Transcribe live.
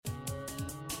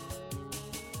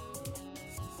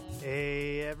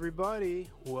Hey everybody,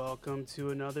 welcome to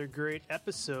another great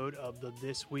episode of the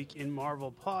This Week in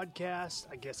Marvel podcast.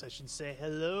 I guess I should say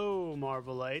hello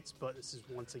Marvelites, but this is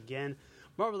once again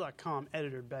Marvel.com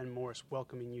editor Ben Morris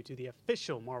welcoming you to the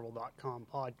official Marvel.com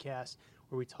podcast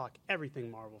where we talk everything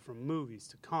Marvel, from movies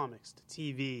to comics to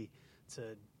TV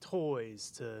to toys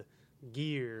to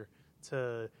gear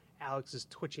to Alex's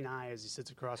twitching eye as he sits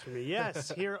across from me.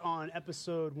 Yes, here on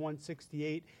episode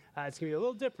 168, it's going to be a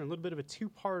little different, a little bit of a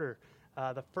two-parter.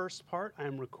 The first part,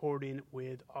 I'm recording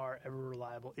with our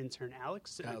ever-reliable intern,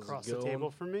 Alex, sitting across the table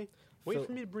from me. Wait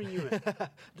for me to bring you in. I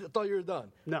thought you were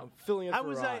done. No. I'm filling in for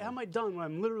Ryan. How am I done when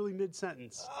I'm literally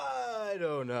mid-sentence? I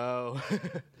don't know.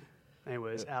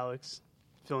 Anyways, Alex,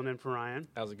 filling in for Ryan.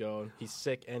 How's it going? He's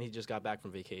sick, and he just got back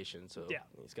from vacation, so Yeah.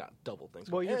 he's got double things.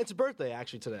 Well, and it's a birthday,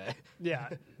 actually, today. Yeah,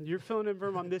 you're filling in for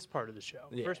him on this part of the show.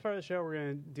 Yeah. First part of the show, we're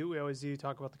going to do what we always do,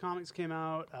 talk about the comics came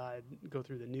out, go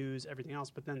through the news, everything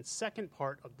else. But then second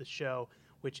part of the show,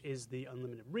 which is the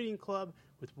Unlimited Reading Club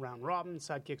with Round Robin,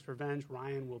 Sidekicks Revenge.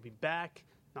 Ryan will be back,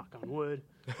 knock on wood,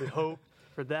 we hope.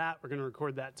 For that, we're going to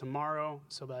record that tomorrow.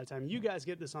 So by the time you guys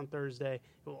get this on Thursday, it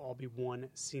will all be one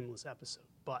seamless episode.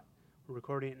 But we're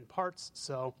recording it in parts,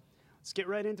 so let's get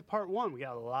right into part one. We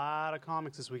got a lot of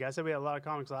comics this week. I said we had a lot of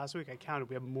comics last week. I counted.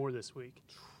 We have more this week,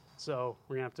 so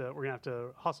we're gonna have to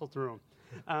hustle through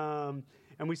them.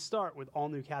 And we start with All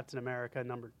New Captain America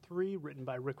 #3, written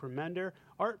by Rick Remender,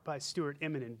 art by Stuart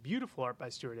Immonen, beautiful art by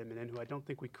Stuart Immonen, who I don't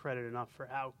think we credit enough for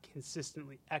how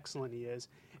consistently excellent he is,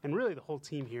 and really the whole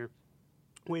team here.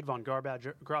 Wade Von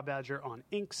Grawbadger on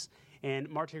inks, and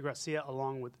Marte Gracia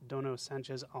along with Dono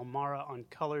Sanchez Almara on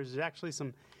colors. There's actually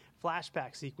some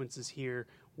flashback sequences here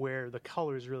where the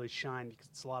colors really shine because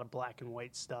it's a lot of black and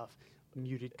white stuff,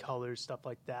 muted colors, stuff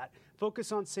like that.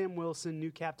 Focus on Sam Wilson,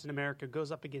 new Captain America,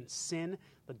 goes up against Sin,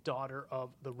 the daughter of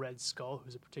the Red Skull,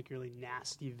 who's a particularly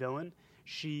nasty villain.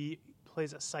 She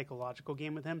plays a psychological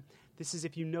game with him. This is,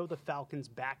 if you know the Falcon's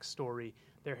backstory,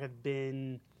 there have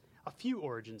been a few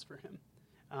origins for him.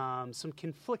 Some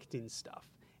conflicting stuff,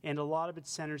 and a lot of it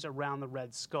centers around the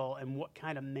Red Skull and what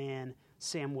kind of man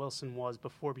Sam Wilson was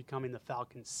before becoming the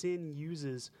Falcon. Sin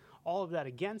uses all of that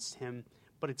against him,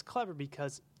 but it's clever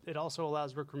because it also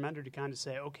allows Rick Remender to kind of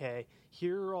say, okay,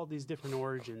 here are all these different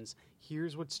origins,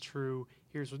 here's what's true,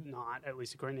 here's what not, at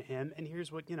least according to him, and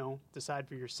here's what, decide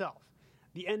for yourself.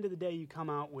 The end of the day, you come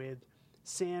out with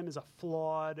Sam is a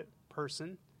flawed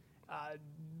person,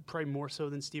 probably more so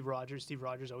than Steve Rogers. Steve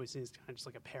Rogers always seems kind of just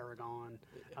like a paragon.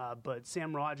 But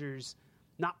Sam Rogers,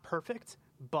 not perfect,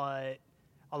 but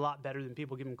a lot better than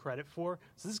people give him credit for.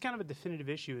 So this is kind of a definitive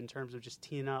issue in terms of just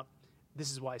teeing up,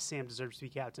 this is why Sam deserves to be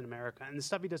Captain America. And the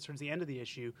stuff he does towards the end of the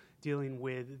issue, dealing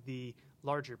with the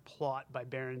larger plot by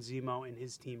Baron Zemo and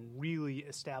his team, really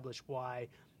establish why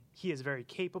he is very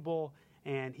capable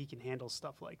and he can handle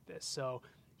stuff like this. So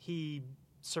he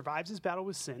survives his battle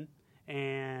with Sin,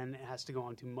 and has to go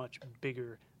on to much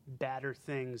bigger, badder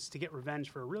things to get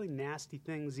revenge for a really nasty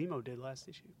thing Zemo did last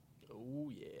issue. Oh,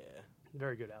 yeah.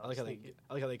 Very good, Alex. I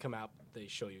like how they come out, they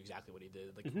show you exactly what he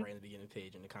did, like right in the beginning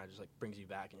page, and it kind of just like brings you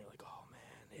back, and you're like, oh,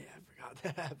 man, yeah, I forgot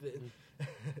that happened.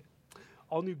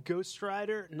 All New Ghost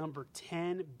Rider,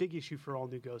 #10, big issue for All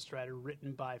New Ghost Rider,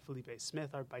 written by Felipe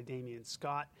Smith, art by Damian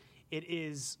Scott. It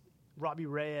is Robbie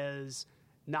Reyes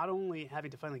not only having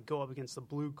to finally go up against the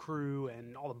Blue Crew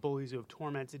and all the bullies who have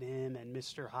tormented him and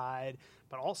Mr. Hyde,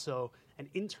 but also an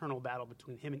internal battle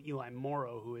between him and Eli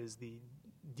Morrow, who is the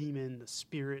demon, the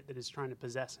spirit that is trying to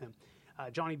possess him.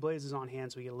 Johnny Blaze is on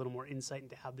hand, so we get a little more insight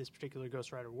into how this particular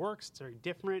Ghost Rider works. It's very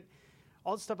different.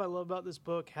 All the stuff I love about this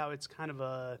book, how it's kind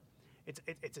of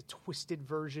it's a twisted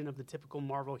version of the typical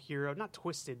Marvel hero. Not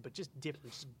twisted, but just different,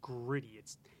 just gritty.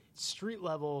 It's street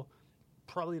level,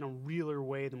 probably in a realer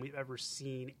way than we've ever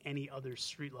seen any other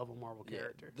street-level Marvel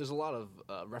character. There's a lot of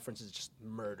references to just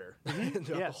murder throughout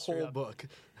the whole book.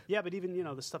 Yeah, but even,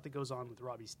 the stuff that goes on with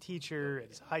Robbie's teacher at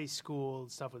his high school,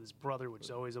 stuff with his brother, which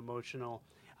is always emotional.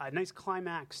 Nice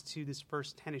climax to this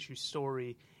first 10-issue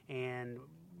story, and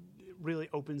it really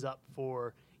opens up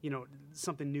for,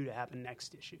 something new to happen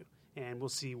next issue. And we'll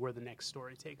see where the next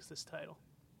story takes this title.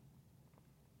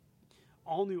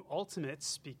 All New Ultimates,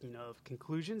 speaking of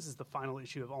conclusions, is the final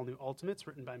issue of All New Ultimates,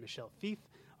 written by Michelle Fief,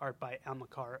 art by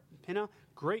Amilcar Pinna.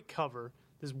 Great cover.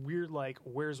 This weird,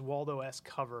 Where's Waldo-esque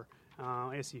cover.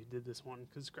 I guess you did this one,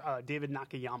 because David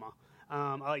Nakayama.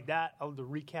 I like that. I love the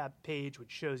recap page,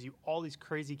 which shows you all these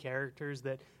crazy characters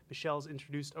that Michelle's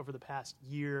introduced over the past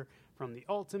year, from the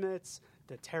Ultimates,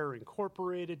 to Terror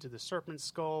Incorporated, to the Serpent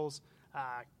Skulls.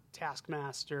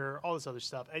 Taskmaster, all this other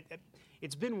stuff.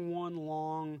 It's been one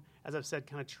long, as I've said,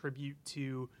 kind of tribute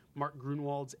to Mark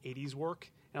Grunwald's 80s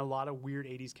work and a lot of weird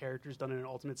 80s characters done in an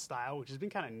Ultimate style, which has been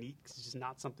kind of neat because it's just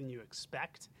not something you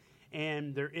expect.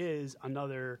 And there is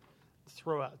another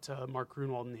throw out to Mark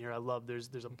Grunwald in here. I love there's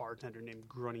a bartender named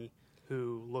Grunny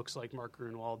who looks like Mark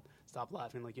Grunwald. Stop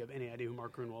laughing like you have any idea who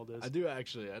Mark Grunwald is. I do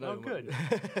actually. I know. Oh, good.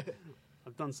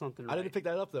 I've done something right. I didn't pick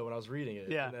that up, though, when I was reading it.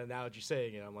 Yeah. And then now that you're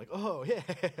saying it, I'm like, oh, yeah.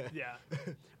 Yeah.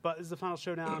 But this is the final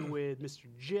showdown with Mr.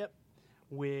 Jip,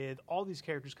 with all these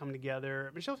characters coming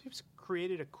together. Michelle Phillips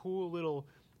created a cool little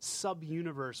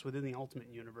sub-universe within the Ultimate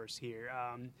Universe here.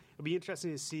 It'll be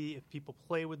interesting to see if people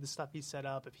play with the stuff he set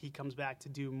up, if he comes back to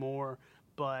do more.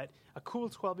 But a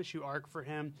cool 12-issue arc for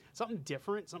him, something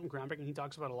different, something groundbreaking. He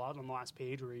talks about a lot on the last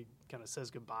page where he kind of says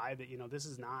goodbye, that, this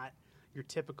is not your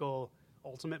typical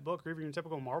Ultimate book or even your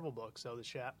typical Marvel book. So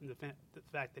the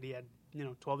fact that he had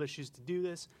 12 issues to do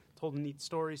this, told neat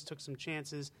stories, took some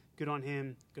chances. Good on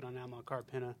him. Good on Amal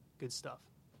Carpena. Good stuff.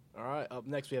 All right. Up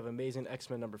next, we have Amazing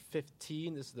X-Men number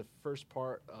 15. This is the first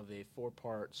part of a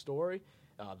 4-part story.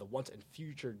 The Once and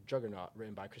Future Juggernaut,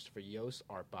 written by Christopher Yost,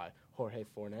 art by Jorge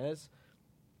Fornes.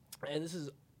 And this is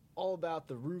all about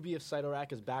the Ruby of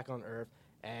Cyttorak is back on Earth,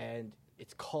 and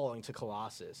it's calling to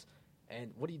Colossus.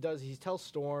 And what he does, he tells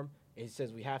Storm, and he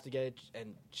says, we have to get it,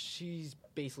 and she's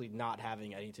basically not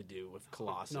having anything to do with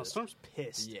Colossus. No, Storm's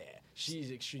pissed. Yeah,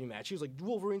 she's extremely mad. She was like,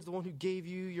 Wolverine's the one who gave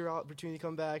you your opportunity to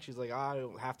come back. She's like, I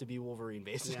don't have to be Wolverine,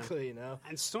 basically,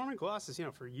 And Storm and Colossus,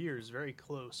 for years, very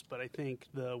close. But I think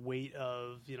the weight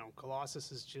of,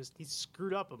 Colossus is just, he's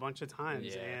screwed up a bunch of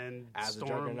times. Yeah. And as Storm,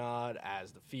 the Juggernaut,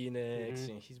 as the Phoenix,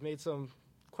 he's made some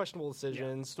questionable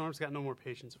decisions. Yeah, Storm's got no more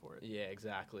patience for it. Yeah,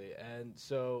 exactly. And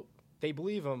so they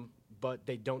believe him, but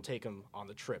they don't take him on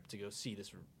the trip to go see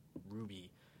this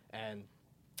Ruby. And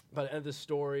by the end of the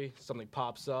story, something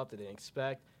pops up they didn't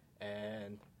expect,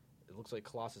 and it looks like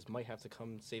Colossus might have to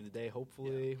come save the day,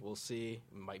 hopefully. Yeah. We'll see.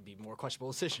 It might be more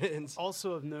questionable decisions.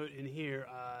 Also of note in here,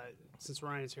 since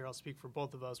Ryan's here, I'll speak for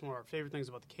both of us. One of our favorite things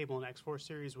about the Cable and X-Force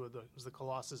series was the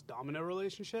Colossus-Domino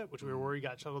relationship, which we were worried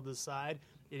got shuffled to the side.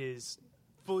 It is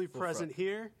fully present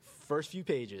here. First few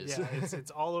pages. Yeah,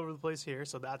 it's all over the place here,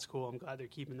 so that's cool. I'm glad they're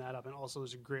keeping that up. And also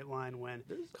there's a great line when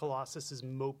Colossus is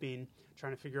moping,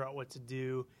 trying to figure out what to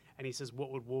do, and he says,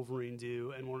 what would Wolverine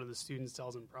do? And one of the students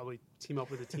tells him probably team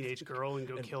up with a teenage girl and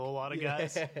go kill a lot of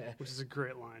guys, which is a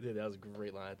great line. Yeah, that was a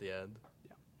great line at the end.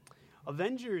 Yeah.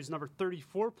 Avengers number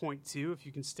 34.2, if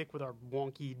you can stick with our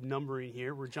wonky numbering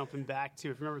here. We're jumping back to,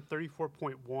 if you remember,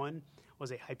 34.1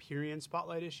 was a Hyperion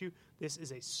spotlight issue. This is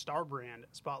a Starbrand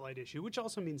spotlight issue, which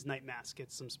also means Nightmask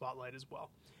gets some spotlight as well.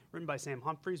 Written by Sam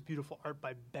Humphries, beautiful art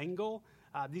by Bengal.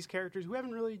 These characters we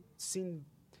haven't really seen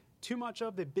too much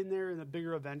of. They've been there in the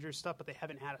bigger Avengers stuff, but they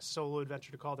haven't had a solo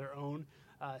adventure to call their own.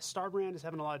 Starbrand is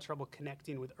having a lot of trouble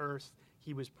connecting with Earth.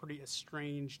 He was pretty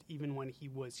estranged even when he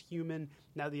was human.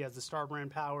 Now that he has the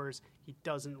Starbrand powers, he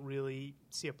doesn't really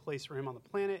see a place for him on the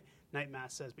planet.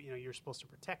 Nightmask says, but you're supposed to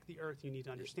protect the Earth. You need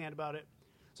to understand about it.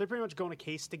 So they pretty much go on a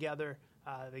case together.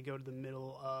 They go to the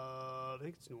middle of, I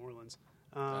think it's New Orleans.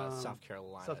 South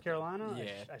Carolina. South Carolina?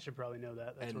 Yeah. I should probably know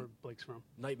that. That's where Blake's from.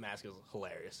 Nightmask is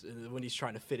hilarious. When he's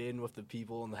trying to fit in with the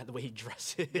people and the way he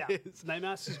dresses. Yeah,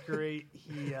 Nightmask is great.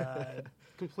 He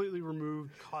completely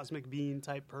removed cosmic being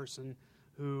type person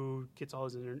who gets all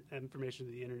his information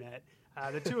to the internet.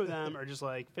 The two of them are just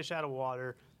like fish out of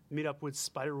water, meet up with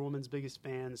Spider-Woman's biggest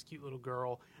fan, this cute little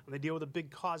girl, and they deal with a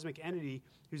big cosmic entity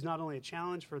who's not only a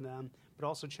challenge for them, but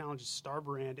also challenges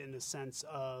Starbrand in the sense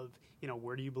of,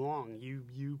 where do you belong?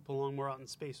 You belong more out in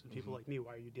space with people like me.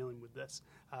 Why are you dealing with this?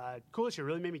 Cool issue.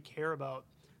 Really made me care about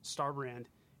Starbrand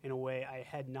in a way I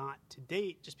had not to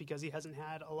date, just because he hasn't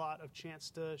had a lot of chance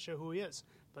to show who he is.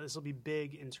 But this will be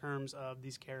big in terms of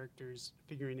these characters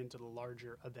figuring into the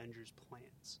larger Avengers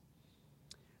plans.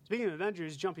 Speaking of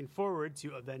Avengers, jumping forward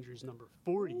to Avengers number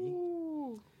 40.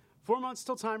 Ooh. 4 months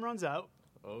till time runs out.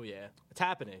 Oh, yeah. It's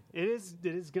happening. It is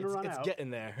going to run out. It's getting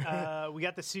there. We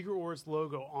got the Secret Wars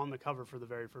logo on the cover for the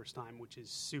very first time, which is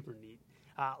super neat.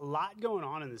 A lot going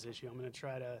on in this issue. I'm going to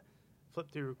try to flip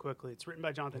through quickly. It's written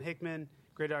by Jonathan Hickman,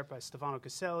 great art by Stefano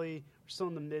Caselli. We're still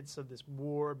in the midst of this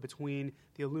war between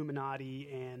the Illuminati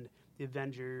and the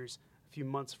Avengers a few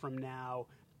months from now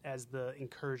as the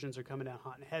incursions are coming down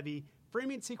hot and heavy.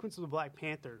 Framing sequence of the Black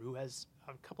Panther, who has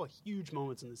a couple of huge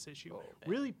moments in this issue. Oh,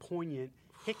 really poignant.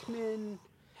 Hickman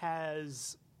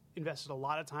has invested a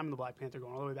lot of time in the Black Panther,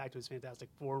 going all the way back to his Fantastic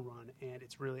Four run, and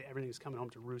it's really everything's coming home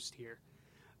to roost here.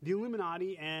 The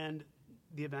Illuminati and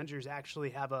the Avengers actually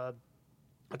have a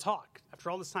talk. After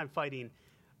all this time fighting,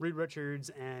 Reed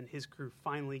Richards and his crew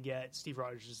finally get Steve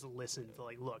Rogers to listen to,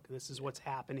 like, look, this is what's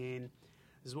happening.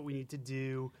 This is what we need to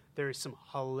do. There is some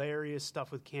hilarious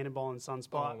stuff with Cannonball and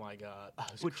Sunspot. Oh, my God. I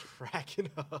was cracking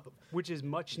up. Which is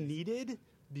much needed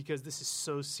because this is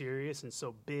so serious and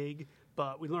so big.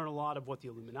 But we learn a lot of what the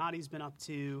Illuminati's been up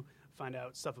to, find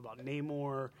out stuff about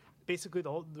Namor. Basically,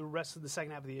 the rest of the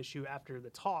second half of the issue after the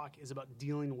talk is about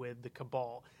dealing with the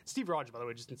Cabal. Steve Rogers, by the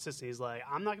way, just insisted. He's like,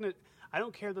 I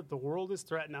don't care that the world is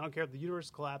threatened. I don't care if the universe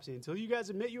is collapsing. Until you guys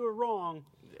admit you were wrong,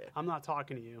 I'm not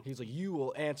talking to you. He's like, you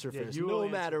will answer for this no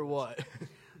matter what.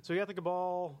 So you got the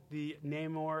Cabal, the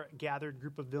Namor gathered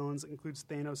group of villains that includes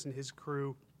Thanos and his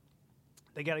crew.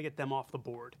 They got to get them off the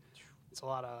board. It's a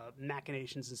lot of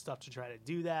machinations and stuff to try to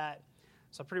do that.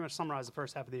 So I pretty much summarized the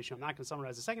first half of the issue. I'm not going to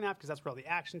summarize the second half because that's where all the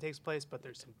action takes place, but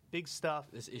there's some big stuff.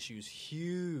 This issue's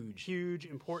huge. Huge,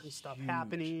 important stuff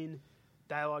happening.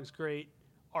 Dialogue's great.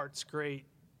 Art's great.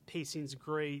 Pacing's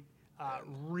great.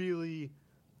 Really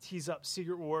tease up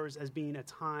Secret Wars as being a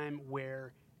time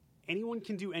where anyone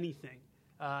can do anything.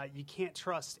 You can't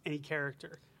trust any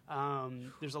character.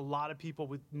 There's a lot of people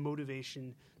with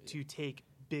motivation to take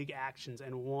big actions,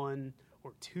 and one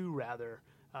or two, rather,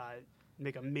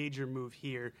 make a major move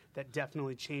here that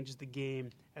definitely changes the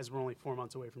game as we're only 4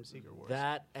 months away from Secret Wars.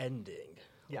 That ending.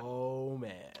 Yeah. Oh,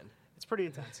 man. It's pretty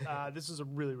intense. This is a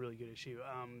really, really good issue.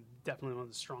 Definitely one of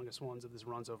the strongest ones of this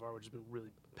run so far, which has been a really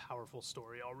powerful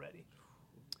story already.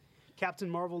 Captain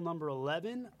Marvel number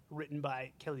 11, written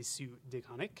by Kelly Sue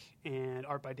DeConnick and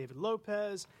art by David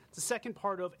Lopez. It's the second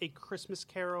part of A Christmas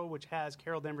Carol, which has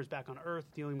Carol Danvers back on Earth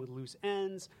dealing with loose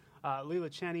ends. Leila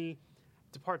Cheney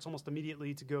departs almost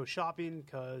immediately to go shopping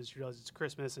because she realizes it's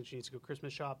Christmas and she needs to go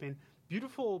Christmas shopping.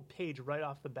 Beautiful page right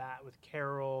off the bat with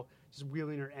Carol just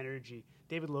wheeling her energy.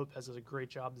 David Lopez does a great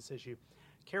job this issue.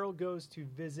 Carol goes to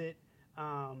visit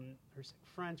her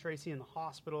friend Tracy in the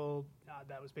hospital.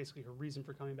 That was basically her reason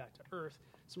for coming back to Earth.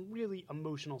 Some really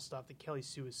emotional stuff that Kelly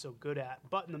Sue is so good at.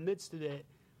 But in the midst of it,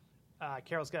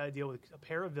 Carol's got to deal with a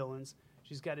pair of villains.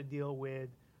 She's got to deal with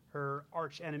her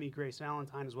arch enemy Grace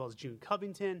Valentine as well as June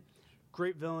Covington.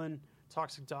 Great villain,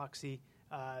 Toxic Doxy.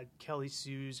 Kelly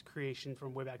Sue's creation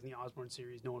from way back in the Osborn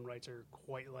series. No one writes her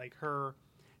quite like her.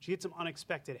 She gets some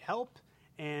unexpected help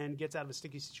and gets out of a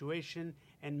sticky situation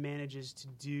and manages to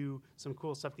do some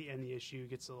cool stuff at the end of the issue.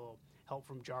 Gets a little help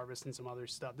from Jarvis and some other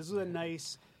stuff. This is a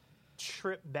nice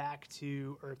trip back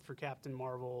to Earth for Captain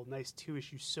Marvel. Nice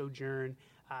 2-issue sojourn.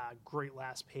 Great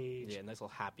last page. Yeah, nice little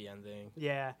happy ending.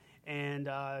 Yeah, and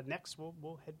next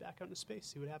we'll head back out into space,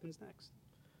 see what happens next.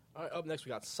 All right, up next we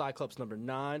got Cyclops number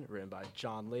 9, written by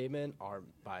John Layman, art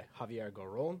by Javier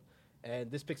Garron.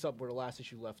 And this picks up where the last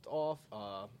issue left off.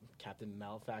 Captain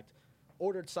Malefact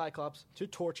ordered Cyclops to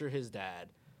torture his dad,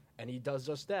 and he does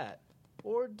just that.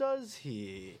 Or does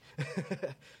he?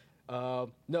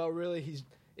 No, really,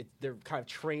 they're kind of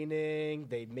training.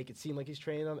 They make it seem like he's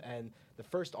training them, and the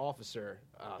first officer,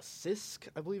 Sisk,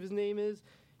 I believe his name is,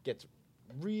 gets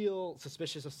real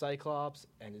suspicious of Cyclops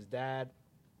and his dad,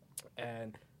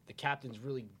 and the captain's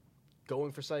really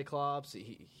going for Cyclops.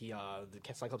 The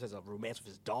Cyclops has a romance with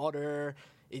his daughter.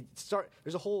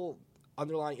 There's a whole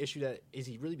underlying issue that is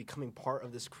he really becoming part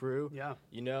of this crew? Yeah,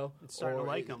 you know, it's starting to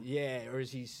like him. Yeah, or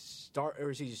is he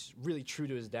really true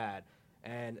to his dad?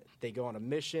 And they go on a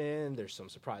mission. There's some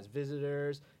surprise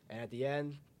visitors, and at the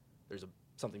end, there's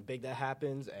something big that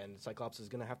happens, and Cyclops is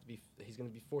gonna he's gonna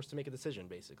be forced to make a decision,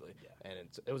 basically. Yeah. And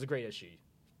it was a great issue.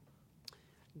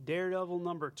 Daredevil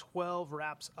number 12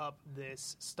 wraps up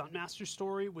this Stuntmaster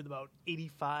story with about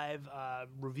 85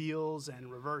 reveals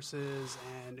and reverses,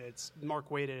 and it's Mark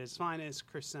Waid at his finest,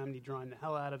 Chris Samney drawing the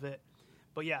hell out of it.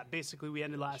 But yeah, basically we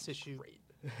ended last issue. Great.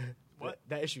 What?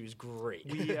 That issue is great.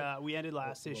 We ended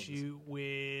last issue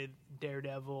with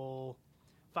Daredevil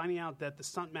finding out that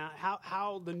the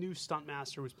how the new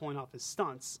Stuntmaster was pulling off his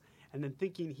stunts, and then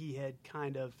thinking he had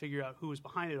kind of figured out who was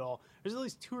behind it all. There's at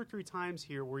least 2 or 3 times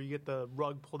here where you get the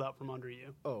rug pulled out from under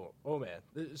you. Oh man!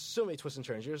 There's so many twists and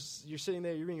turns. You're sitting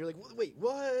there, you're like, wait,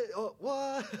 what?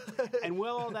 What? And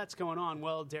while all that's going on,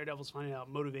 Daredevil's finding out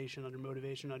motivation under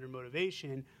motivation under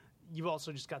motivation. You've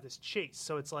also just got this chase.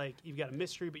 So it's like you've got a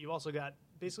mystery, but you've also got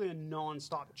basically a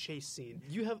non-stop chase scene.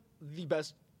 You have the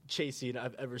best chase scene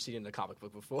I've ever seen in a comic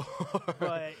book before.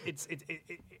 But it's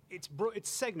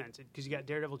segmented because you got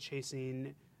Daredevil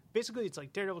chasing. Basically, it's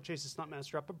like Daredevil chases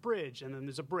Stuntmaster up a bridge, and then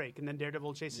there's a break, and then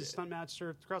Daredevil chases Stuntmaster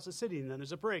across the city, and then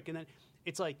there's a break, and then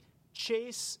it's like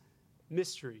chase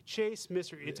mystery.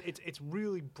 It's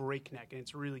really breakneck, and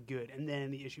it's really good. And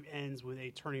then the issue ends with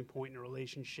a turning point in a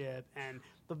relationship, and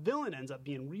the villain ends up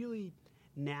being really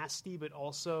nasty, but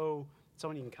also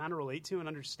someone you can kind of relate to and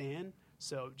understand.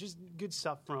 So just good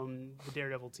stuff from the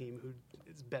Daredevil team, who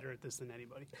is better at this than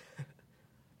anybody.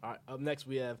 All right, up next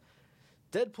we have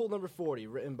Deadpool number 40,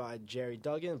 written by Jerry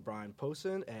Duggan, Brian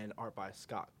Posehn, and art by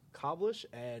Scott Koblish.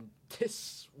 And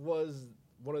this was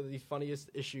one of the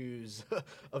funniest issues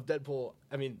of Deadpool.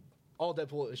 I mean, all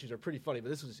Deadpool issues are pretty funny, but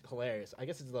this was hilarious. I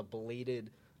guess it's the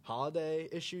belated holiday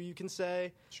issue, you can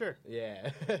say. Sure. Yeah.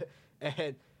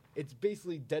 And it's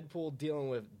basically Deadpool dealing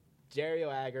with Dario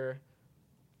Agger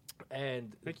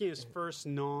and making his first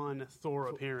non-Thor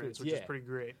appearance, which is pretty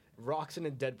great. Roxanne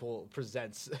and Deadpool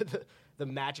presents the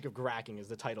magic of Gracking is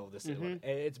the title of this. And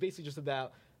it's basically just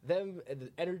about them and the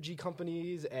energy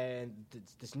companies and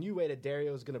this new way that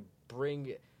Dario is going to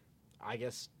bring, I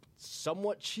guess,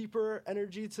 somewhat cheaper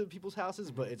energy to people's houses,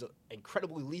 but it's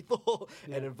incredibly lethal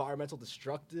and environmental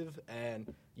destructive.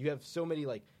 And you have so many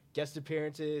like guest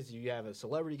appearances. You have a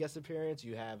celebrity guest appearance.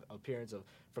 You have appearance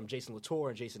from Jason Latour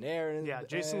and Jason Aaron. Yeah,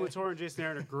 Jason Latour and Jason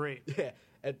Aaron are great. Yeah,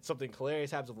 and something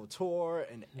hilarious happens with Latour,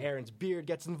 and Aaron's beard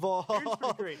gets involved. Aaron's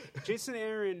pretty great. Jason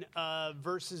Aaron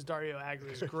versus Dario Agger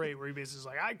is great, where he basically is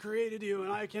like, I created you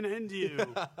and I can end you.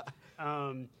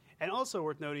 And also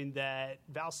worth noting that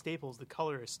Val Staples, the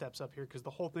colorist, steps up here because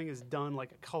the whole thing is done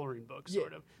like a coloring book,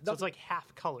 sort of. So it's like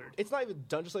half colored. It's not even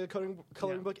done just like a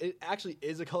coloring book. It actually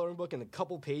is a coloring book. In a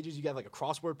couple pages, you have like a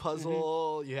crossword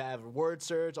puzzle, you have word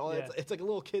search, all that. It's like a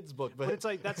little kid's book. But it's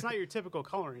like, that's not your typical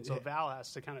coloring. So Val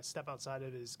has to kind of step outside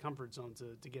of his comfort zone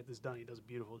to get this done. He does a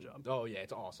beautiful job. Oh, yeah,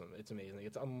 it's awesome. It's amazing.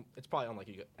 It's probably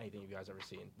unlike anything you guys ever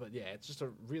seen. But yeah, it's just a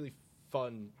really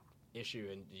fun issue,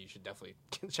 and you should definitely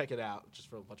check it out just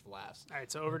for a bunch of laughs. All right,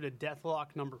 so over to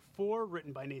Deathlock number 4,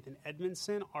 written by Nathan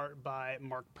Edmondson, art by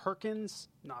Mark Perkins,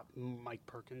 not Mike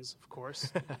Perkins, of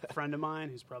course, a friend of mine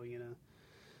who's probably gonna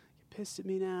get pissed at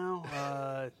me now.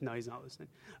 No, he's not listening.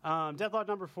 Deathlock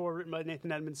number 4, written by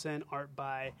Nathan Edmondson, art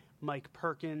by Mike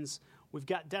Perkins. We've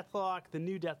got Deathlock, the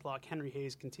new Deathlock, Henry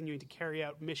Hayes, continuing to carry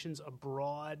out missions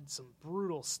abroad, some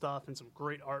brutal stuff and some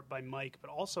great art by Mike, but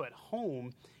also at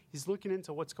home. He's looking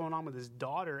into what's going on with his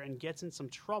daughter and gets in some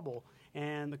trouble.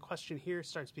 And the question here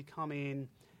starts becoming,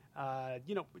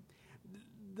 the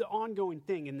ongoing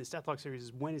thing in this Deathlock series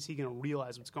is when is he going to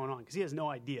realize what's going on? Because he has no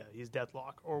idea he's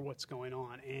Deathlock or what's going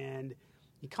on. And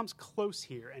he comes close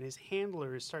here, and his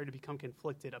handler is starting to become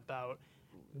conflicted about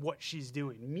what she's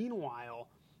doing. Meanwhile,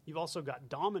 you've also got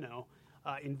Domino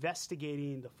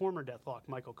investigating the former Deathlock,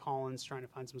 Michael Collins, trying to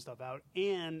find some stuff out,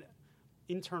 and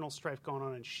internal strife going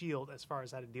on in S.H.I.E.L.D. as far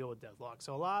as how to deal with Deathlock.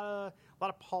 So a lot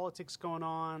of politics going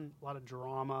on, a lot of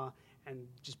drama, and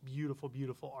just beautiful,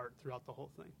 beautiful art throughout the whole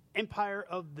thing. Empire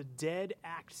of the Dead,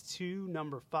 Act 2,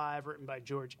 number 5, written by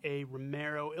George A.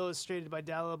 Romero, illustrated by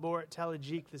Dalibor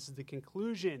Talajic. This is the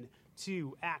conclusion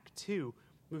to Act 2.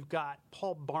 We've got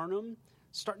Paul Barnum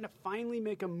starting to finally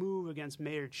make a move against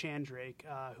Mayor Chandrake,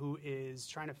 who is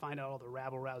trying to find out all the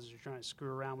rabble-rousers are trying to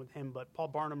screw around with him. But Paul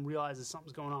Barnum realizes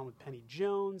something's going on with Penny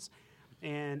Jones,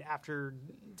 and after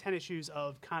 10 issues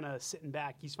of kind of sitting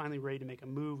back, he's finally ready to make a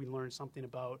move. We learn something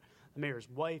about the mayor's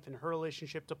wife and her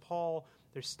relationship to Paul.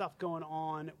 There's stuff going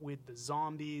on with the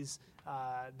zombies.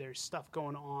 There's stuff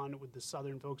going on with the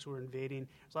southern folks who are invading.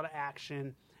 There's a lot of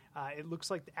action. It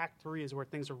looks like the Act 3 is where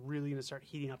things are really going to start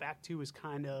heating up. Act 2 is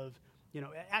kind of...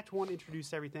 Act 1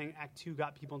 introduced everything. Act 2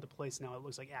 got people into place. Now it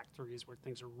looks like Act 3 is where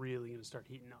things are really going to start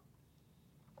heating up.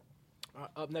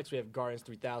 Up next, we have Guardians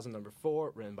 3000, number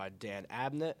 4, written by Dan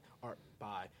Abnett, art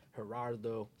by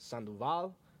Gerardo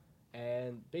Sandoval.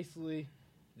 And basically,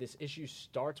 this issue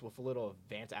starts with a little of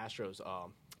Vance Astro's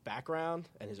background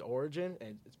and his origin.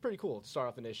 And it's pretty cool to start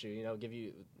off an issue, give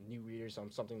you new readers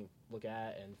something to look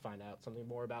at and find out something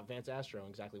more about Vance Astro and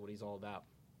exactly what he's all about.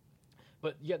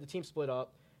 But you have the team split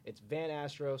up. It's Van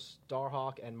Astro,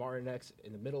 Starhawk, and Martin X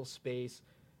in the middle of space,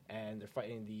 and they're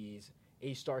fighting these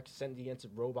A-Star sentient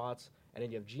robots. And then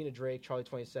you have Gina Drake, Charlie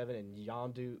 27, and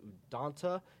Yondu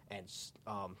Udanta, and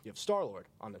you have Star-Lord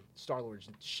on the Star-Lord's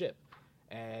ship.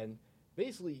 And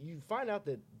basically, you find out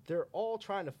that they're all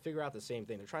trying to figure out the same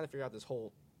thing. They're trying to figure out this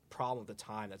whole problem of the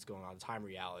time that's going on, the time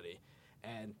reality.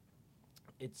 And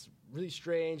it's really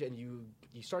strange, and you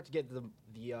start to get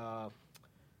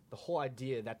the whole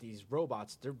idea that these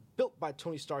robots, they're built by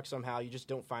Tony Stark somehow. You just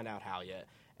don't find out how yet.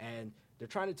 And they're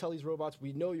trying to tell these robots,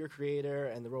 we know your creator.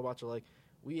 And the robots are like,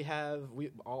 we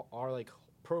all are like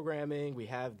programming. We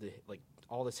have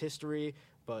all this history,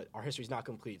 but our history's not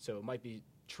complete. So it might be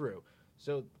true.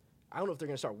 So I don't know if they're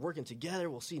going to start working together.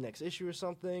 We'll see next issue or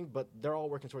something, but they're all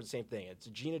working towards the same thing. It's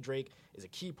Gina Drake is a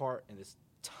key part in this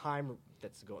time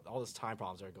all this time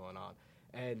problems that are going on.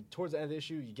 And towards the end of the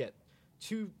issue, you get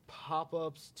 2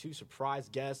 pop-ups, 2 surprise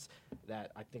guests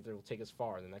that I think that will take us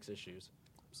far in the next issues.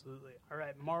 Absolutely. All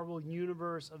right, Marvel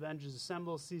Universe Avengers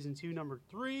Assemble Season 2, Number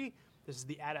 3. This is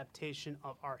the adaptation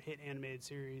of our hit animated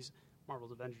series,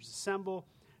 Marvel's Avengers Assemble.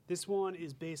 This one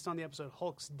is based on the episode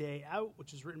Hulk's Day Out,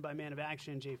 which is written by Man of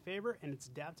Action Jay Faber, and it's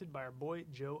adapted by our boy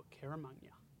Joe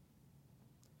Caramagna.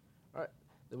 All right,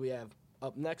 then we have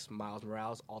up next Miles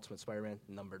Morales Ultimate Spider-Man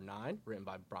number 9, written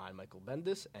by Brian Michael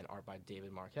Bendis and art by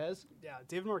David Marquez. Yeah,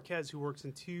 David Marquez, who works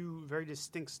in two very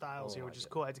distinct styles here, which is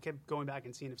cool. I had to keep going back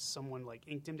and seeing if someone like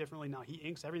inked him differently. Now he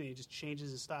inks everything; he just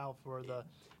changes his style for the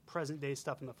present day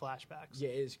stuff in the flashbacks. Yeah,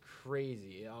 it is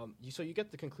crazy. So you get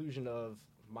the conclusion of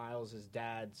Miles'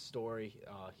 dad's story.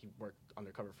 He worked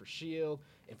undercover for S.H.I.E.L.D.,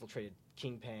 infiltrated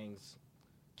Kingpin's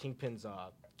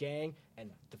gang,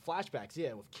 and the flashbacks,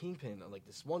 with Kingpin, like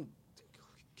this one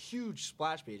huge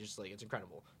splash page, it's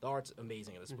incredible. The art's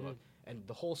amazing in this book, and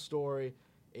the whole story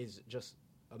is just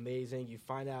amazing. You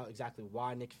find out exactly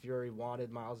why Nick Fury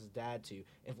wanted Miles' dad to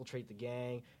infiltrate the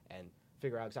gang and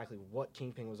figure out exactly what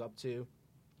Kingpin was up to.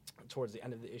 Towards the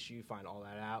end of the issue, you find all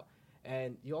that out,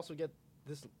 and you also get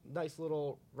this nice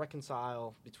little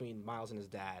reconcile between Miles and his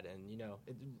dad, and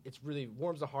it's really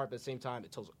warms the heart, but at the same time,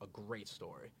 it tells a great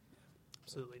story.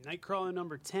 Absolutely. Nightcrawler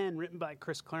number 10, written by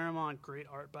Chris Claremont, great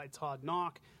art by Todd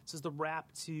Nauck. This is the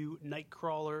wrap to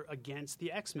Nightcrawler against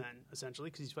the X-Men, essentially,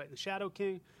 because he's fighting the Shadow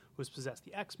King, who has possessed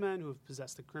the X-Men, who have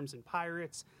possessed the Crimson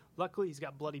Pirates. Luckily, he's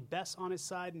got Bloody Bess on his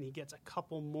side, and he gets a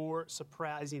couple more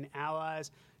surprising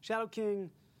allies. Shadow King,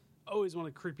 always one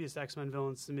of the creepiest X-Men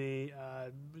villains to me.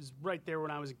 Was right there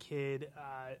when I was a kid.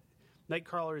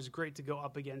 Nightcrawler is great to go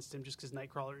up against him just because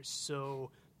Nightcrawler is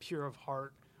so pure of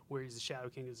heart, whereas the Shadow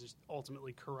King is just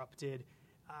ultimately corrupted.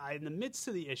 In the midst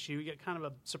of the issue, we get kind of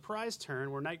a surprise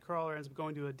turn where Nightcrawler ends up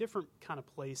going to a different kind of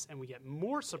place, and we get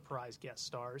more surprise guest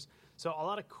stars. So a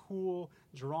lot of cool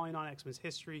drawing on X-Men's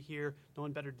history here. No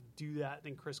one better to do that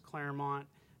than Chris Claremont.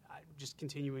 Just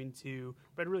continuing to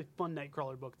write a really fun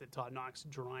Nightcrawler book that Todd Nauck's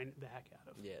drawing the heck out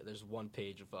of. Yeah, there's one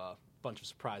page of a bunch of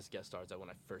surprise guest stars that when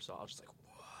I first saw, I was just like,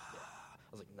 whoa. Yeah.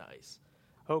 I was like, nice.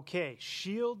 Okay,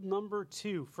 S.H.I.E.L.D. number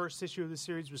 2. First issue of the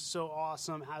series was so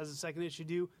awesome. How does the second issue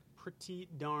do? Pretty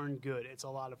darn good. It's a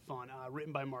lot of fun.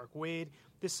 Written by Mark Waid.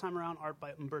 This time around, art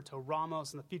by Humberto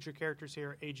Ramos. And the feature characters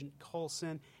here are Agent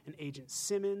Coulson and Agent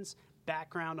Simmons.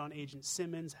 Background on Agent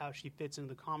Simmons, how she fits into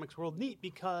the comics world. Neat,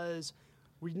 because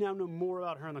we now know more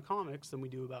about her in the comics than we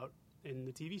do about in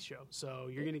the TV show. So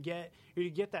you're gonna get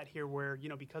that here, where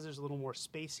because there's a little more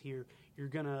space here, you're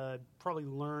gonna probably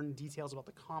learn details about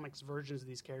the comics versions of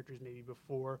these characters maybe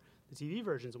before the TV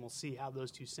versions, and we'll see how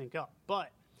those two sync up.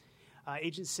 But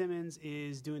Agent Simmons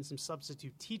is doing some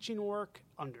substitute teaching work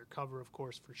undercover, of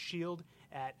course, for S.H.I.E.L.D.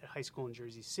 at a high school in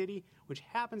Jersey City, which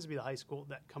happens to be the high school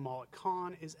that Kamala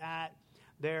Khan is at.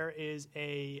 There is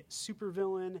a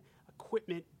supervillain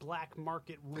equipment black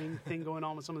market ring thing going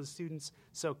on with some of the students.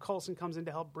 So Coulson comes in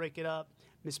to help break it up.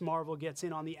 Miss Marvel gets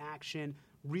in on the action.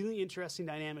 Really interesting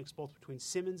dynamics both between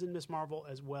Simmons and Miss Marvel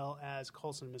as well as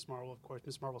Coulson and Miss Marvel. Of course,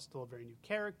 Miss Marvel's still a very new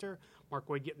character. Mark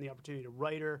Waid getting the opportunity to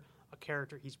write her, a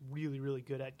character he's really, really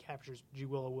good at, captures G.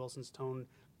 Willow Wilson's tone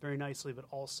very nicely, but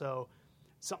also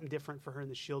something different for her in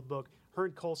the S.H.I.E.L.D. book. Her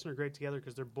and Coulson are great together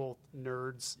because they're both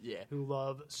nerds who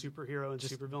love superhero and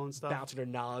supervillain stuff. Bouncing their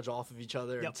knowledge off of each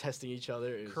other and testing each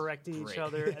other. Correcting each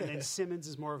other. And then Simmons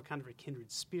is more of kind of a kindred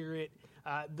spirit.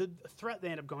 The threat they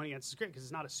end up going against is great because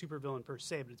it's not a supervillain per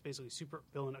se, but it's basically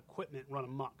supervillain equipment run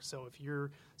amok. So if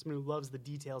you're someone who loves the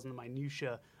details and the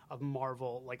minutia of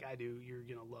Marvel like I do, you're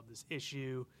going to love this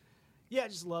issue. Yeah, I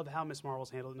just love how Miss Marvel's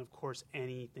handled, and of course,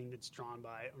 anything that's drawn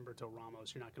by Humberto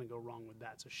Ramos, you're not going to go wrong with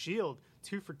that. So S.H.I.E.L.D.,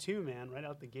 2 for 2, man, right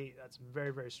out the gate. That's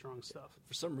very, very strong stuff.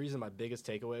 For some reason, my biggest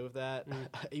takeaway with that,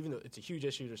 even though it's a huge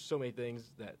issue, there's so many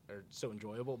things that are so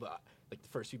enjoyable, but like the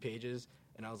first few pages,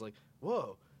 and I was like,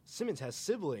 whoa, Simmons has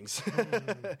siblings. Yeah,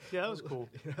 that was cool.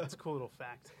 That's a cool little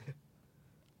fact.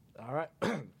 All right.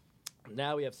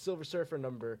 Now we have Silver Surfer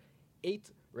number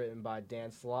 8, written by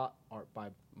Dan Slott, art by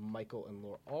Michael and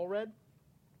Laura Allred.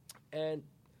 And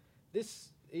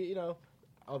this,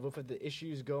 with the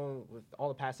issues going with all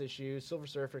the past issues, Silver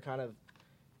Surfer kind of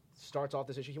starts off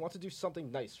this issue. He wants to do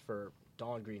something nice for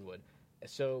Dawn Greenwood.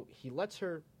 So he lets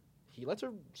her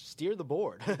steer the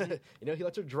board. He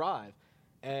lets her drive.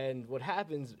 And what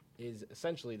happens is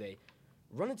essentially they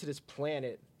run into this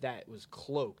planet that was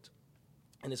cloaked.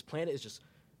 And this planet is just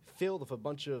filled with a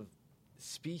bunch of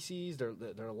species. They're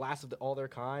the last of all their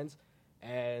kinds.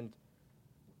 And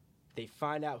they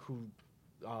find out who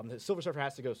the Silver Surfer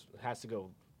has to go.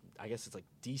 I guess it's like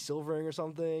desilvering or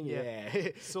something. Yeah.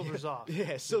 Silver's off.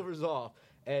 Yeah, silver's off.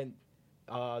 And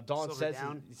Dawn Silver says,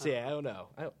 down? I don't know.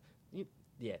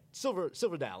 Yeah,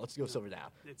 Silver Down. Let's go Silver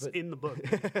Down. It's in the book.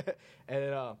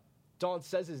 And Dawn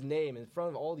says his name in front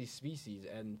of all these species,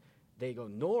 and they go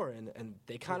Norin, and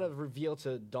they kind of reveal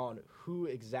to Dawn who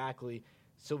exactly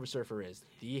Silver Surfer is,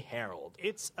 the Herald.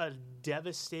 It's a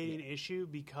devastating issue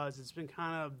because it's been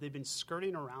they've been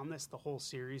skirting around this the whole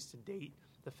series to date.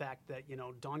 The fact that,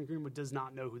 Dawn Greenwood does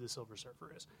not know who the Silver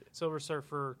Surfer is. Silver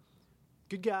Surfer,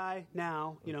 good guy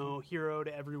now, hero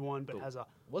to everyone, but has a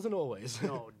wasn't always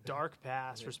dark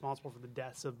past, responsible for the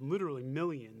deaths of literally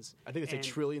millions. I think they say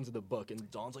trillions in the book, and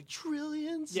Dawn's like,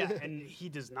 trillions? Yeah, and he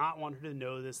does not want her to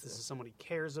know this. This is someone he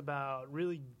cares about.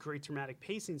 Really great dramatic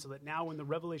pacing, so that now when the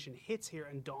revelation hits here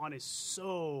and Dawn is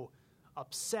so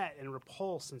upset and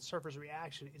repulsed, and Surfer's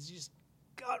reaction is just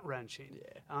gut-wrenching.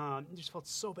 Yeah. It just felt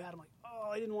so bad. I'm like,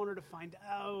 I didn't want her to find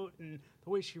out, and the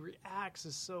way she reacts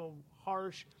is so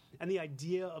harsh. And the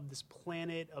idea of this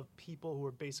planet of people who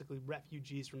are basically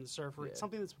refugees from the Surfer, it's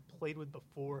something that's been played with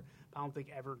before, but I don't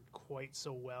think ever quite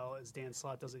so well as Dan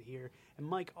Slott does it here. And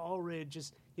Mike Allred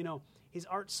just, his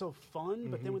art's so fun,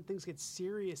 but then when things get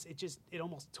serious, it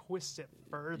almost twists it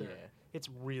further. Yeah. It's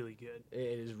really good.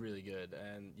 It is really good,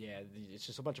 and it's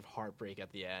just a bunch of heartbreak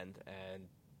at the end, and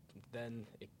then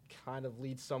it kind of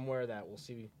leads somewhere that we'll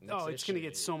see next it's going to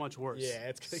get so much worse. Yeah,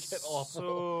 it's going to get awful.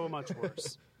 So much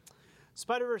worse.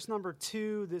 Spider-Verse number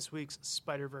 2, this week's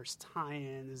Spider-Verse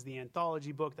tie-in, is the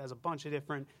anthology book that has a bunch of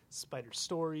different Spider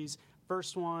stories.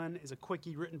 First one is a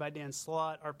quickie written by Dan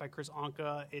Slott, art by Chris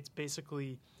Anka. It's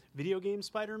basically video game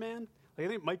Spider-Man. I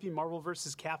think it might be Marvel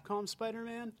vs. Capcom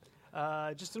Spider-Man,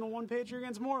 just in a one-pager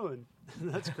against Moreland.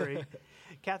 That's great.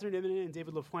 Catherine Immonen and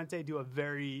David LaFuente do a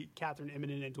very Catherine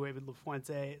Immonen and David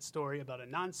LaFuente story about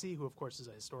Anansi, who, of course, is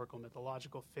a historical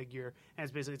mythological figure.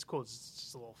 And it's cool. It's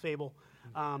just a little fable.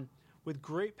 With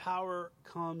great power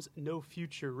comes no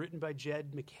future, written by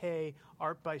Jed McKay,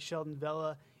 art by Sheldon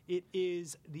Vella. It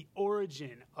is the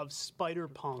origin of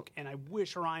Spider-Punk, and I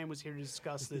wish Ryan was here to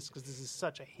discuss this because this is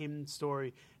such a him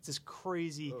story. It's this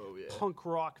crazy punk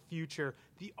rock future.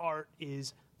 The art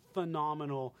is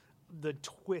phenomenal. The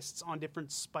twists on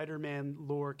different Spider-Man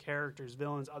lore characters,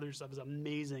 villains, other stuff is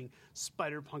amazing.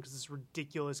 Spider-Punk is this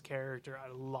ridiculous character. I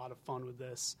had a lot of fun with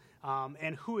this.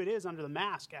 And who it is under the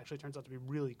mask actually turns out to be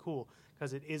really cool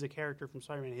because it is a character from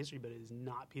Spider-Man history, but it is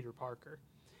not Peter Parker.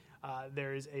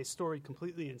 There is a story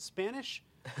completely in Spanish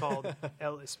called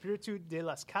El Espíritu de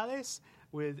las Calles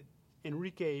with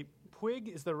Enrique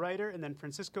Puig is the writer, and then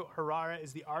Francisco Herrera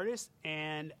is the artist,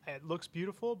 and it looks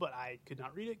beautiful, but I could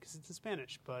not read it because it's in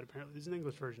Spanish, but apparently there's an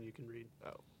English version you can read.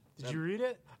 Oh. Did you read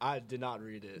it? I did not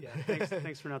read it. Yeah,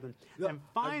 thanks for nothing. No, and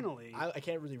finally... I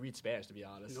can't really read Spanish, to be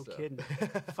honest. No kidding.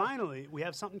 Finally, we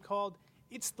have something called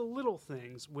It's the Little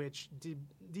Things, which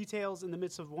details in the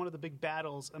midst of one of the big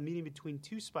battles a meeting between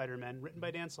two Spider-Men, written by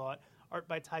Dan Slott, art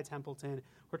by Ty Templeton.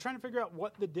 We're trying to figure out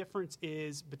what the difference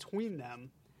is between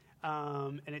them.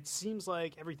 And it seems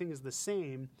like everything is the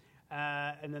same.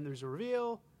 And then there's a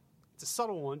reveal. It's a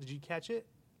subtle one. Did you catch it?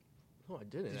 No, I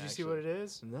didn't. Did you see what it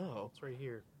is? No. It's right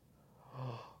here.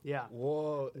 Yeah.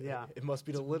 Whoa. Yeah. It must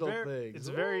be the little things. It's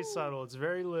very subtle. It's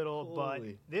very little. Holy.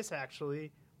 But this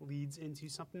actually leads into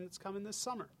something that's coming this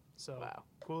summer. So, wow.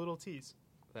 Cool little tease.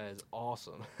 That is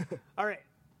awesome. All right.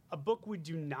 A book we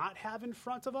do not have in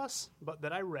front of us, but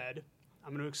that I read.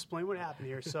 I'm going to explain what happened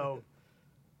here. So...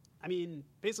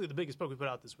 basically the biggest book we put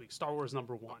out this week, Star Wars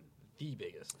 #1. The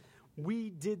biggest.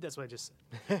 That's what I just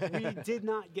said. We did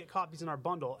not get copies in our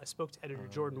bundle. I spoke to editor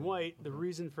Jordan White. The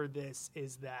reason for this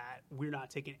is that we're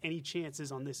not taking any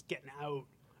chances on this getting out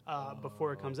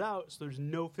before it comes out, so there's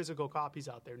no physical copies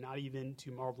out there, not even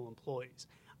to Marvel employees.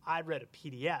 I read a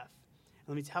PDF, and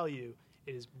let me tell you,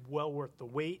 it is well worth the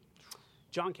wait.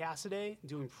 John Cassaday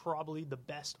doing probably the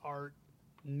best art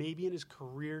maybe in his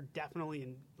career, definitely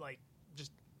in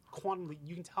just quantumly,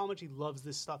 you can tell how much he loves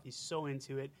this stuff. He's so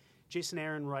into it. Jason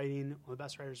Aaron writing, one of the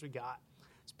best writers we got.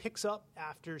 This picks up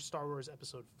after Star Wars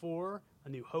Episode 4, A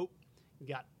New Hope. You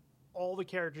got all the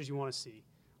characters you want to see.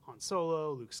 Han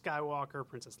Solo, Luke Skywalker,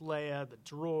 Princess Leia, the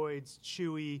droids,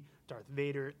 Chewie, Darth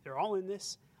Vader. They're all in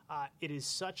this. It is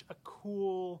such a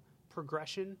cool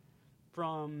progression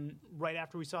from right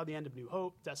after we saw the end of New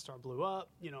Hope. Death Star blew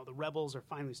up. The rebels are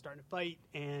finally starting to fight.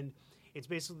 And it's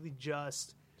basically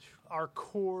just... our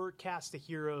core cast of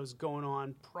heroes going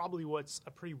on probably what's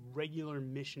a pretty regular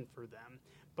mission for them,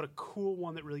 but a cool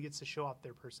one that really gets to show off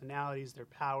their personalities, their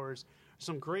powers. There's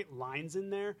some great lines in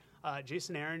there.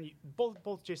 Jason Aaron,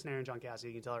 both Jason Aaron and John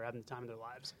Cassidy, you can tell, are having the time of their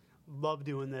lives. Love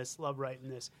doing this, love writing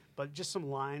this, but just some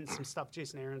lines, some stuff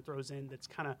Jason Aaron throws in that's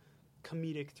kind of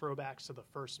comedic throwbacks to the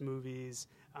first movies,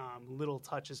 little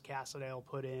touches Cassaday will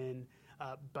put in.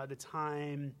 By the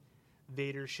time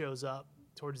Vader shows up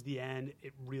towards the end,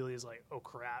 it really is like, oh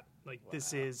crap! Like Wow.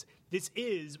 this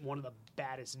is one of the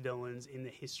baddest villains in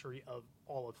the history of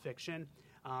all of fiction.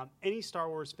 Any Star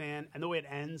Wars fan, and the way it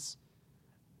ends,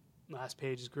 last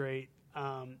page is great.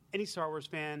 Any Star Wars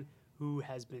fan who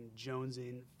has been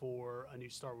jonesing for a new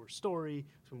Star Wars story,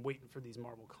 who's been waiting for these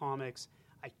Marvel comics,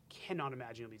 I cannot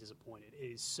imagine you'll be disappointed. It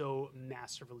is so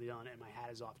masterfully done, and my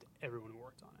hat is off to everyone who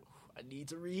worked on it. I need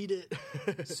to read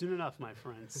it. Soon enough, my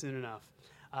friend, soon enough.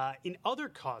 In other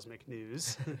cosmic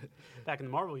news, back in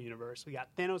the Marvel Universe, we got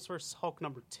Thanos vs. Hulk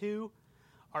 #2,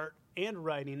 art and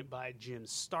writing by Jim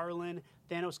Starlin.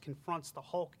 Thanos confronts the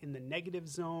Hulk in the negative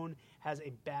zone, has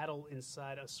a battle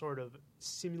inside a sort of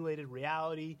simulated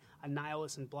reality.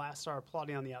 Annihilus and Blastar are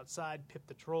plotting on the outside, Pip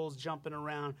the Troll's jumping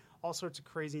around, all sorts of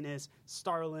craziness.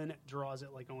 Starlin draws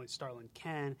it like only Starlin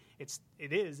can. It's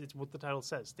what the title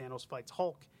says. Thanos fights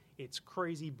Hulk. It's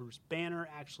crazy. Bruce Banner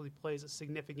actually plays a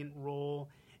significant role,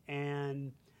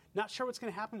 and not sure what's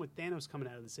going to happen with Thanos coming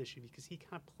out of this issue because he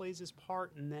kind of plays his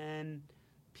part and then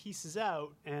pieces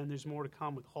out, and there's more to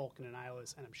come with Hulk and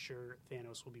Annihilus, and I'm sure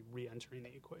Thanos will be re-entering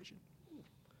the equation.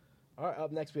 All right,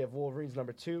 up next we have Wolverines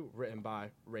 #2, written by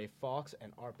Ray Fawkes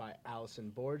and art by Allison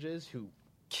Borges, who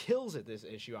kills it this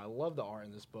issue. I love the art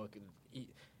in this book.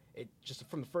 It just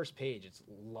from the first page, it's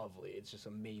lovely. It's just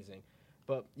amazing.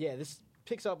 But yeah, this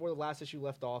picks up where the last issue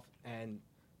left off, and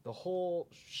the whole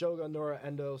Shogun, Nora,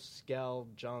 Endo, Skell,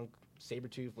 Junk,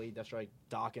 Sabretooth, Lady Deathstrike,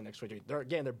 Doc, and X-23, they're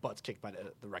getting their butts kicked by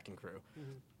the Wrecking Crew.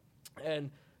 Mm-hmm.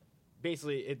 And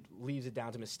basically, it leaves it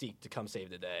down to Mystique to come save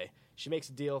the day. She makes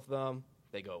a deal with them.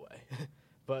 They go away.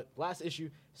 But last issue,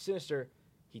 Sinister,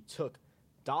 he took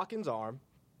Dawkins' arm,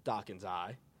 Dawkins'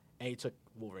 eye, and he took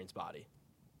Wolverine's body.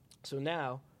 So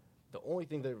now, the only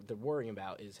thing they're worrying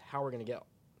about is how we're going to get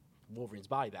Wolverine's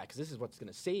body back, because this is what's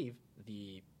going to save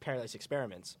the Paradise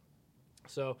experiments.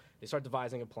 So they start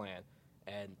devising a plan,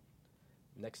 and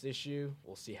next issue,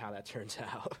 we'll see how that turns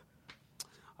out.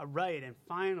 All right, and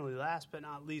finally, last but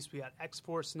not least, we got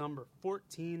X-Force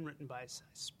 #14, written by Cy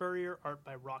Spurrier, art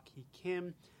by Rocky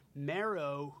Kim.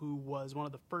 Marrow, who was one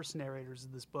of the first narrators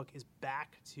of this book, is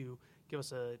back to give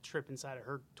us a trip inside of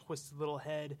her twisted little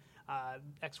head.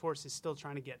 X-Force is still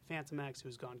trying to get Phantom X,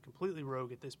 who's gone completely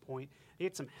rogue at this point. They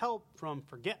get some help from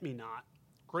Forget-Me-Not,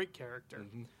 great character,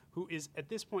 who is at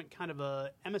this point kind of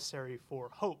a emissary for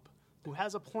Hope, who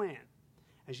has a plan.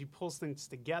 As she pulls things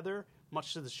together,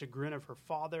 much to the chagrin of her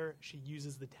father, she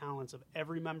uses the talents of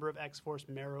every member of X-Force,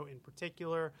 Marrow in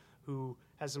particular, who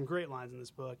has some great lines in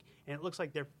this book. And it looks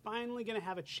like they're finally going to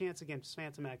have a chance against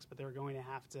Phantom X, but they're going to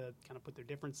have to kind of put their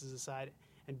differences aside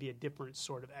and be a different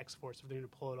sort of X-Force if they're going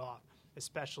to pull it off.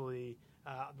 Especially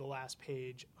the last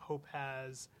page, Hope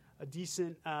has a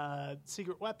decent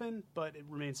secret weapon, but it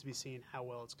remains to be seen how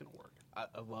well it's going to work.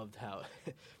 I loved how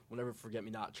whenever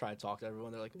Forget-Me-Not try to talk to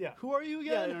everyone, they're like, Yeah. who are you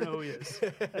again? Yeah, I don't know who he is.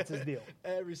 That's his deal.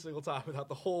 Every single time without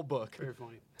the whole book. Very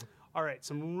funny. All right,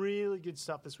 some really good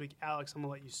stuff this week. Alex, I'm going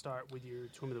to let you start with your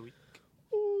Twim of the Week.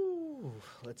 Ooh,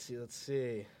 let's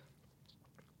see.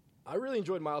 I really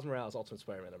enjoyed Miles Morales' Ultimate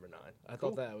Spider-Man #9. I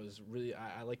thought that was really,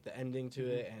 I liked the ending to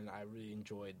it, and I really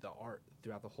enjoyed the art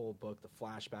throughout the whole book, the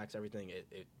flashbacks, everything.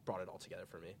 It brought it all together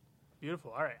for me.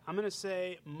 Beautiful. All right, I'm going to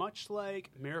say, much like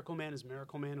Miracle Man is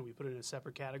Miracle Man, and we put it in a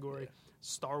separate category,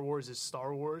 Star Wars is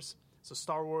Star Wars. So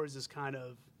Star Wars is kind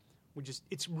of,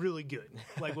 it's really good.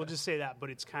 Like, we'll just say that, but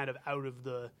it's kind of out of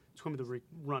the Twim of the Week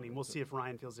running. We'll see if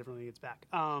Ryan feels differently when he gets back.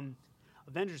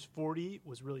 Avengers 40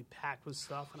 was really packed with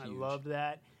stuff, and Huge. I loved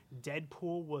that.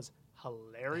 Deadpool was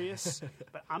hilarious,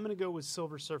 but I'm going to go with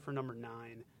Silver Surfer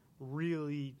 #9.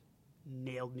 Really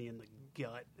nailed me in the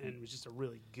gut, and it was just a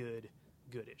really good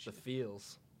issue. The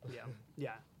feels.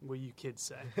 Yeah, what you kids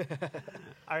say.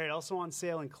 All right, also on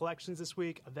sale in collections this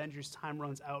week, Avengers Time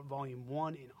Runs Out Volume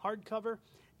 1 in hardcover,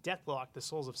 Deathlock, The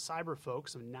Souls of Cyberfolk,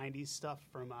 some 90s stuff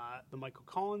from the Michael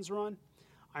Collins run,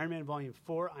 Iron Man Volume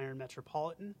 4, Iron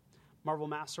Metropolitan, Marvel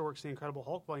Masterworks The Incredible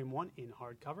Hulk Volume 1 in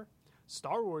hardcover,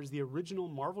 Star Wars, the original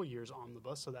Marvel Years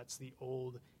Omnibus, so that's the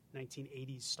old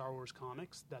 1980s Star Wars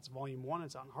comics. That's Volume 1,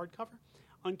 it's out in hardcover.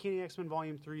 Uncanny X-Men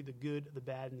Volume 3, The Good, the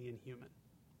Bad, and the Inhuman.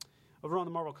 Over on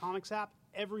the Marvel Comics app,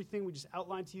 everything we just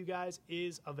outlined to you guys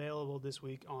is available this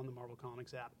week on the Marvel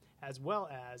Comics app, as well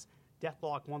as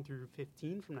Deathlock 1 through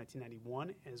 15 from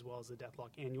 1991, as well as the Deathlock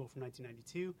Annual from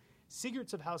 1992,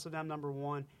 Secrets of House of M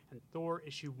 #1, and Thor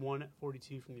issue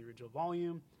 142 from the original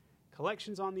volume.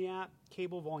 Collections on the app,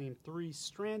 Cable Volume 3,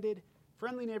 Stranded,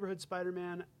 Friendly Neighborhood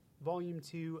Spider-Man, Volume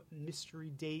 2, Mystery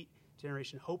Date,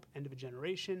 Generation Hope, End of a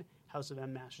Generation, House of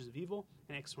M, Masters of Evil,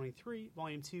 and X-23,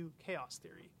 Volume 2, Chaos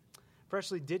Theory.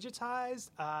 freshly digitized.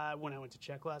 When I went to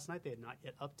check last night, they had not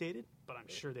yet updated, but I'm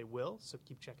sure they will, so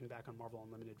keep checking back on Marvel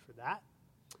Unlimited for that.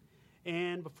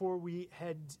 And before we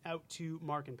head out to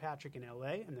Mark and Patrick in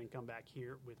LA and then come back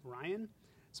here with Ryan,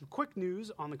 some quick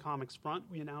news on the comics front.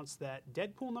 We announced that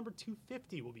Deadpool number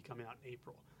 250 will be coming out in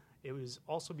April. It was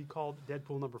also be called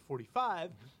Deadpool number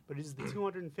 45, but it is the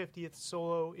 250th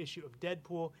solo issue of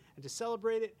Deadpool, and to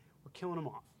celebrate it, we're killing him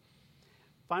off.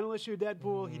 Final issue of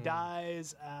Deadpool, he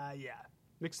dies.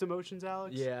 Mixed emotions,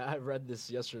 Alex? Yeah, I read this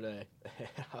yesterday.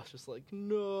 I was just like,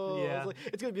 no. Yeah. I was like,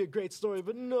 it's going to be a great story,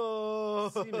 but no.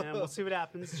 See, man, we'll see what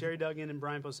happens. Jerry Duggan and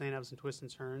Brian Posehn have some twists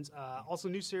and turns. Also,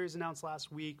 new series announced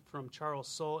last week from Charles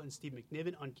Soule and Steve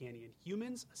McNiven, Uncanny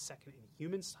Inhumans, a second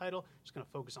Inhumans title. Just going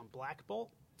to focus on Black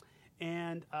Bolt.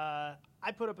 And I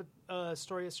put up a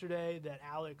story yesterday that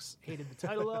Alex hated the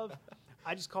title of.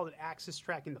 I just called it Axis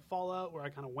Tracking the Fallout, where I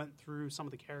kind of went through some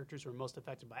of the characters who were most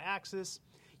affected by Axis.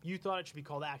 You thought it should be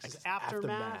called Axis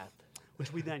Aftermath,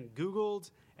 which we then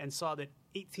Googled and saw that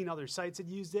 18 other sites had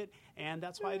used it, and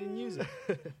that's why I didn't use it.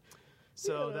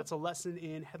 So that's a lesson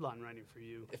in headline writing for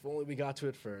you. If only we got to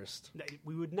it first.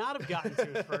 We would not have gotten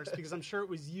to it first because I'm sure it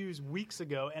was used weeks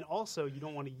ago, and also you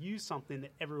don't want to use something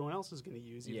that everyone else is going to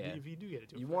use if you do get it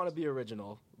to it. You want to be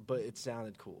original, but it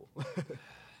sounded cool.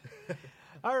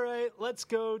 All right, let's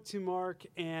go to Mark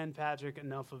and Patrick.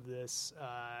 Enough of this.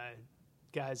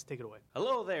 Guys, take it away.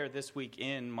 Hello there. This week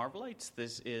in Marvelites,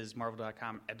 this is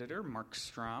Marvel.com editor Mark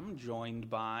Strom, joined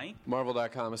by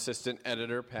Marvel.com assistant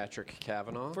editor Patrick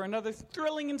Cavanaugh. for another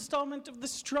thrilling installment of the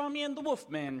Strommy and the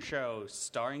Wolfman Show,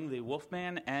 starring the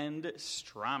Wolfman and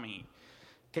Strommy.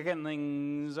 Kicking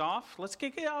things off, let's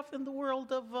kick it off in the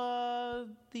world of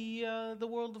the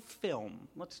world of film.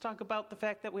 Let's talk about the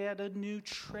fact that we had a new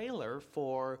trailer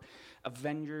for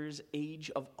Avengers: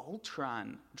 Age of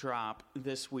Ultron drop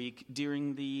this week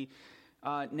during the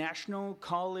National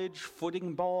College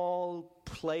Footing Ball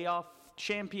Playoff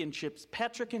Championships.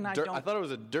 Patrick and I I thought it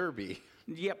was a derby.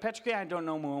 Yeah, Patrick and I don't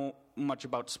know much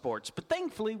about sports, but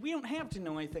thankfully we don't have to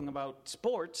know anything about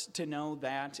sports to know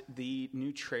that the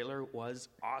new trailer was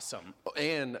awesome.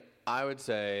 And I would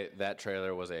say that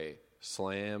trailer was a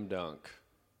slam dunk.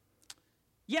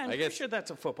 Yeah, I'm pretty sure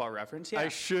that's a football reference. Yeah, I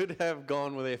should have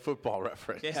gone with a football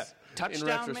reference. Yeah.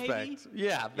 Touchdown, in retrospect. maybe?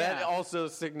 Yeah, that Yeah. also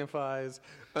signifies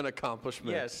an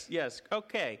accomplishment. Yes.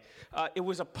 Okay. It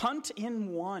was a punt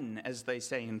in one, as they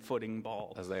say in footing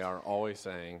ball. As they are always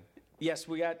saying. Yes,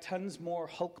 we got tons more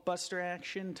Hulkbuster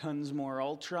action, tons more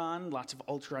Ultron, lots of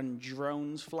Ultron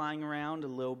drones flying around, a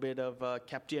little bit of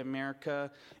Captain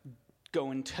America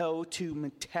going toe to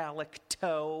metallic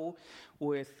toe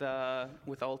with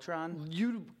Ultron.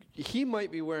 He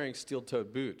might be wearing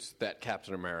steel-toed boots, that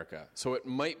Captain America. So it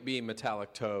might be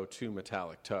metallic toe to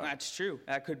metallic toe. That's true.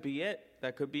 That could be it.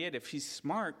 If he's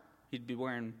smart, he'd be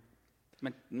wearing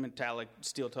metallic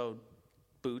steel-toed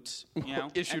boots. You know,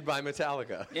 Issued by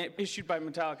Metallica. Issued by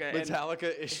Metallica.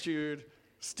 Metallica issued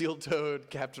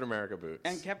steel-toed Captain America boots.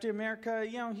 And Captain America,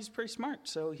 he's pretty smart,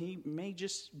 so he may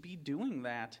just be doing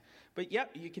that. But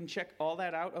yep, you can check all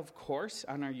that out, of course,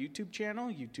 on our YouTube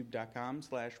channel,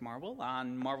 youtube.com/Marvel,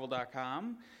 on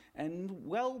Marvel.com, and,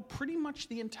 well, pretty much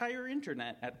the entire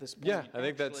internet at this point. Yeah, I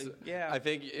think Yeah. I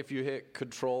think if you hit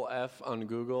Control F on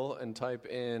Google and type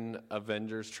in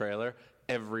Avengers trailer,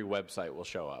 every website will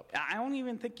show up. I don't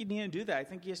even think you need to do that. I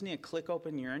think you just need to click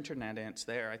open your internet and it's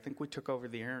there. I think we took over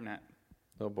the internet.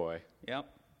 Oh boy. Yep.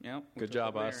 Good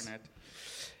job, us. Internet.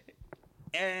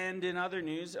 And in other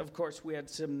news, of course, we had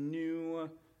some new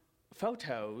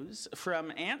photos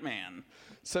from Ant-Man.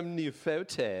 Some new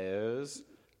photos.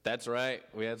 That's right.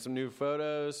 We had some new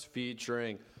photos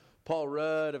featuring Paul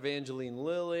Rudd, Evangeline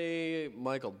Lilly,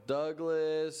 Michael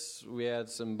Douglas. We had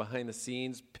some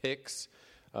behind-the-scenes pics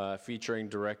featuring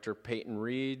director Peyton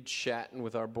Reed chatting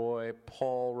with our boy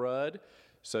Paul Rudd.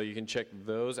 So you can check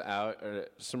those out.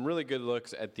 Some really good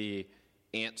looks at the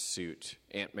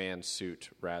Ant-Man suit,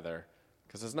 rather.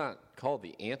 Because it's not called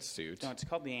the ant suit. No, it's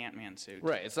called the Ant-Man suit.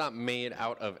 Right, it's not made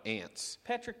out of ants.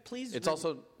 Patrick, please... It's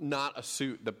also not a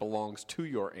suit that belongs to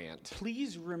your ant.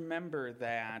 Please remember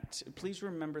that. Please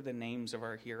remember the names of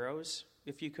our heroes,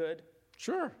 if you could.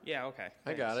 Sure. Yeah, okay.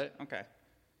 I got it. Okay.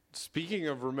 Speaking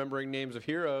of remembering names of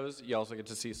heroes, you also get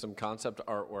to see some concept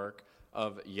artwork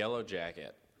of Yellow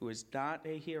Jacket. Who is not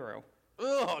a hero.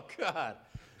 Oh, God.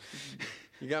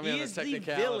 You got me on this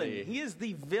technicality. He is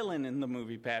the villain in the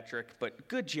movie, Patrick, but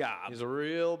good job. He's a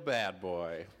real bad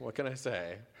boy. What can I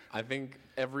say? I think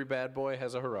every bad boy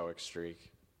has a heroic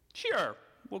streak. Sure,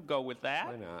 we'll go with that.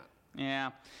 Why not? Yeah.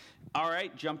 All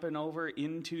right, jumping over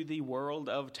into the world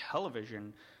of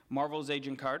television. Marvel's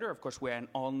Agent Carter, of course, we had an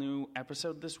all-new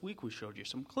episode this week. We showed you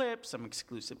some clips, some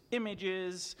exclusive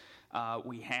images.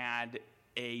 We had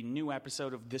a new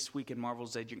episode of This Week in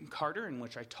Marvel's Agent Carter, in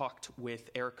which I talked with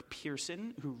Eric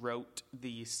Pearson, who wrote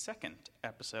the second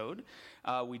episode.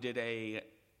 We did a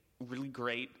really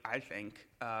great, I think,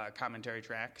 commentary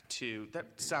track to... That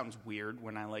sounds weird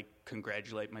when I,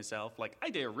 congratulate myself. I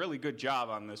did a really good job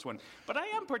on this one, but I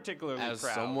am particularly proud. As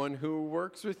someone who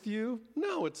works with you,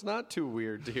 no, it's not too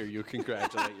weird to hear you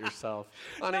congratulate yourself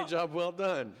on a job well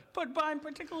done. But I'm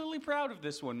particularly proud of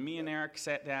this one. Me and Eric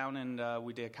sat down and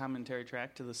we did a commentary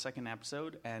track to the second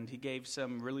episode, and he gave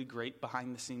some really great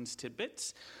behind-the-scenes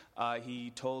tidbits. He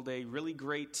told a really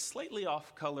great, slightly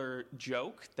off-color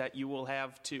joke that you will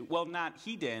have to... Well,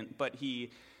 he didn't, but he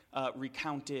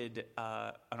recounted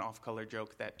an off-color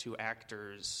joke that two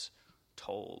actors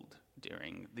told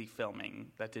during the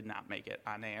filming that did not make it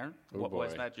on air. What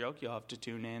was that joke? You'll have to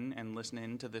tune in and listen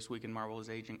in to This Week in Marvel's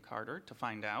Agent Carter to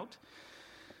find out.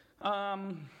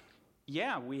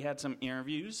 Yeah, we had some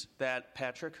interviews that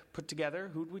Patrick put together.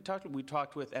 Who'd we talk to? We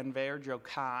talked with Enver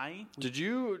Jokai. Did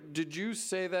you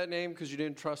say that name because you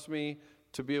didn't trust me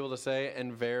to be able to say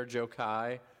Enver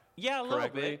Jokai? Yeah, a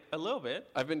little bit.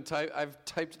 I've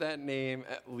typed that name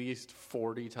at least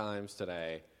 40 times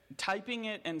today. Typing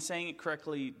it and saying it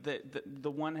correctly, the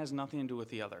one has nothing to do with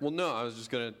the other. Well, no, I was just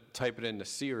going to type it into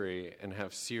Siri and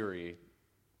have Siri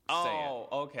say it. Oh,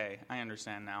 okay. I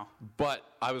understand now. But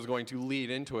I was going to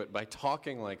lead into it by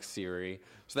talking like Siri,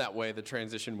 so that way the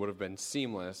transition would have been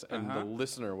seamless and the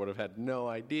listener would have had no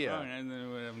idea. Oh, and they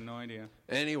would have no idea.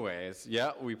 Anyways,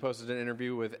 yeah, we posted an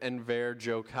interview with Enver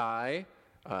Jokai,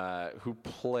 who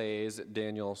plays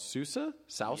Daniel Sousa?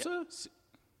 Sousa?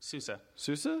 Sousa.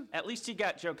 Sousa? At least he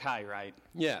got Jokai right.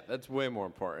 Yeah, that's way more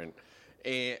important.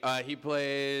 He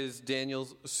plays Daniel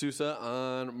Sousa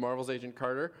on Marvel's Agent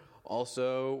Carter.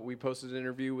 Also, we posted an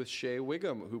interview with Shea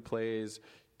Wiggum, who plays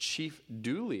Chief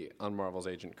Dooley on Marvel's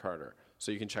Agent Carter.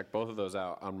 So you can check both of those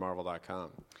out on Marvel.com.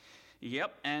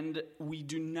 Yep, and we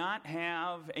do not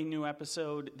have a new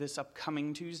episode this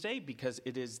upcoming Tuesday because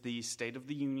it is the State of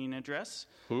the Union address.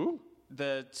 Who?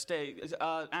 The state,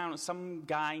 I don't know, some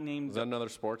guy named... Is that another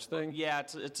sports thing? Yeah,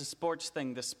 it's a sports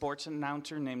thing. The sports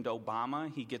announcer named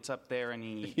Obama, he gets up there and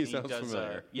he sounds does...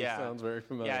 familiar. Yeah, he sounds very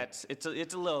familiar. Yeah, it's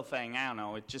a little thing. I don't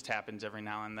know. It just happens every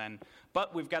now and then.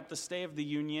 But we've got the State of the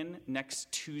Union next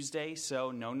Tuesday,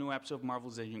 so no new episode of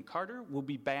Marvel's Agent Carter. We'll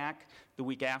be back the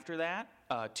week after that,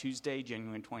 Tuesday,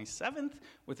 January 27th,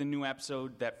 with a new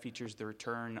episode that features the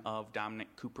return of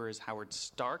Dominic Cooper as Howard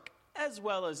Stark, as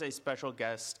well as a special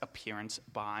guest appearance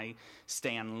by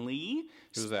Stan Lee.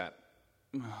 Who's that?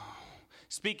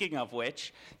 Speaking of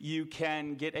which, you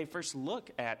can get a first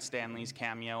look at Stan Lee's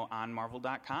cameo on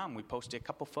Marvel.com. We posted a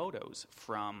couple photos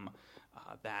from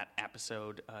that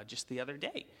episode just the other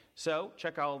day. So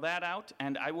check all that out.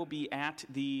 And I will be at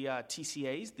the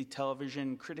TCA's, the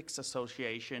Television Critics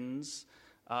Association.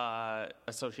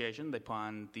 They put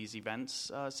on these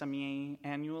events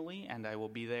semi-annually, and I will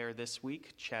be there this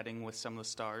week chatting with some of the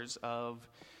stars of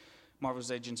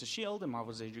Marvel's Agents of S.H.I.E.L.D. and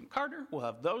Marvel's Agent Carter. We'll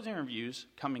have those interviews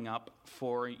coming up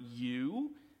for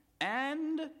you.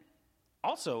 And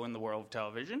also in the world of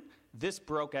television, this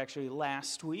broke actually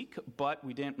last week, but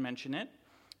we didn't mention it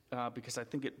because I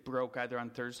think it broke either on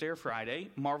Thursday or Friday.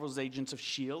 Marvel's Agents of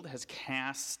S.H.I.E.L.D. has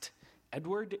cast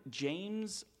Edward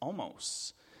James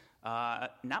Olmos.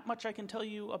 Not much I can tell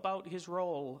you about his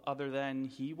role other than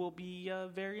he will be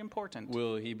very important.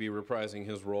 Will he be reprising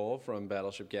his role from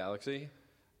Battleship Galaxy?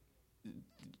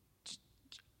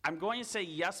 I'm going to say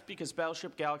yes because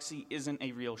Battleship Galaxy isn't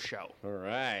a real show. All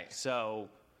right. So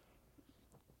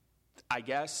I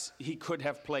guess he could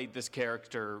have played this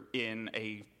character in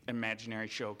a imaginary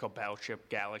show called Battleship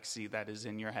Galaxy that is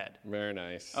in your head. Very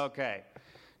nice. Okay.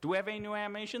 Do we have any new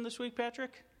animation this week,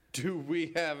 Patrick? Do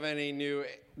we have any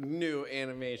new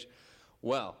animation?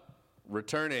 Well,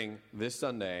 returning this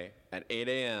Sunday at 8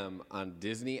 a.m. on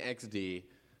Disney XD,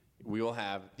 we will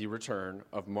have the return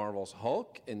of Marvel's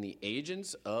Hulk and the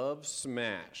Agents of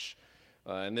Smash.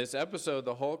 In this episode,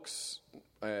 the Hulk's,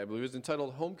 I believe it's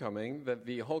entitled Homecoming, that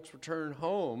the Hulks return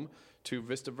home to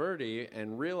Vista Verde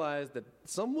and realize that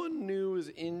someone new is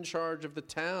in charge of the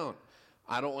town.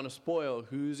 I don't want to spoil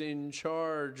who's in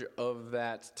charge of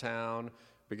that town,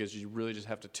 because you really just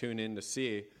have to tune in to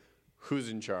see who's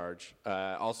in charge.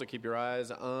 Also, keep your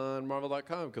eyes on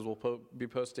Marvel.com, because we'll be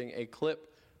posting a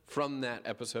clip from that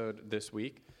episode this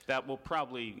week. That will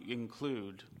probably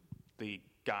include the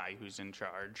guy who's in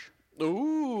charge.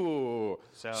 Ooh.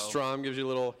 So, Strom gives you a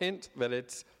little hint that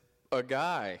it's a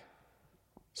guy.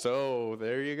 So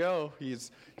there you go. He's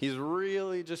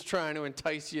really just trying to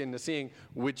entice you into seeing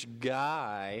which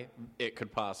guy it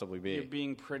could possibly You're be.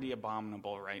 being pretty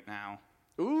abominable right now.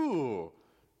 Ooh.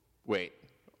 Wait,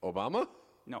 Obama?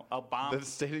 No, Obama. The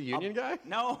State of the Union guy?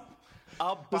 No,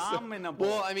 abominable.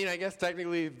 Well, I mean, I guess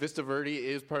technically Vista Verde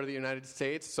is part of the United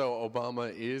States, so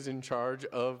Obama is in charge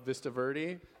of Vista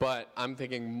Verde, but I'm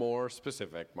thinking more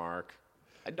specific, Mark.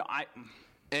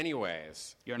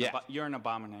 Anyways. You're an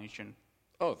abomination.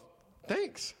 Oh,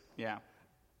 thanks. Yeah.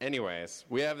 Anyways,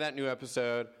 we have that new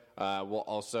episode. We'll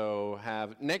also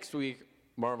have next week,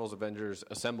 Marvel's Avengers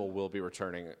Assemble will be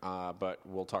returning, but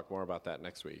we'll talk more about that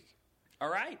next week. All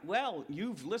right. Well,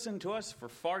 you've listened to us for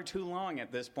far too long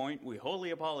at this point. We wholly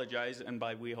apologize. And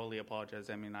by we wholly apologize,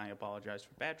 I mean I apologize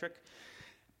for Patrick.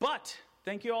 But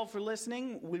thank you all for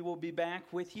listening. We will be back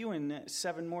with you in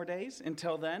 7 more days.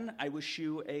 Until then, I wish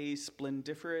you a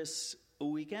splendiferous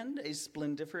weekend, a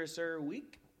splendiferouser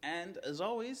week. And as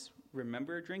always,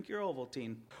 remember, drink your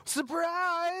Ovaltine.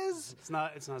 Surprise! It's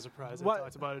not a surprise. What? I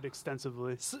talked about it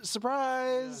extensively.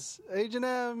 Surprise! Agent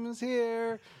M's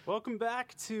here. Welcome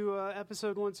back to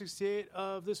episode 168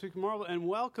 of This Week in Marvel, and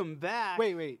welcome back.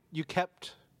 Wait. You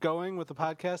kept going with the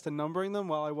podcast and numbering them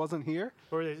while I wasn't here?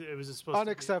 Or it was supposed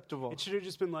Unacceptable. to be. It should have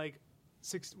just been like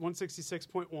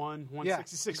 166.1,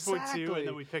 166.2, exactly. and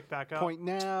then we pick back up. Point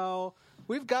now.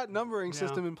 We've got numbering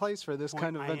system in place for this Point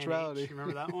kind of eventuality. INH.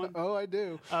 Remember that one? Oh, I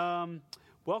do.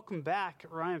 Welcome back,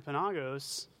 Ryan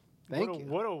Penagos. Thank you.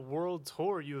 What a world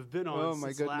tour you have been on Oh, my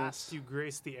since goodness. last you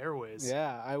graced the airways.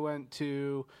 Yeah, I went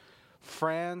to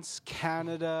France,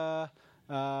 Canada,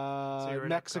 you were at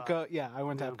Mexico. Yeah, I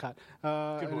went to Yeah.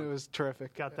 Epcot. Good And one. it was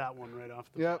terrific. Got that one right off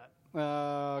the Yep. bat.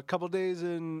 A couple days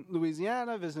in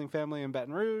Louisiana, visiting family in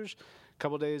Baton Rouge. A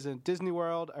couple days in Disney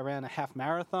World. I ran a half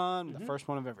marathon, Mm-hmm. the first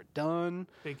one I've ever done.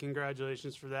 Big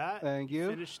congratulations for that. Thank you.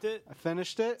 Finished it. I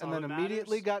finished it and all then that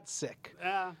immediately matters. got sick.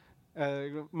 Yeah.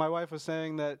 My wife was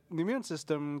saying that the immune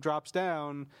system drops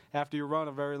down after you run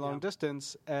a very long Yeah.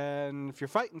 distance, and if you're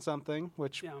fighting something,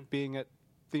 which Yeah. being at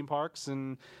theme parks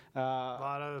and A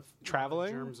lot of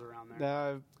traveling, germs around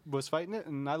there. was fighting it,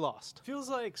 and I lost. Feels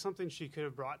like something she could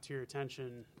have brought to your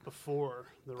attention before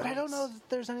the But I don't race. know if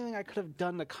there's anything I could have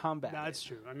done to combat No, it. that's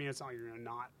true. I mean, it's not you're gonna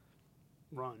not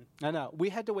run. I know. We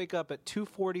had to wake up at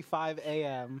 2:45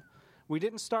 a.m. We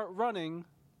didn't start running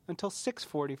until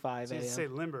 6:45 So you a.m. say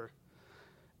limber.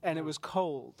 and it was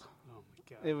cold. Oh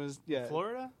my god. It was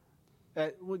Florida.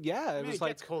 well, yeah, I it mean, was it like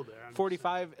gets cold there. I'm just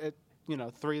 45 at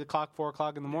 3 o'clock, 4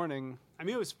 o'clock in the morning. saying. I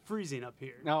mean, it was freezing up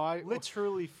here. No, I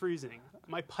literally freezing.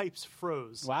 My pipes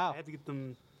froze. Wow. I had to get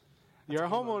them. You're a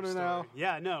That's whole other homeowner story. now.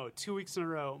 Yeah, no. 2 weeks in a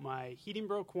row. My heating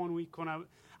broke 1 week when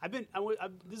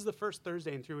this is the first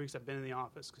Thursday in 3 weeks I've been in the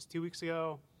office because 2 weeks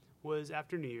ago was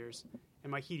after New Year's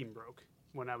and my heating broke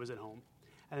when I was at home.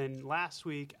 And then last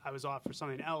week I was off for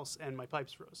something else and my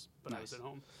pipes froze, but I was Nice. at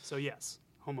home. So yes,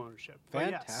 home ownership. But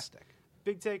yes, Fantastic.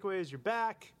 big takeaway is you're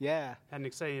back. Yeah. Had an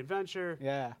exciting adventure.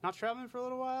 Yeah. Not traveling for a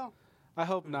little while. I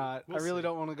hope not. We'll I really see.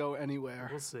 don't want to go anywhere.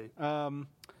 We'll see.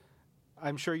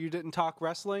 I'm sure you didn't talk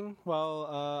wrestling while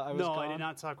I was No, gone. I did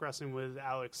not talk wrestling with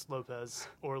Alex Lopez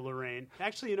or Lorraine.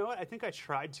 Actually, you know what? I think I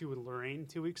tried to with Lorraine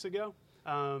 2 weeks ago,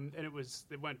 and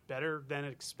it went better than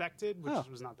expected, which Oh.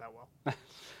 was not that well.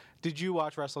 Did you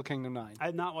watch Wrestle Kingdom 9? I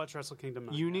had not watched Wrestle Kingdom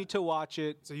 9 You yet. need to watch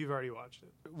it. So you've already watched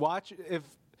it. Watch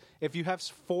if you have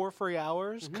 4 free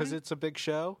hours because Mm-hmm. it's a big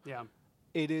show. Yeah.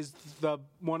 It is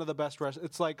one of the best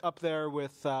It's like up there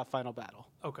with Final Battle.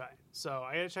 Okay. So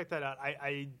I got to check that out.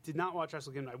 I did not watch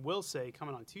Wrestle Kingdom. I will say,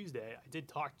 coming on Tuesday, I did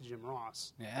talk to Jim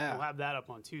Ross. Yeah. We'll have that up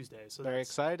on Tuesday. So Very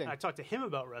exciting. I talked to him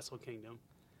about Wrestle Kingdom.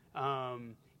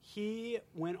 He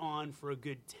went on for a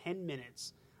good 10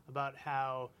 minutes about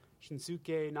how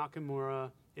Shinsuke Nakamura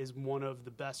is one of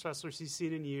the best wrestlers he's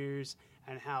seen in years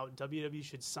and how WWE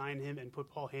should sign him and put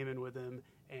Paul Heyman with him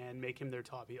and make him their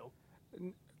top heel.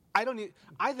 I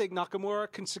think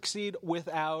Nakamura can succeed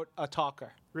without a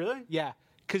talker. Really? Yeah,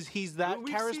 because he's that We've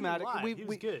seen him charismatic. live. He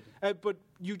was good. But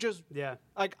you just Yeah.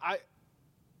 like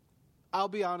I'll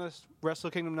be honest.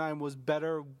 Wrestle Kingdom 9 was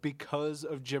better because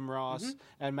of Jim Ross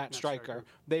and Matt Stryker. Stryker.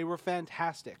 They were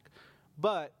fantastic.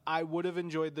 But I would have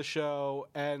enjoyed the show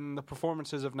and the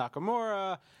performances of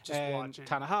Nakamura Just and watching.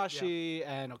 Tanahashi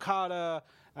and Okada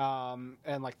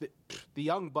and like the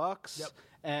Young Bucks Yep.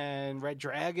 and Red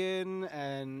Dragon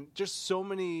and just so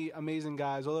many amazing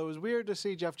guys. Although it was weird to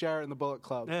see Jeff Jarrett in the Bullet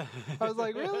Club. I was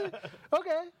like, really?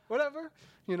 Okay, whatever.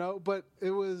 But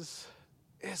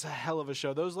it's a hell of a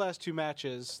show. Those last 2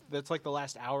 matches, that's like the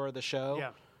last hour of the show.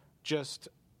 Yeah. Just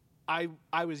I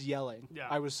was yelling. Yeah.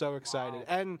 I was so excited. Wow.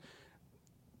 And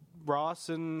Ross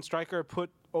and Stryker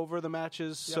put over the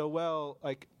matches so well,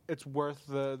 like it's worth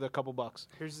the couple bucks.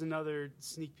 Here's another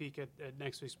sneak peek at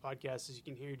next week's podcast. As you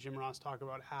can hear Jim Ross talk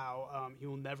about how he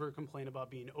will never complain about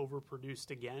being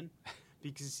overproduced again,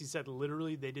 because he said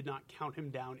literally they did not count him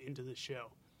down into the show.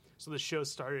 So the show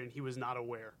started and he was not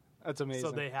aware. That's amazing.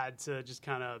 So they had to just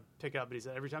kind of pick up. And he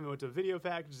said every time he went to a video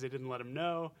package, they didn't let him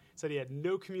know. He said he had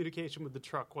no communication with the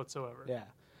truck whatsoever. Yeah.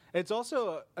 It's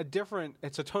also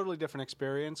it's a totally different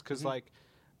experience because, like,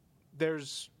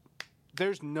 there's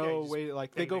no way,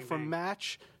 like, they go from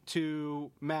match to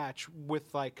match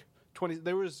with, like, 20.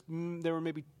 There were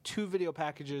maybe 2 video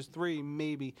packages, 3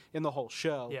 maybe, in the whole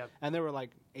show. Yeah. And there were,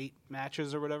 like, 8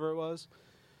 matches or whatever it was.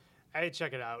 I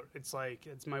check it out. It's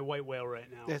my white whale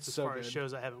right now. It's as so far as good.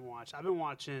 shows I haven't watched. I've been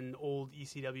watching old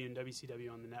ECW and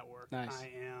WCW on the network. Nice. I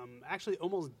am actually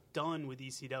almost done with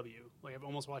ECW. Like I've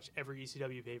almost watched every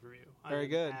ECW pay-per-view. Very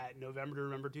good. At November to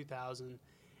November 2000,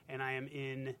 and I am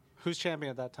in. Who's champion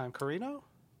at that time? Carino?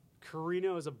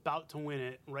 Carino is about to win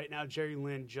it right now. Jerry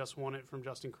Lynn just won it from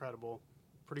Just Incredible.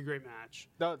 Pretty great match.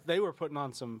 No, they were putting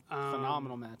on some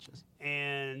phenomenal matches.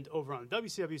 And over on the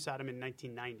WCW side, I'm in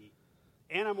 1990.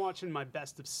 And I'm watching my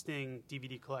Best of Sting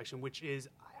DVD collection, which is,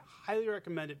 I highly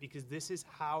recommend it because this is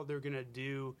how they're going to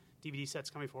do DVD sets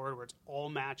coming forward, where it's all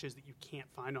matches that you can't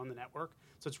find on the network.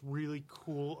 So it's really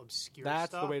cool, obscure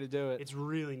That's stuff. the way to do it. It's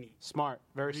really neat. Smart.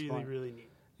 Very really, smart. really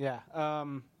neat. Yeah.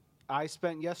 I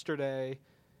spent yesterday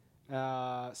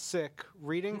sick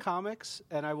reading comics,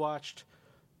 and I watched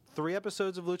 3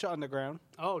 episodes of Lucha Underground.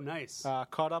 Oh, nice.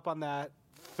 Caught up on that.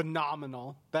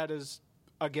 Phenomenal. That is,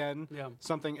 again,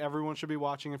 something everyone should be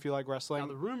watching if you like wrestling. Now,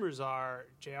 the rumors are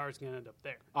JR is going to end up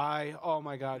there. Oh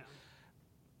my God.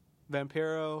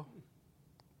 Vampiro,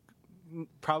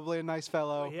 probably a nice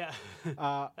fellow. Oh, yeah.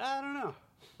 I don't know.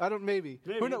 Maybe.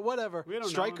 Maybe. Who know, whatever. We don't know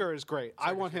Stryker him. is great.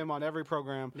 I want him on every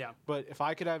program. Yeah. But if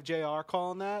I could have JR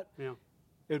calling that, Yeah.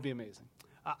 it would be amazing.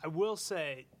 I will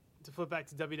say, to flip back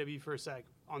to WWE for a sec,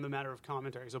 on the matter of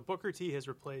commentary. So Booker T has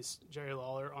replaced Jerry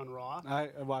Lawler on Raw. I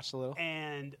watched a little.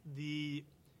 And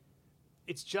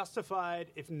it's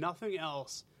justified, if nothing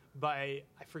else, by,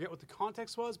 I forget what the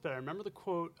context was, but I remember the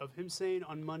quote of him saying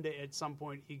on Monday at some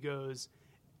point, he goes,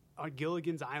 on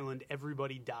Gilligan's Island,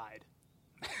 everybody died.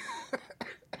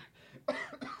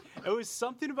 It was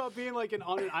something about being like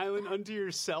on an island unto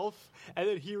yourself, and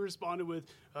then he responded with,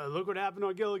 look what happened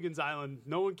on Gilligan's Island.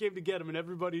 No one came to get him, and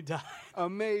everybody died.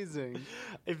 Amazing.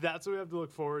 If that's what we have to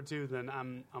look forward to, then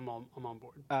I'm on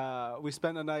board. We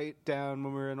spent a night down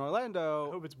when we were in I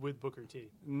Orlando. hope it's with Booker T.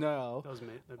 No.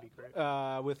 That'd be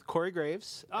great. With Corey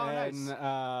Graves and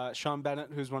nice. Sean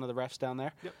Bennett, who's one of the refs down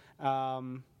there. Yep.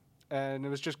 And it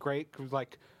was just great, 'cause,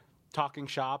 like, talking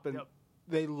shop, and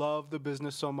they love the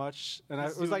business so much. And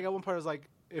it was like, at one part, I was like,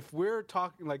 if we're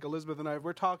talking, like Elizabeth and I, if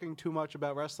we're talking too much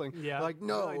about wrestling, Yeah. like,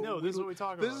 no, No, this is what we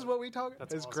talk This about. is what we talk about.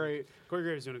 That's It's awesome. great. Corey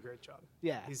Graves is doing a great job.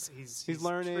 Yeah. He's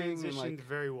learning and, transitioned like-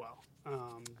 very well.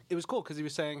 It was cool because he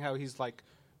was saying how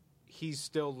he's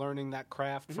still learning that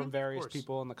craft from various course.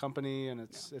 people in the company, and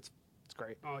it's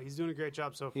great. Oh, he's doing a great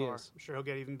job so He far. is. I'm sure he'll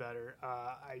get even better.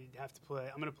 I have to play.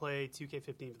 I'm going to play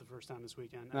 2K15 for the first time this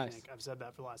weekend. I Nice. think I've said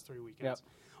that for the last 3 weekends.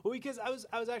 Well, because I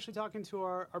was actually talking to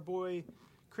our boy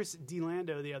Chris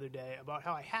DeLando the other day about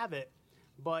how I have it,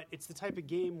 but it's the type of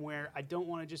game where I don't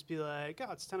want to just be like,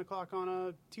 oh, it's 10 o'clock on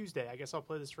a Tuesday. I guess I'll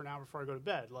play this for an hour before I go to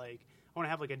bed. Like, I want to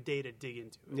have like a day to dig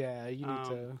into it. Yeah, you need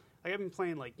to. Like I've been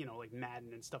playing like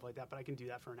Madden and stuff like that, but I can do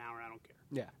that for an hour. I don't care.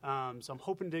 Yeah. So I'm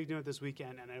hoping to dig into it this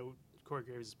weekend, and I know Corey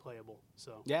Graves is playable.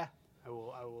 So Yeah. I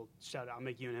will shout out. I'll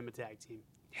make you and him a tag team.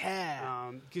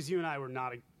 Yeah. Because you and I were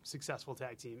not a successful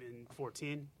tag team in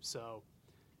 14, so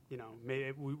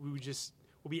maybe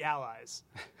we'll be allies,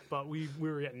 but we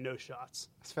were getting no shots.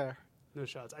 That's fair. No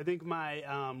shots. I think my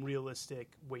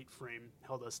realistic weight frame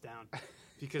held us down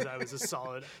because I was a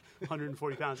solid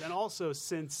 140 pounds, and also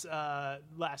since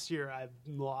last year I've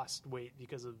lost weight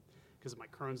because of my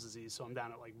Crohn's disease, so I'm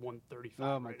down at like 135.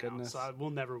 Oh, my right goodness. Now, so I will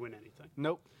never win anything.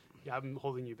 Nope. Yeah, I'm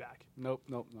holding you back. Nope.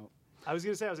 I was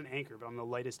going to say I was an anchor, but I'm the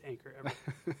lightest anchor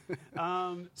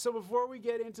ever. So before we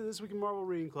get into This Week in Marvel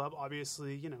Reading Club,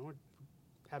 obviously, we're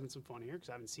having some fun here because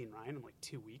I haven't seen Ryan in like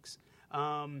 2 weeks.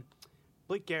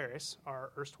 Blake Garris,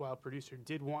 our erstwhile producer,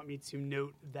 did want me to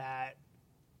note that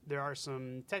there are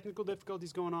some technical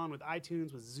difficulties going on with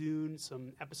iTunes, with Zune.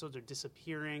 Some episodes are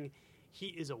disappearing. He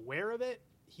is aware of it.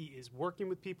 He is working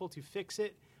with people to fix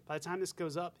it. By the time this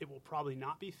goes up, it will probably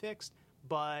not be fixed,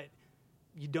 but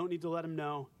you don't need to let him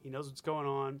know. He knows what's going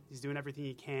on. He's doing everything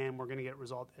he can. We're going to get it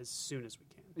resolved as soon as we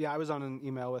can. Yeah, I was on an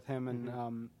email with him,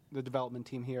 and the development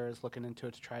team here is looking into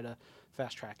it to try to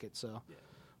fast track it. So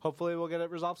hopefully we'll get it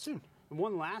resolved soon. And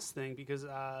one last thing, because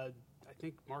I I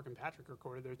think Mark and Patrick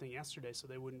recorded their thing yesterday, so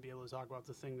they wouldn't be able to talk about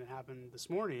the thing that happened this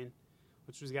morning,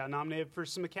 which was got nominated for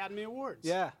some Academy Awards.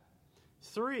 Yeah.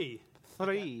 3.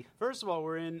 First of all,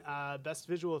 we're in Best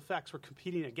Visual Effects. We're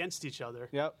competing against each other.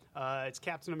 Yep. It's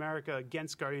Captain America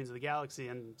against Guardians of the Galaxy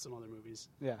and some other movies.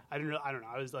 Yeah. I don't know.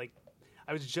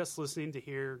 I was just listening to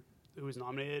hear who was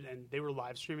nominated, and they were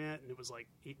live streaming it, and it was like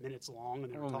 8 minutes long,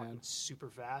 and they were talking super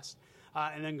fast.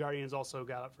 And then Guardians also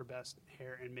got up for Best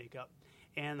Hair and Makeup.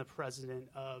 And the president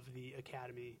of the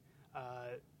Academy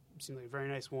seemed like a very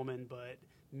nice woman, but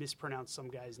mispronounced some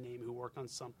guy's name who worked on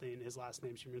something. His last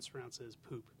name she mispronounced as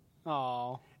Poop.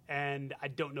 Oh. And I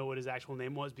don't know what his actual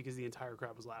name was because the entire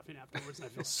crowd was laughing afterwards, and I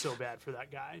feel so bad for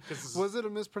that guy. Was it a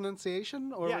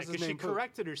mispronunciation, or yeah, was his because she name Poop?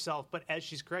 corrected herself, but as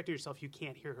she's correcting herself, you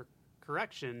can't hear her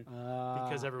correction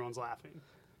because everyone's laughing.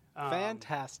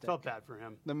 Fantastic. Felt bad for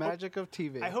him. The magic of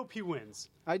TV. I hope he wins,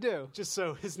 I do. just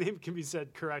so his name can be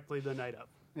said correctly the night of.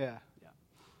 Yeah. Yeah.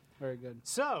 Very good.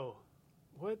 So,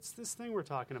 what's this thing we're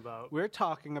talking about? We're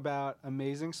talking about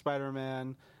Amazing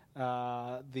Spider-Man,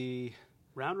 the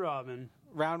Round Robin,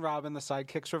 Round Robin, the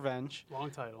Sidekick's Revenge. long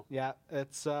title. Yeah,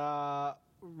 it's a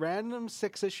random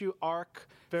 6-issue arc.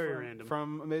 Very random.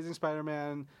 From Amazing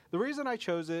Spider-Man. The reason I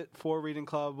chose it for Reading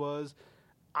Club was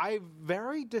I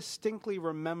very distinctly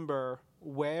remember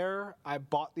where I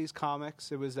bought these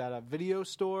comics. It was at a video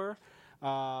store.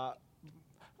 All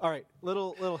right,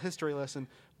 little history lesson.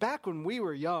 Back when we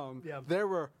were young, Yeah. there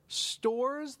were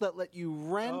stores that let you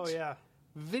rent Oh yeah,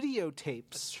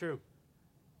 videotapes that's true.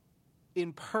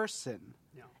 in person.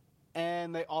 Yeah.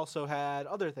 And they also had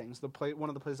other things. One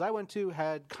of the places I went to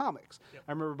had comics. Yep.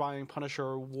 I remember buying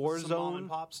Punisher It's a mom and Warzone.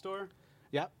 pop store.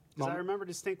 Yep. Because I remember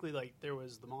distinctly, like, there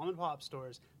was the mom and pop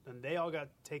stores, then they all got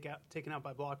taken out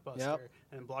by Blockbuster, Yep.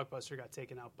 and then Blockbuster got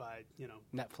taken out by,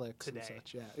 Netflix Today. and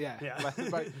such. Yeah. Yeah.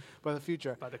 by the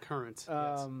future. by the current.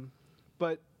 Yes.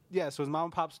 But yeah, so it was mom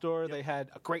and pop store. They had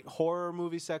a great horror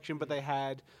movie section, but they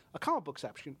had a comic book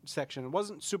section. It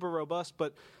wasn't super robust,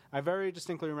 but I very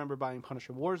distinctly remember buying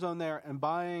Punisher Warzone there and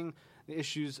buying the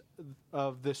issues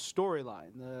of this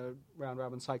storyline, the Round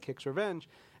Robin Sidekick's Revenge,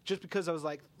 just because I was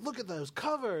like, look at those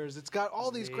covers. It's got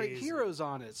all these great Amazing. heroes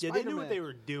on it. Yeah, they knew Spider-Man. what they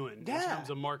were doing in Yeah. terms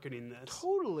of marketing this.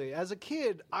 Totally. As a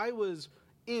kid, I was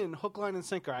in hook, line, and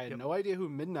sinker. I had no idea who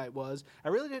Midnight was. I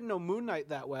really didn't know Moon Knight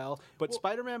that well, but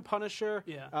Spider-Man, Punisher,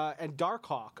 Yeah. and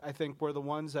Darkhawk, I think, were the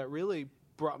ones that really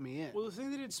brought me in. Well, the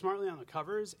thing they did smartly on the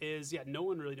covers is, no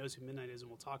one really knows who Midnight is, and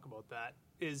we'll talk about that,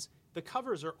 is the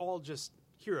covers are all just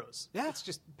heroes. Yeah. It's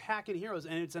just packing heroes,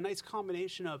 and it's a nice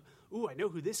combination of, I know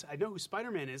who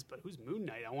Spider-Man is, but who's Moon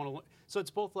Knight? So it's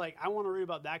both like, I want to read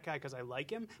about that guy because I like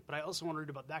him, but I also want to read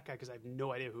about that guy because I have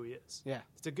no idea who he is. Yeah.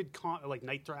 It's a good like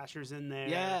Night Thrasher's in there.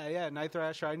 Yeah, Night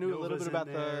Thrasher. I knew a little Nova's bit about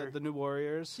in there. the New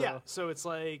Warriors. So. Yeah, so it's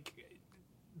like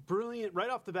brilliant right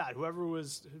off the bat. Whoever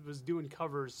was doing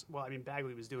covers, well, I mean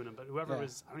Bagley was doing them, but whoever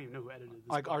was, I don't even know who edited this.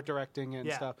 Like book. art directing and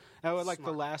Yeah. stuff. And like the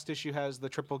Smart. last issue has the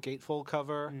triple gatefold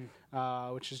cover,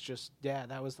 which is just,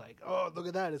 that was like, oh, look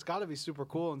at that. It's got to be super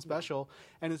cool and special.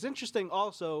 And it's interesting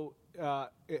also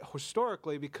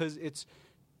historically because it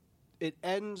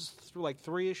ends through like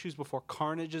 3 issues before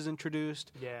Carnage is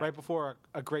introduced, right before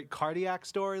a great Cardiac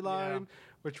storyline,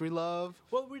 which we love.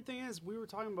 Well, the weird thing is, we were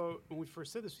talking about when we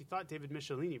first did this, we thought David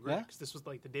Michelinie, right? Because this was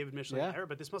like the David Michelinie era,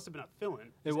 but this must have been a fill-in.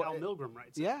 Al Milgrom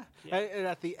writes it. Yeah. And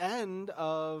at the end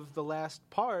of the last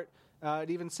part,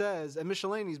 it even says, and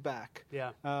Michelinie's back. Yeah.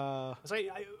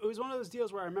 It was one of those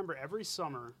deals where I remember every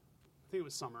summer, I think it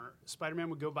was summer, Spider-Man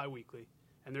would go bi-weekly,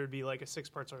 and there would be like a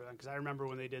 6-part storyline. Because I remember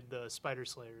when they did the Spider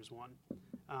Slayers one,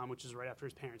 which is right after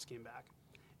his parents came back.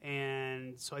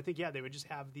 And so I think, they would just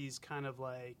have these kind of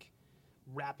like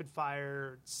rapid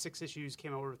fire 6 issues,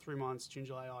 came over 3 months, June,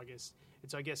 July, August. And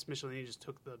so I guess Michelinie just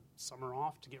took the summer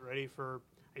off to get ready for,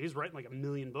 he was writing like 1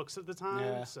 million books at the time.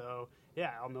 Yeah. So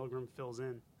Al Milgrom fills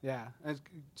in. Yeah. And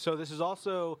so this is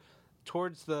also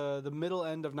towards the middle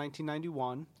end of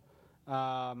 1991.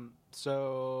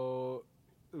 So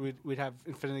we'd have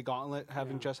Infinity Gauntlet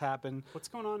having just happened. What's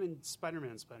going on in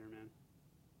Spider-Man?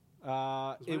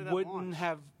 It did that wouldn't launch?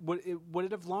 have would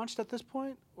it have launched at this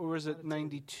point, or was it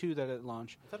 92 that it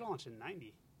launched? I thought it launched in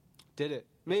 90. Did it?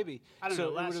 Maybe. I don't So know.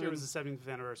 it Last would've year been- was the 75th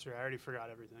anniversary. I already forgot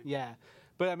everything. Yeah,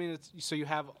 but I mean, so you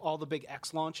have all the big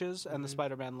X launches and the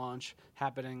Spider-Man launch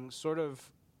happening, sort of,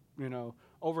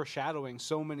 overshadowing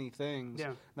so many things.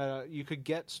 Yeah. That you could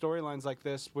get storylines like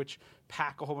this, which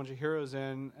pack a whole bunch of heroes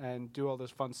in and do all this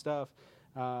fun stuff.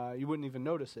 You wouldn't even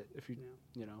notice it if you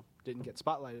didn't get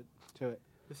spotlighted to it.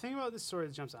 The thing about this story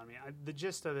that jumps out at me, the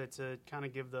gist of it, to kind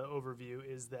of give the overview,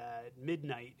 is that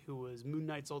Midnight, who was Moon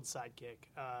Knight's old sidekick,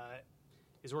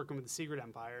 is working with the Secret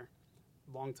Empire,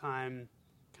 longtime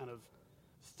kind of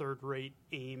third-rate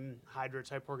AIM Hydra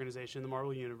type organization in the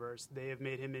Marvel Universe. They have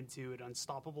made him into an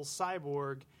unstoppable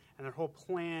cyborg, and their whole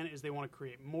plan is they want to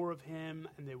create more of him,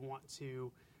 and they want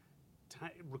to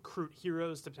recruit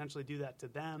heroes to potentially do that to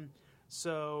them.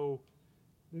 So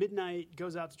Midnight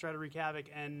goes out to try to wreak havoc,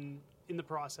 and in the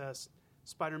process,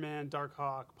 Spider-Man,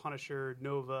 Darkhawk, Punisher,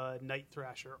 Nova, Night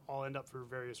Thrasher all end up for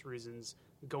various reasons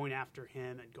going after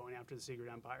him and going after the Secret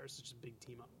Empire. It's such a big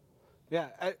team up. Yeah,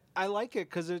 I like it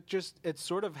because it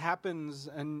sort of happens,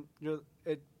 and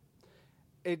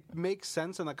it makes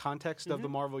sense in the context of the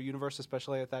Marvel Universe,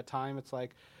 especially at that time. It's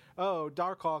like, oh,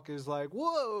 Darkhawk is like,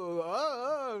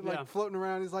 whoa, like floating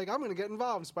around. He's like, I'm going to get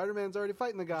involved. Spider-Man's already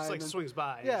fighting the guy. Just like and then, swings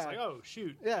by. Yeah. It's like, oh,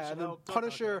 shoot. Yeah, and then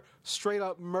Punisher straight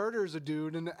up murders a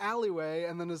dude in an alleyway,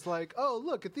 and then is like, oh,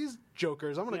 look at these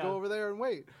jokers. I'm going to go over there and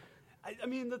wait. I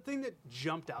mean, the thing that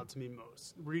jumped out to me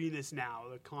most, reading this now,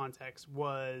 the context,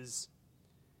 was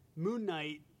Moon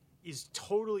Knight is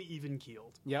totally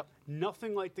even-keeled. Yep.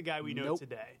 Nothing like the guy we know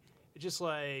today. It's just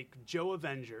like Joe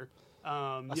Avenger.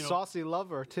 A saucy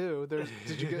lover too. There's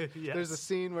there's a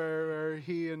scene where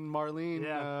he and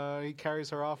Marlene he carries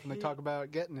her off and they talk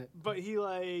about getting it. But he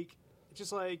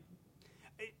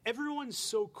everyone's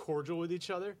so cordial with each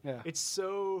other. Yeah. It's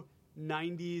so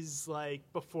 90s, like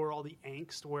before all the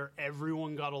angst where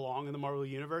everyone got along in the Marvel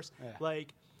Universe. Yeah.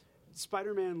 Like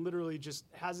Spider-Man literally just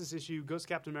has this issue, goes to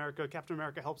Captain America. Captain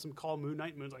America helps him call Moon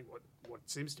Knight. Moon's like, what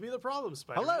seems to be the problem,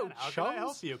 Spider-Man? Hello, How can I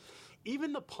help you?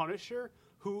 Even the Punisher,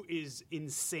 who is an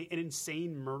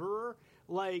insane murderer,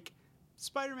 like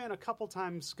Spider-Man a couple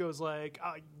times goes like,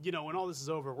 when all this is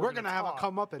over, we're going to have a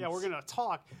comeuppance. Yeah, we're going to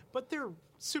talk. But they're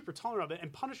super tolerant of it.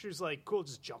 And Punisher's like, cool,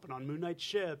 just jumping on Moon Knight's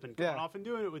ship and going off and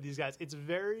doing it with these guys. It's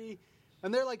very...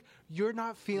 And they're like, you're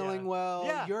not feeling well.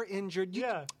 Yeah. You're injured.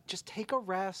 Just take a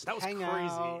rest. That was hang crazy.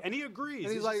 Out. And he agrees.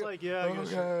 And he's just like, yeah.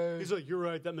 okay. He's like, you're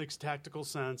right. That makes tactical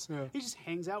sense. Yeah. He just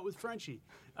hangs out with Frenchie.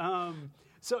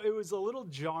 So it was a little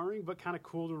jarring, but kind of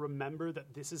cool to remember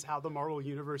that this is how the Marvel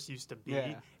Universe used to be.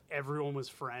 Yeah. Everyone was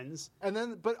friends. And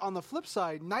then, but on the flip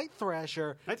side, Night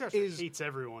Thrasher hates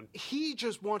everyone. He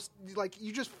just wants, like,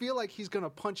 you just feel like he's going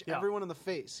to punch everyone in the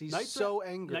face. He's so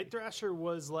angry. Night Thrasher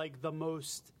was like the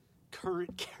most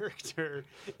current character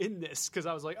in this because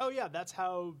I was like, oh yeah, that's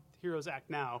how heroes act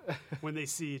now when they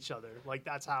see each other. Like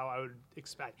that's how I would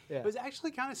expect. Yeah. It was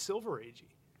actually kind of Silver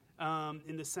Agey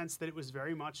in the sense that it was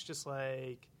very much just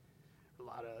like a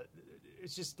lot of.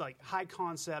 It's just like high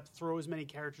concept, throw as many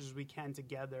characters as we can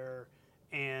together,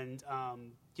 and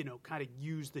kind of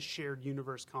use the shared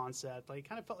universe concept. Like, it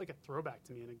kind of felt like a throwback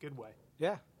to me in a good way.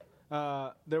 Yeah,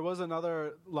 there was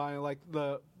another line like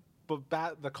the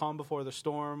calm before the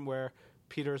storm, where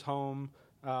Peter's home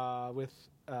with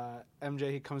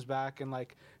MJ. He comes back and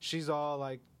like she's all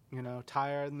like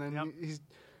tired, and then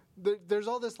there's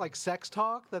all this like sex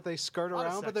talk that they skirt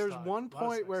around. But there's one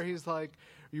point where he's like,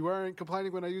 you weren't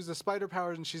complaining when I used the spider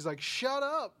powers, and she's like, shut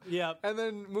up. Yeah. And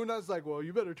then Moon Knight's like, well,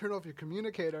 you better turn off your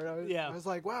communicator. I was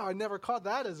like, wow, I never caught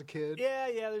that as a kid. Yeah,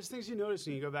 there's things you notice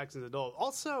when you go back as an adult.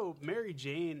 Also, Mary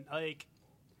Jane, like,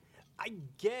 I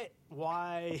get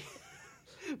why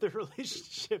the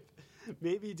relationship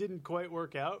maybe didn't quite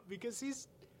work out because he's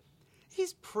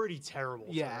pretty terrible.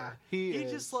 Yeah,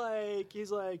 he's like,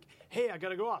 hey, I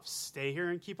gotta go off. Stay here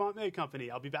and keep Aunt May company.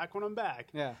 I'll be back when I'm back.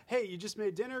 Yeah. Hey, you just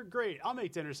made dinner? Great. I'll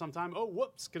make dinner sometime. Oh,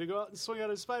 whoops. Gonna go out and swing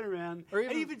out as Spider-Man.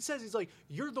 And he even says, he's like,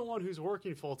 you're the one who's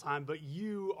working full time, but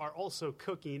you are also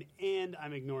cooking, and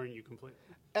I'm ignoring you completely.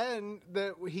 And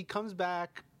that he comes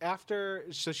back after,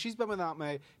 so she's been with Aunt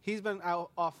May. He's been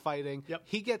off fighting. Yep.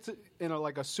 He gets in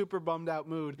a super bummed out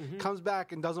mood. Comes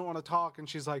back and doesn't want to talk. And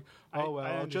she's like, "Oh well,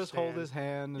 I'll just hold his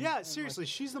hand." And, yeah, seriously,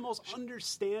 she's the most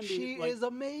understanding. She is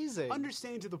amazing.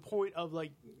 Understanding to the point of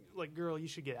like, girl, you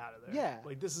should get out of there. Yeah,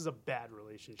 like this is a bad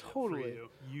relationship. Totally. For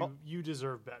you. You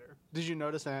deserve better. Did you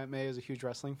notice Aunt May is a huge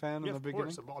wrestling fan in the beginning?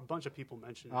 Of course, a bunch of people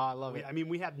mentioned it. Oh, I love it. I mean,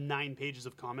 we have 9 pages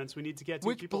of comments we need to get to.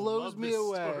 Which People blows love me this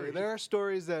away. story. There are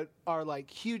stories that are like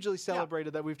hugely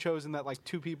celebrated that we've chosen that like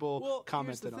 2 people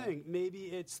commented on. Here's the thing. Maybe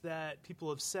it's that people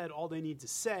have said all they need to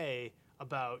say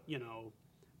about,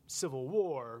 Civil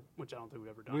War, which I don't think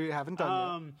we've ever done. We haven't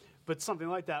done yet. But something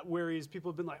like that, whereas people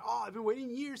have been like, oh, I've been waiting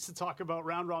years to talk about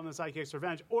Round Robin and Sidekicks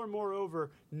Revenge, or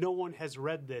moreover, no one has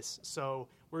read this. So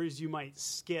whereas you might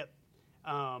skip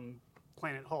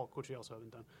Planet Hulk, which we also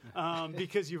haven't done,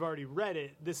 because you've already read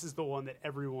it, this is the one that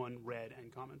everyone read and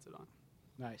commented on.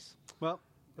 Nice. Well,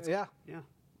 yeah.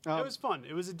 It was fun.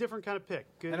 It was a different kind of pick.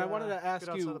 Good, And I wanted to ask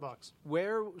good outside you the box.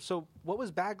 what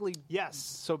was Bagley? Yes.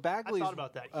 So I Bagley's thought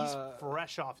about that. He's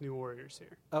fresh off New Warriors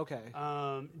here. okay.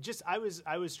 I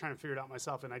was trying to figure it out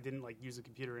myself, and I didn't like use a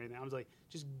computer or anything. I was like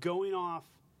just going off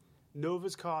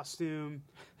Nova's costume,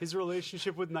 his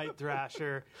relationship with Night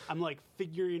Thrasher. I'm like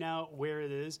figuring out where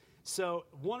it is. So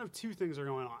one of two things are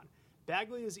going on.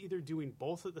 Bagley is either doing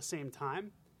both at the same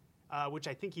time, which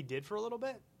I think he did for a little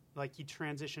bit. Like he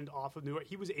transitioned off of New York.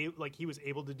 He was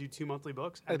able to do 2 monthly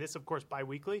books, and this, of course,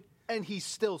 bi-weekly. And he's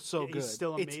still so good. He's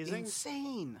still amazing. It's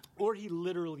insane. Or he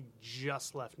literally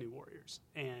just left New Warriors,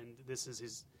 and this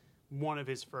is one of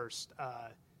his first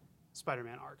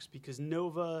Spider-Man arcs, because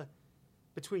Nova,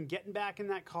 between getting back in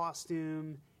that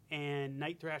costume and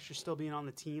Night Thrasher still being on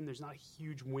the team, there's not a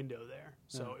huge window there.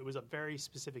 So it was a very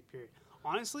specific period.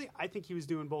 Honestly, I think he was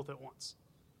doing both at once.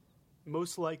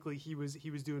 Most likely, he was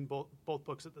doing both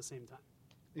books at the same time.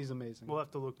 He's amazing. We'll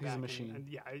have to look back. He's a machine.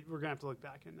 And we're going to have to look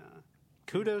back. And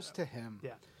Kudos to him.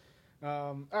 yeah.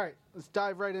 All right, let's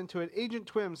dive right into it.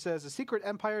 Agent Twim says the Secret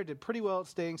Empire did pretty well at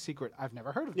staying secret. I've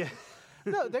never heard of them.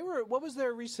 No, they were. What was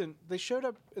their recent? They showed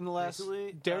up in the last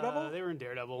Recently, Daredevil. they were in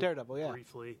Daredevil. Daredevil, yeah.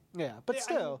 Briefly. Yeah, but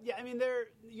still. I mean, they're,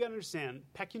 you gotta understand,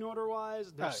 pecking order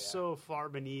wise, they're Oh, yeah. so far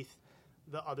beneath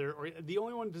the other, or the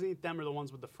only one beneath them are the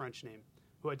ones with the French name,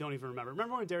 who I don't even remember.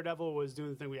 Remember when Daredevil was doing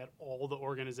the thing? We had all the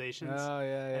organizations. Oh,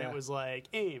 yeah, And yeah. it was like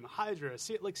AIM, Hydra,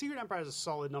 like Secret Empire is a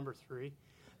solid number 3.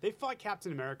 They fought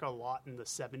Captain America a lot in the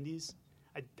 70s.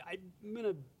 I'm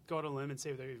gonna go out on a limb and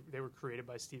say they were created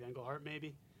by Steve Englehart,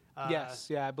 maybe. Yes,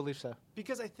 yeah, I believe so.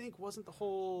 Because I think wasn't the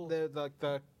whole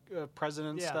The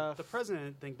president stuff. the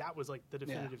president thing, that was like the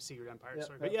definitive Secret Empire Yep,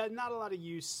 story. yep. But yeah, not a lot of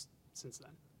use since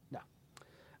then. No.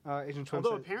 Agent Twim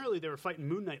Although says, apparently they were fighting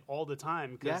Moon Knight all the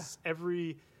time, because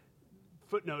every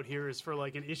footnote here is for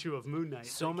like an issue of Moon Knight.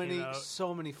 so that came many, out.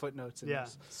 so many footnotes in Yeah,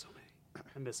 this. so many.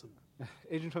 I miss him.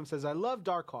 Agent Twim says, I love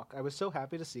Darkhawk. I was so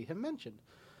happy to see him mentioned.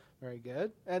 Very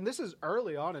good. And this is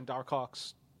early on in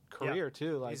Darkhawk's career,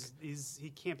 too. Like,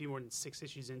 He can't be more than 6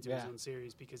 issues into his Yeah. own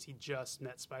series, because he just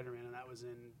met Spider-Man, and that was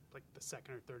in like the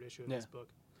 2nd or 3rd issue of Yeah. this book.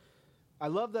 I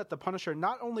love that the Punisher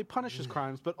not only punishes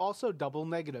crimes, but also double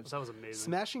negatives. That was amazing.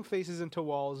 Smashing faces into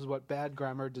walls is what bad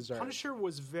grammar deserves. Punisher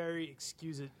was very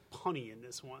excuse-it punny in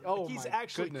this one. Oh, Like, he's my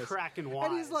actually goodness. cracking wise.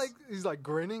 And he's like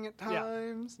grinning at Yeah.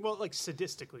 times. Well, like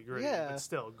sadistically grinning, Yeah. but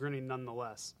still grinning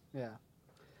nonetheless. Yeah.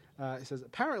 He says,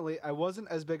 apparently I wasn't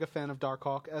as big a fan of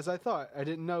Darkhawk as I thought. I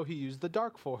didn't know he used the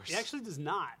Dark Force. He actually does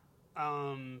not,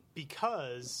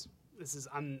 because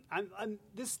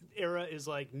this era is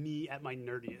like me at my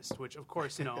nerdiest, which of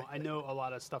course, I know a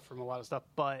lot of stuff from a lot of stuff,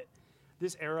 but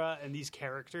this era and these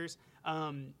characters,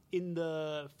 in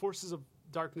the Forces of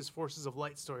Darkness, Forces of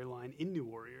Light storyline in New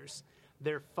Warriors,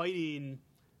 they're fighting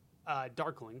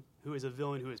Darkling, who is a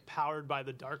villain who is powered by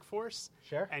the Dark Force.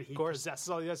 Sure, And he of course. possesses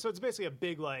all the. So it's basically a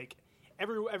big, like,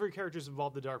 every character's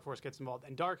involved, the Dark Force gets involved.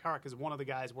 And Darkhawk is one of the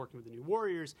guys working with the New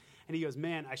Warriors. And he goes,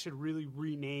 man, I should really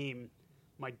rename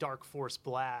my Dark Force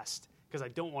Blast, because I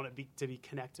don't want it to be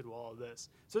connected with all of this.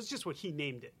 So it's just what he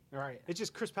named it. Right. It's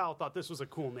just Chris Powell thought this was a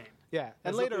cool name. Yeah. And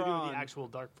That's what later they do with on, the actual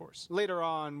Dark Force. later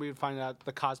on, we would find out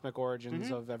the cosmic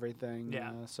origins of everything.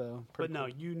 Yeah. So But pretty no, cool.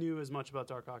 you knew as much about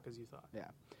Darkhawk as you thought. Yeah.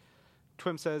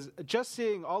 Twim says, just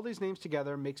seeing all these names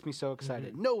together makes me so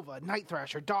excited. Mm-hmm. Nova, Night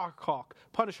Thrasher, Darkhawk,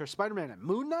 Punisher, Spider-Man, and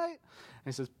Moon Knight. And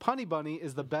he says, Punny Bunny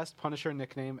is the best Punisher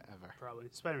nickname ever. Probably.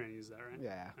 Spider-Man used that, right?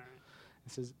 Yeah. All right. He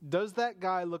says, does that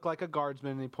guy look like a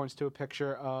guardsman? And he points to a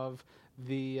picture of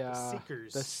the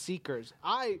Seekers. The Seekers.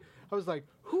 I was like,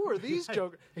 who are these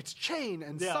jokers? It's Chain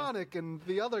and Yeah. Sonic and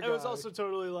the other guy. It was also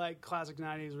totally like classic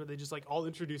 90s, where they just like all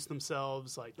introduce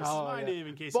themselves, like, this Oh, is my yeah. name,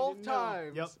 in case Both you didn't know.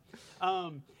 times.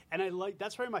 Yep. And I like,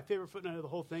 that's probably my favorite footnote of the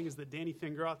whole thing, is that Danny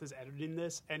Fingeroth is editing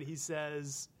this, and he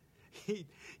says,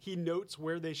 he notes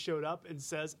where they showed up and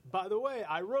says, by the way,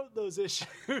 I wrote those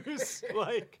issues.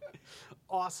 Like,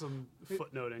 awesome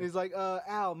footnoting. He's like,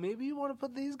 Al, maybe you want to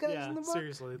put these guys Yeah, in the book?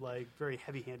 seriously, like, very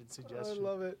heavy-handed I suggestion.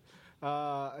 love it.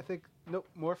 I think, nope,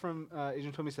 more from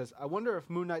Agent Tommy says, I wonder if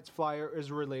Moon Knight's flyer is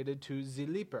related to the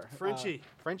Leaper. Frenchie.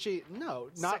 Frenchie, no,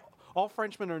 not all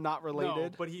Frenchmen are not related. No,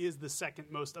 but he is the second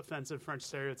most offensive French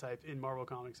stereotype in Marvel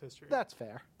Comics history. That's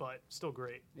fair. But still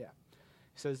great. Yeah.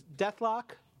 He says,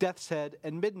 Deathlock, Death's Head,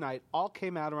 and Midnight all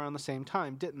came out around the same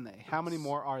time, didn't they? How many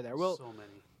more are there? Well, So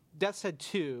many. Death's Head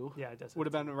 2 Yeah, Death's Head would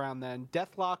have been around then.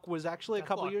 Deathlock was actually a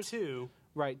couple Deathlock years. 2.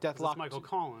 Right, That's Deathlock. Michael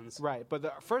Collins. Right, but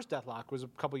the first Deathlock was a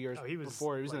couple years Oh, he was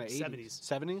before. He was like in the 80s. 70s.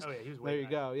 70s? Oh, yeah, he was way There you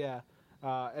back. go,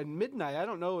 yeah. And Midnight, I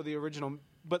don't know the original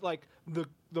but like the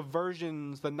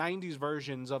versions, the '90s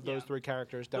versions of those Yeah. three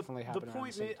characters definitely the happen. around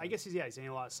point the same made, I time. guess he's saying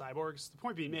a lot of cyborgs. The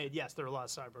point being made, yes, there were a lot of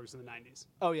cyborgs in the 90s.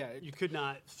 Oh yeah, You could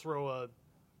not throw a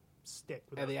stick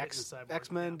without and the hitting a cyborg.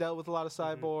 X-Men Yeah. dealt with a lot of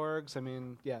cyborgs. I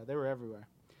mean, yeah, they were everywhere.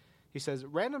 He says,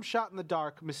 random shot in the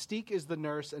dark, Mystique is the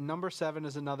nurse, and number 7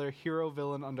 is another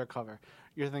hero-villain undercover.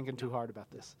 You're thinking too hard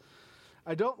about this.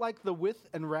 I don't like the width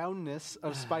and roundness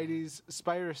of Spidey's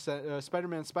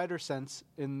Spider-Man spider sense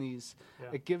in these. Yeah.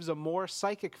 It gives a more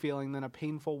psychic feeling than a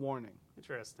painful warning.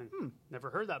 Interesting. Never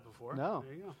heard that before. No.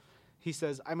 There you go. He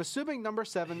says, I'm assuming number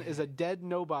 7 is a dead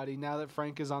nobody now that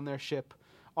Frank is on their ship.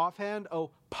 Offhand,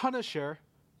 Punisher.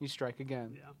 You strike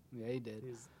again. Yeah. Yeah, he did.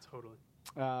 He's totally.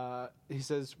 He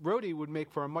says Rhodey would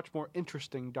make for a much more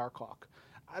interesting Darkhawk.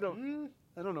 I don't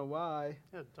know why.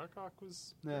 Yeah, Darkhawk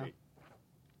was Yeah. great.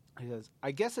 He says,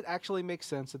 I guess it actually makes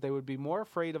sense that they would be more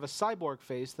afraid of a cyborg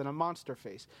face than a monster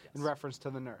face, in Yes. reference to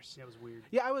the nurse. Yeah, it was weird.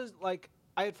 Yeah, I was like,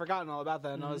 I had forgotten all about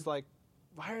that, and Mm-hmm. I was like,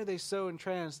 why are they so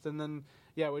entranced? And then,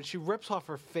 yeah, when she rips off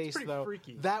her face, pretty though,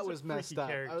 freaky. that She's a was messed freaky up.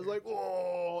 I character. was like,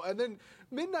 whoa. And then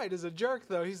Midnight is a jerk,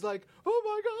 though. He's like, oh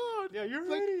my God. Yeah, you're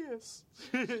like, hideous.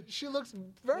 She looks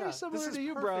very Yeah, similar this is to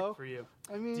you, perfect bro. For you.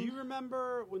 I mean, Do you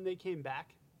remember when they came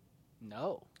back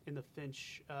no. in the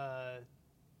Finch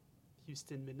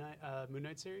Houston Moon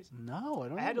Knight series? No, I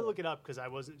don't I had to know. look it up because I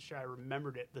wasn't sure I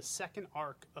remembered it. The second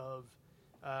arc of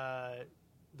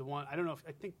the one I don't know if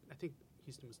I think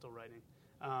Houston was still writing,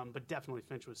 but definitely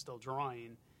Finch was still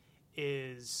drawing.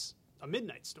 Is a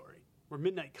Midnight story where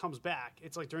Midnight comes back.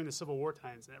 It's like during the Civil War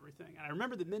times and everything. And I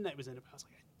remember that Midnight was in it. But I was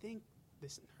like, I think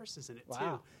this nurse is in it too.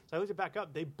 Wow. So I looked it back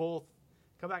up. They both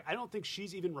come back. I don't think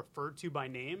she's even referred to by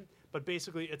name, but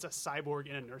basically it's a cyborg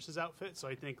in a nurse's outfit. So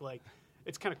I think like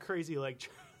it's kind of crazy. Like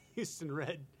Houston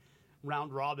read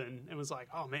Round Robin and was like,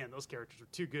 oh man, those characters are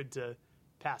too good to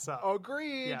pass up.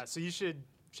 Agreed. Yeah, so you should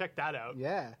check that out.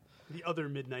 Yeah. The other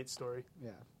Midnight story.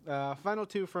 Yeah. Final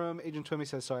two from Agent Twimmy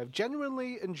says, so I've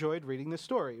genuinely enjoyed reading this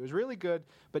story. It was really good,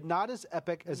 but not as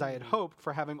epic as I had hoped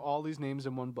for having all these names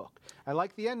in one book. I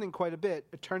like the ending quite a bit.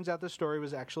 It turns out the story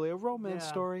was actually a romance Yeah.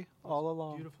 story all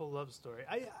along. Beautiful love story.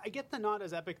 I get the not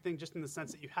as epic thing just in the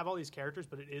sense that you have all these characters,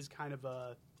 but it is kind of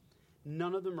a.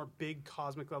 None of them are big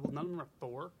cosmic level. None of them are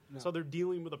Thor. So they're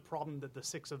dealing with a problem that the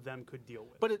 6 of them could deal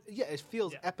with. But it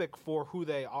feels Yeah. epic for who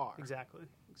they are. Exactly.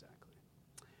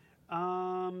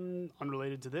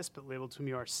 Unrelated to this, but labeled to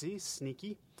me RC,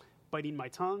 Sneaky. Biting my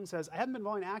tongue says, I haven't been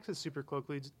following Axis super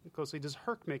closely. Does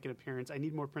Herc make an appearance? I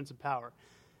need more Prince of Power.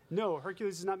 No,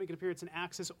 Hercules does not make an appearance in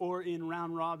Axis or in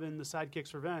Round Robin, The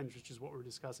Sidekick's Revenge, which is what we're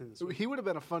discussing this week. He would have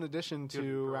been a fun addition Dude,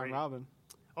 to great. Round Robin.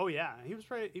 Oh, yeah. He was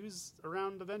right. He was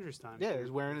around Avengers time. Yeah, he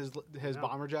was wearing his Yeah.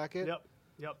 bomber jacket.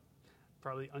 Yep.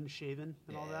 Probably unshaven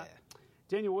and all that. Yeah.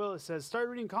 Daniel Willis says, started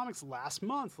reading comics last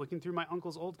month, looking through my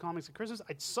uncle's old comics at Christmas.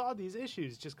 I saw these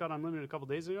issues, just got Unlimited a couple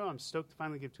days ago. I'm stoked to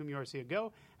finally give Toomey RC a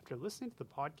go after listening to the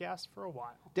podcast for a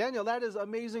while. Daniel, that is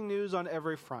amazing news on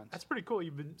every front. That's pretty cool.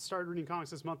 You've been started reading comics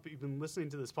this month, but you've been listening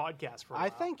to this podcast for a while. I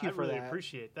thank you for really that.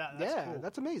 appreciate that. That's yeah, cool.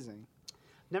 that's amazing.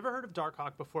 Never heard of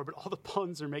Darkhawk before, but all the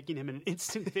puns are making him an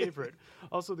instant favorite.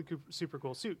 Also, the super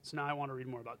cool suit. So now I want to read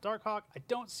more about Darkhawk. I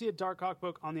don't see a Darkhawk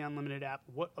book on the Unlimited app.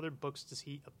 What other books does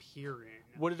he appear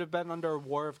in? Would it have been under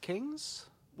War of Kings?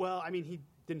 Well, I mean, he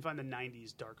didn't find the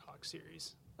 90s Darkhawk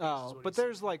series. Oh, what but he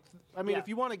there's like, I mean, Yeah. if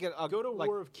you want to get a Go to like,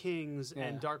 War of Kings,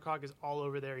 and Yeah. Darkhawk is all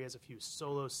over there. He has a few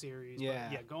solo series. but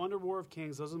Yeah. go under War of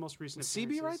Kings. Those are the most recent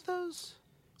CB appearances. write those?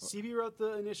 CB wrote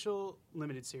the initial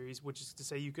limited series, which is to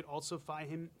say you could also find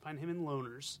him in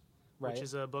Loners, Right. which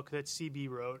is a book that CB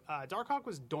wrote. Darkhawk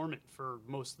was dormant for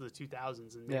most of the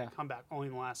 2000s and made Yeah. a comeback only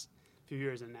in the last few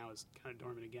years, and now is kind of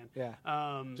dormant again. Yeah.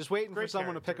 Just waiting for great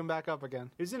someone to pick character. him back up again.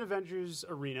 He was in Avengers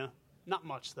Arena. Not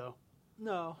much, though.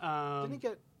 No. Didn't he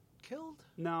get killed?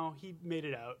 No, he made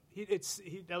it out.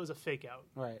 That was a fake out.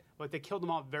 Right. Like, they killed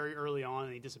him off very early on,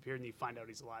 and he disappeared, and you find out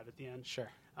he's alive at the end. Sure.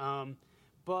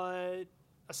 But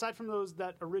aside from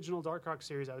that original Darkhawk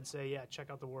series, I would say, yeah, check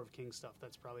out the War of Kings stuff.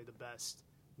 That's probably the best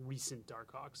recent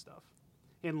Darkhawk stuff.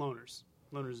 And Loners.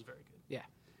 Loners is very good. Yeah.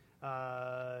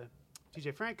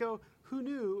 TJ Franco, who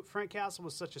knew Frank Castle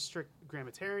was such a strict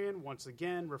grammarian? Once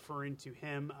again, referring to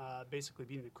him basically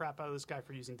beating the crap out of this guy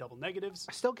for using double negatives.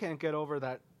 I still can't get over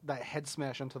that head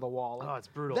smash into the wall. Oh, it's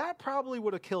brutal. That probably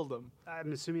would have killed him.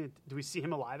 I'm assuming, do we see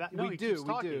him alive? No, we he do. keeps We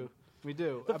talking. do. We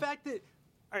do. The fact that,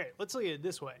 all right, let's look at it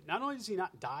this way. Not only does he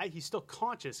not die, he's still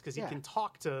conscious because he Yeah. can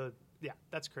talk to. Yeah,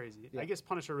 that's crazy. Yeah. I guess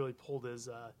Punisher really pulled his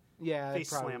yeah, face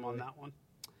slam probably. on that one.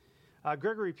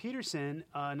 Gregory Peterson,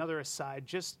 another aside,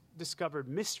 just discovered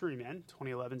Mystery Men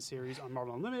 2011 series on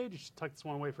Marvel Unlimited. You should tuck this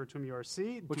one away for Toomey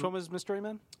RC. Which one was Mystery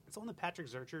Men? It's the one that Patrick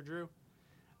Zurcher drew.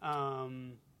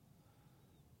 It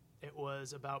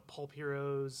was about pulp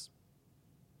heroes.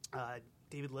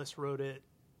 David Liss wrote it.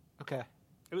 Okay.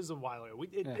 It was a while ago.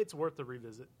 Yeah. It's worth the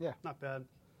revisit. Yeah. Not bad.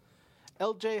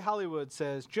 LJ Hollywood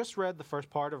says, just read the first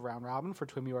part of Round Robin for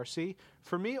Twim URC.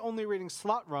 For me, only reading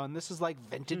Slot Run, this is like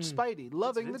vintage Spidey.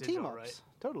 Loving the vintage, team-ups. all right.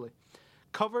 Totally.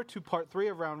 Cover to part 3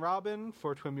 of Round Robin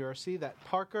for Twim URC, that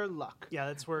Parker Luck. Yeah,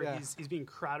 that's where Yeah. he's being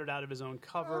crowded out of his own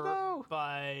cover no.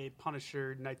 by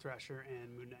Punisher, Night Thrasher,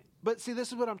 and Moon Knight. But see,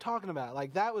 this is what I'm talking about.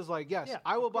 Like, that was like, yes, Yeah,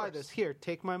 I will of buy course. this. Here,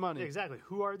 take my money. Yeah, exactly.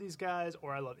 Who are these guys?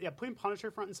 Or I love putting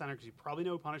Punisher front and center because you probably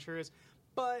know who Punisher is,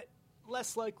 but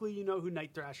less likely you know who Night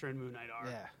Thrasher and Moon Knight are.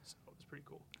 Yeah. So it was pretty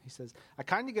cool. He says, I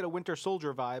kind of get a Winter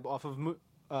Soldier vibe off of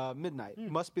Midnight.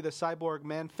 Must be the cyborg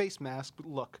man face mask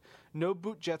look. No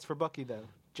boot jets for Bucky, though.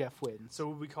 Jeff wins. So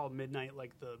would we call Midnight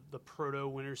like the proto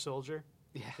Winter Soldier?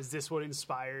 Yeah. Is this what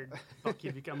inspired Bucky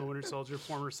to become the Winter Soldier?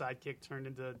 Former sidekick turned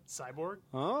into cyborg.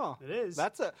 Oh, It is.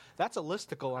 That's a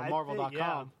listicle on I Marvel.com. think,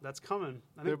 yeah, that's coming.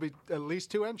 I There'll think, be at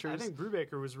least 2 entries. I think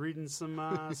Brubaker was reading some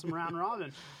Round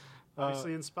Robin.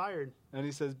 Obviously inspired. And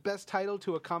he says, best title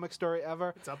to a comic story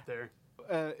ever. It's up there.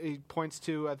 He points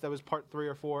to, that was part 3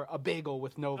 or 4, A Bagel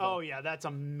with Nova. Oh yeah, that's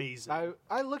amazing.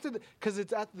 I looked at it because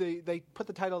it's at they put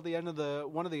the title at the end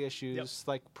of one of the issues, Yep.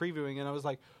 like previewing, and I was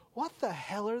like, what the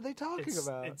hell are they talking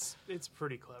about? It's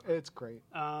pretty clever. It's great.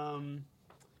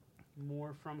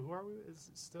 More from who are we? Is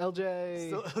it still LJ.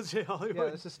 Still LJ Hollywood. Yeah,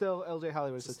 this is still LJ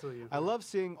Hollywood. This is still you. I love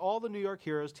seeing all the New York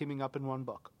heroes teaming up in one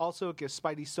book. Also, it gives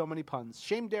Spidey so many puns.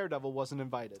 Shame Daredevil wasn't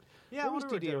invited. Yeah, Where I was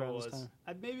wonder what DD Daredevil around this was.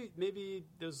 time? Maybe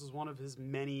this was one of his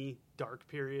many dark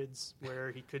periods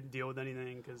where he couldn't deal with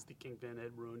anything because the Kingpin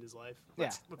had ruined his life.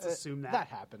 Let's assume that. That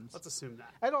happens. Let's assume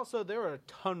that. And also, there were a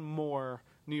ton more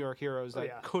New York heroes that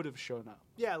yeah. could have shown up.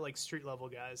 Yeah, like street level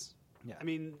guys. Yeah. I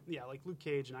mean, yeah, like Luke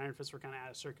Cage and Iron Fist were kind of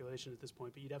out of circulation at this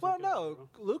point, but you Well, definitely. no,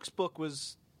 Luke's book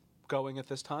was going at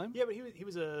this time. Yeah, but he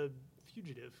was a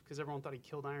fugitive because everyone thought he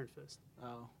killed Iron Fist.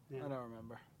 Oh, Yeah. I don't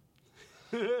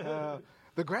remember.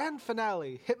 The grand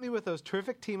finale hit me with those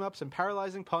terrific team ups and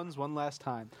paralyzing puns one last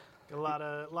time. Got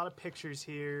a lot of pictures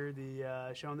here.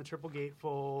 The showing the triple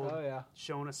gatefold. Oh, yeah.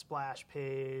 Showing a splash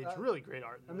page. Really great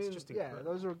art. I It's mean, just yeah,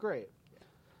 incredible. those were great.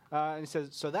 And he says,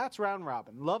 so that's Round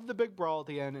Robin. Loved the big brawl at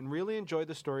the end and really enjoyed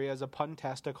the story as a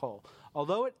pun-tastic whole.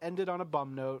 Although it ended on a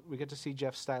bum note, we get to see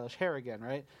Jeff's stylish hair again,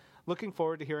 right? Looking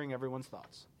forward to hearing everyone's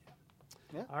thoughts.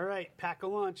 All right, pack a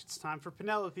lunch. It's time for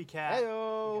Penelope Cat.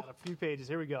 Heyo. We got a few pages.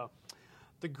 Here we go.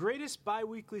 The greatest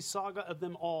bi-weekly saga of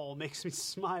them all makes me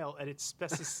smile at its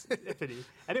specificity.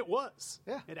 And it was.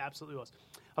 Yeah. It absolutely was.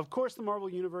 Of course, the Marvel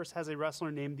Universe has a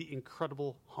wrestler named the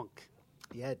Incredible Hunk.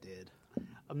 Yeah, it did.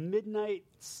 A midnight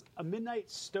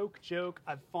Stoke joke,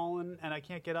 I've fallen and I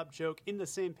can't get up joke. In the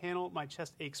same panel, my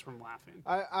chest aches from laughing.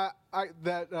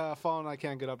 That Fallen I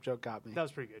Can't Get Up joke got me. That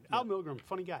was pretty good. Al Milgram,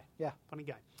 funny guy. Yeah. Funny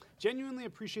guy. Genuinely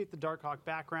appreciate the Darkhawk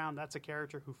background. That's a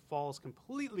character who falls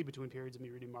completely between periods of me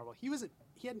reading Marvel. He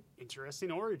had an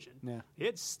interesting origin. Yeah. He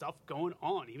had stuff going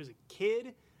on. He was a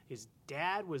kid. His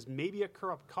dad was maybe a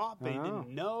corrupt cop, but he didn't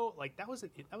know. Like that was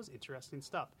interesting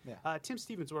stuff. Yeah. Tim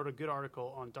Stevens wrote a good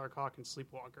article on Darkhawk and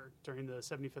Sleepwalker during the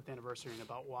 75th anniversary and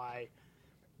about why,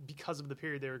 because of the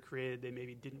period they were created, they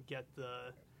maybe didn't get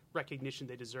the recognition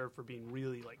they deserve for being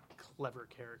really like clever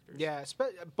characters. Yeah,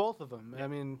 both of them. I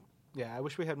mean, yeah, I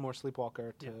wish we had more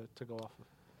Sleepwalker to go off of.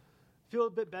 Feel a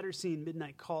bit better seeing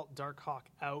Midnight call Darkhawk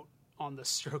out on the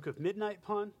stroke of midnight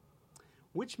pun.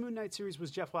 Which Moon Knight series was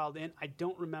Jeff Wilde in? I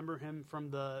don't remember him from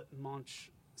the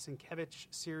Monch Sienkiewicz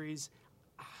series.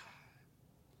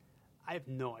 I have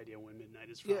no idea when Midnight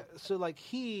is from. Yeah, so like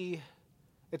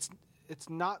it's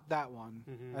not that one.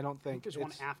 I don't I think think. there's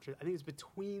one after. I think it's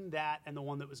between that and the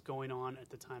one that was going on at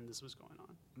the time this was going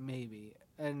on. Maybe.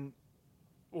 And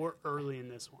Or early in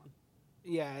this one.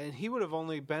 yeah, and he would have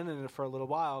only been in it for a little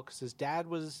while because his dad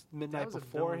was That Midnight was a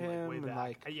before villain, him, way and back.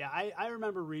 like Yeah, I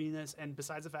remember reading this, and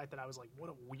besides the fact that I was like, what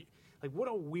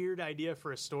a weird idea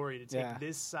for a story to take Yeah.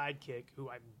 this sidekick who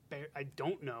I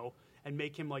don't know and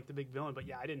make him like the big villain. But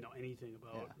yeah, I didn't know anything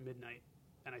about Midnight,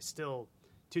 and I still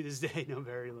to this day know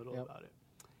very little about it.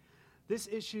 This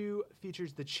issue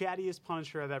features the chattiest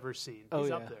Punisher I've ever seen. He's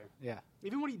up there. Yeah,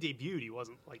 Even when he debuted, he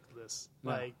wasn't like this.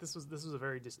 No. Like this was a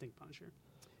very distinct Punisher.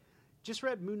 Just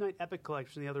read Moon Knight Epic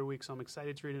Collection the other week, so I'm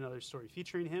excited to read another story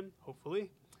featuring him,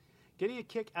 hopefully. Getting a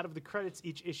kick out of the credits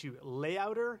each issue.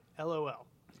 Layouter, LOL.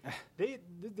 They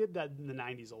did that in the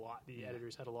 90s a lot. The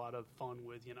editors had a lot of fun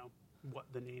with, what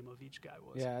the name of each guy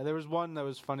was. yeah. There was one that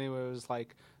was funny where it was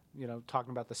like,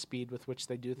 talking about the speed with which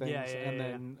they do things, Yeah, and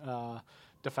then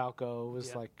DeFalco was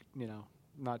Yeah. like,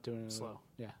 not doing it Slow.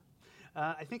 Yeah,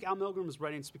 I think Al Milgrom was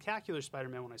writing Spectacular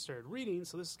Spider-Man when I started reading,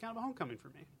 so this is kind of a homecoming for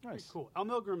me. Nice. Pretty cool. Al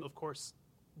Milgrom, of course,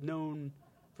 known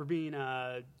for being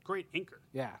a great inker.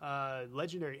 Yeah.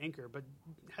 Legendary inker, but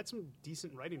had some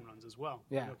decent writing runs as well.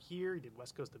 Yeah. Here, he did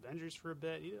West Coast Avengers for a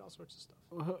bit. He did all sorts of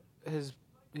stuff.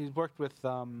 He's worked with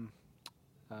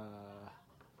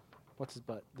what's his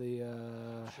butt? The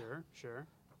Sure.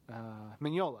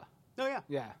 Mignola. Oh, yeah.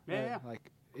 Yeah.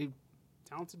 Like a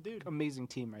Talented dude. amazing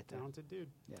team right there. Talented dude.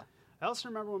 Yeah. I also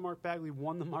remember when Mark Bagley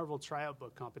won the Marvel tryout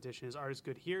book competition. His art is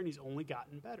good here, and he's only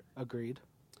gotten better. Agreed.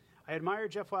 I admire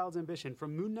Jeff Wilde's ambition.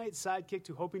 From Moon Knight sidekick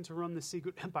to hoping to run the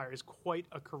Secret Empire is quite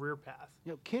a career path.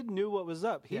 Kid knew what was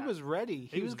up. He Yeah. was ready.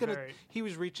 He was gonna. very- He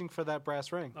was reaching for that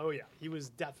brass ring. Oh, yeah. He was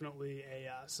definitely a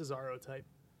Cesaro type.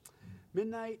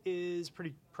 Midnight is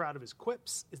pretty proud of his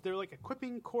quips. Is there like a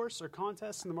quipping course or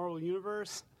contest in the Marvel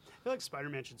Universe? I feel like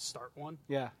Spider-Man should start one.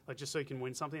 Yeah. Like just so he can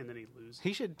win something and then he'd lose.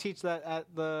 He should teach that at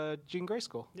the Jean Grey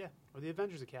School. Yeah. Or the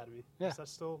Avengers Academy. Yeah. Is that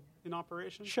still in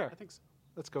operation? Sure. I think so.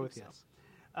 Let's go with So, yes.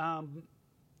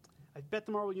 I bet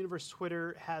the Marvel Universe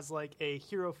Twitter has like a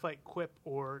hero fight quip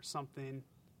or something.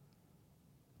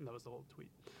 And that was the whole tweet.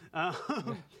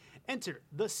 Enter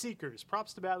the Seekers.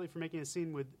 Props to Badley for making a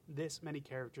scene with this many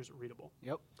characters readable.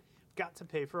 Yep. Got to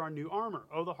pay for our new armor.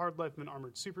 Oh, the hard life of an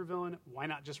armored supervillain. Why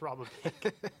not just rob a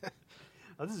bank?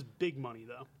 This is big money,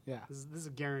 though. Yeah. This is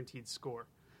a guaranteed score.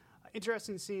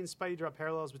 Interesting seeing Spidey draw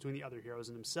parallels between the other heroes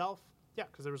and himself. Yeah,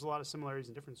 because there was a lot of similarities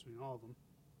and differences between all of them.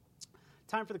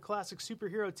 Time for the classic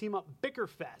superhero team-up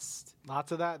Bickerfest.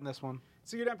 Lots of that in this one.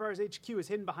 Secret Empire's HQ is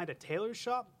hidden behind a tailor's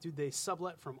shop. Dude, they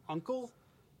sublet from Uncle?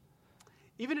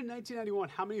 Even in 1991,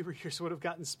 how many readers would have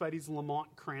gotten Spidey's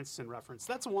Lamont Cranston reference?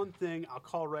 That's one thing I'll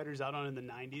call writers out on in the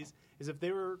 90s, is if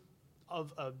they were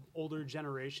of an older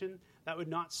generation, that would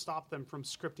not stop them from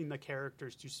scripting the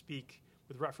characters to speak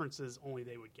with references only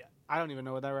they would get. I don't even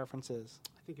know what that reference is.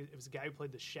 I think it was a guy who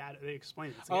played the Shadow. They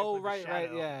explained it. It's the guy who Oh, played the right,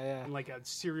 Shadow yeah. in like a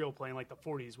serial play in like the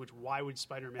 40s, which why would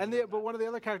Spider-Man And know that? but one of the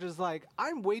other characters is like,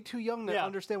 I'm way too young to Yeah.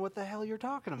 understand what the hell you're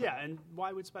talking about. Yeah, and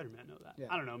why would Spider-Man know that? Yeah.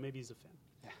 I don't know. Maybe he's a fan.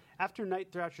 After Night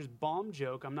Thrasher's bomb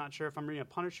joke, I'm not sure if I'm reading a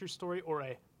Punisher story or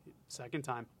a, second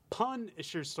time,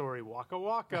 Punisher story. Waka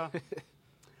waka.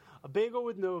 A bagel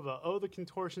with Nova. Oh, the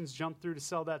contortions jumped through to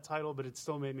sell that title, but it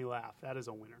still made me laugh. That is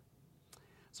a winner.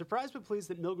 Surprised but pleased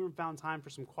that Milgram found time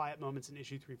for some quiet moments in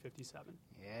issue 357.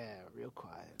 Yeah, real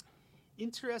quiet.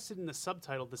 Interested in the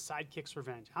subtitle, The Sidekick's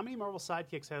Revenge. How many Marvel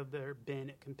sidekicks have there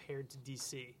been compared to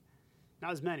DC?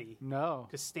 Not as many. No.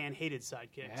 Because Stan hated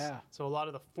sidekicks. Yeah. So a lot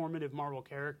of the formative Marvel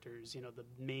characters, the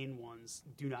main ones,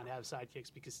 do not have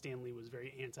sidekicks because Stan Lee was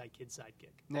very anti-kid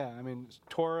sidekick. Yeah, I mean,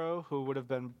 Toro, who would have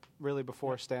been really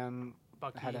before Stan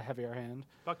Bucky. had a heavier hand.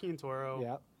 Bucky and Toro.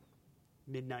 Yeah.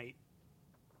 Midnight.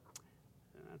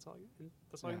 And that's all I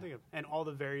Yeah. can think of. And all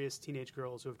the various teenage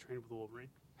girls who have trained with Wolverine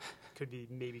could be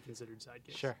maybe considered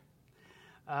sidekicks. Sure.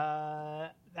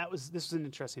 This was an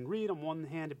interesting read. On one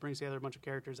hand, it brings together a bunch of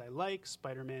characters I like,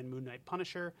 Spider-Man, Moon Knight,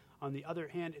 Punisher. On the other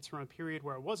hand, it's from a period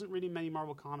where I wasn't reading many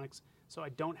Marvel comics, so I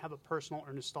don't have a personal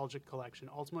or nostalgic collection.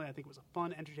 Ultimately, I think it was a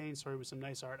fun, entertaining story with some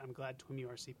nice art. I'm glad Twim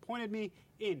URC pointed me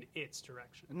in its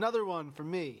direction. Another one for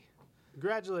me.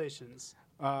 Congratulations.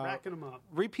 Racking them up.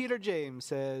 Repeater James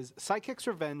says, Sidekick's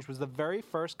Revenge was the very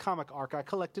first comic arc I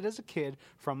collected as a kid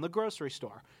from the grocery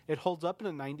store. It holds up in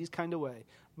a 90s kind of way.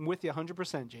 I'm with you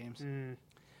 100%, James.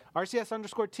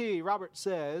 RCS_T, Robert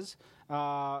says,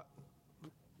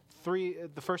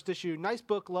 the first issue, nice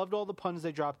book, loved all the puns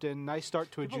they dropped in, nice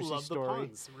start to a People juicy love story. the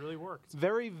puns. It really worked.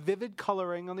 Very vivid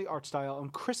coloring on the art style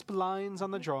and crisp lines on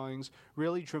the drawings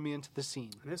really drew me into the scene.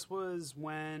 And this was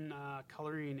when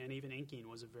coloring and even inking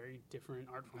was a very different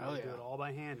art form. Oh, They did yeah. it all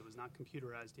by hand. It was not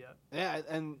computerized yet. Yeah,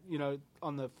 and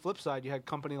on the flip side, you had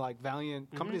companies like Valiant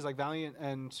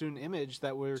and soon Image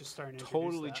that were Just starting to totally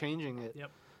introduce that. changing it.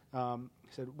 Yep.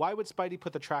 He said, "Why would Spidey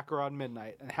put the tracker on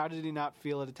Midnight, and how did he not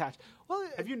feel it attached?" Well,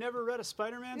 Have you never read a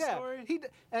Spider-Man yeah, story?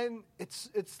 and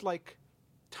it's like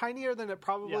tinier than it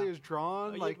probably Yeah. is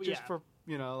drawn, Yeah, like yeah. just for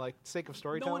like sake of No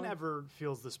storytelling. one ever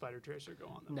feels the Spider Tracer go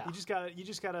on them. No. You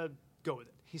just gotta go with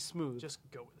it. He's smooth, Just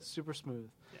go with it. super smooth.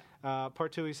 Yeah.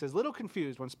 Part 2, he says, little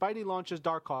confused. When Spidey launches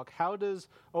Darkhawk, how does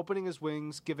opening his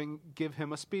wings give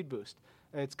him a speed boost?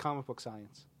 It's comic book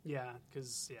science. Yeah,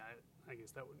 because I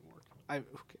guess that wouldn't work.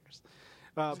 Who cares?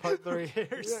 Part 3.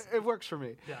 cares? It works for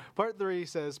me. Yeah. Part 3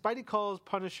 says, Spidey calls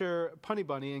Punisher Punny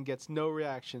Bunny and gets no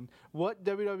reaction. What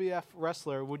WWF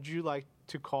wrestler would you like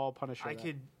to call Punisher I that?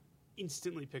 could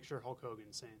instantly picture Hulk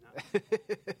Hogan saying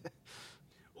that.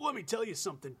 Let me tell you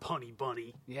something, Punny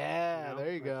Bunny. Yeah, You know,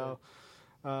 there you right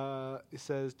go. It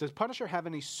says, does Punisher have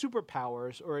any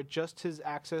superpowers, or just his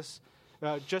access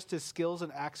just his skills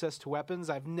and access to weapons.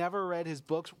 I've never read his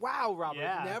books. Wow, Robert,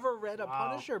 Yeah. never read a Wow.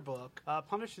 Punisher book.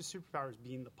 Punisher's superpower is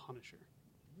being the Punisher.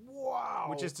 Wow.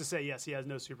 Which is to say, yes, he has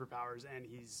no superpowers, and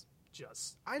he's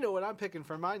just... I know what I'm picking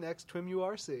for my next Twim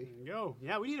URC. There you go.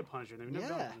 Yeah, we need a Punisher thing. We've never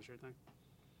done a Yeah. Punisher thing.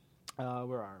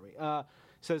 Where are we?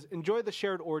 Says, enjoy the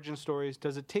shared origin stories.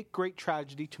 Does it take great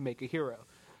tragedy to make a hero?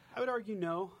 I would argue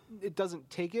no. It doesn't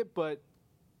take it, but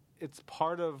it's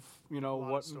part of, lot of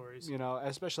what, stories.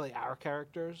 especially our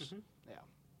characters. Yeah.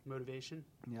 Motivation.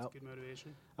 Yep. It's good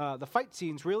motivation. The fight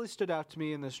scenes really stood out to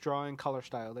me in this drawing color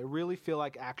style. They really feel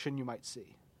like action you might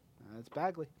see. That's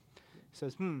Bagley. He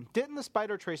says, didn't the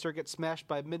Spider Tracer get smashed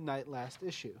by midnight last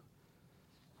issue?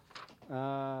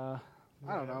 I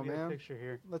don't know, We have a man. picture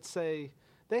here. Let's say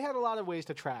they had a lot of ways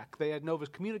to track. They had Nova's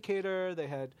communicator. They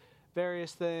had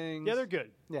various things. Yeah, they're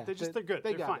good. Yeah, they're good.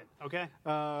 they They're got fine. it. Okay.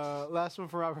 Last one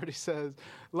from Robert. He says,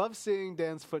 love seeing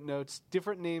Dan's footnotes.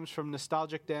 Different names from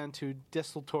Nostalgic Dan to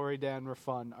Desultory Dan were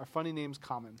fun. Are funny names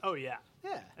common? Oh yeah.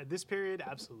 Yeah, At this period,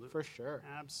 absolutely. for sure.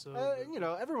 Absolutely.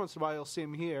 Every once in a while you'll see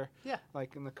him here. Yeah.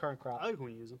 Like in the current crop. I like when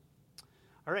we use them.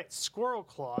 All right, Squirrel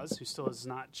Claus, who still has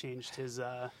not changed his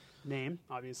name,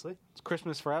 obviously. It's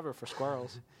Christmas forever for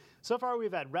squirrels. So far,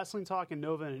 we've had Wrestling Talk and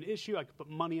Nova and an issue. I could put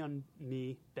money on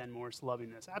me, Ben Morse, loving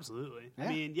this. Absolutely. Yeah. I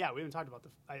mean, yeah, we haven't talked about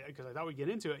because I thought we'd get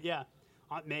into it. Yeah,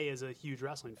 Aunt May is a huge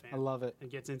wrestling fan. I love it. And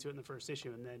gets into it in the first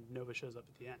issue, and then Nova shows up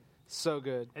at the end. So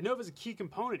good. And Nova's a key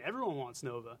component. Everyone wants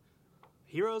Nova.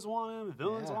 Heroes want him.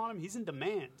 Villains Yeah. want him. He's in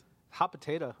demand. Hot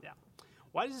potato. Yeah.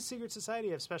 Why does the secret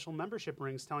society have special membership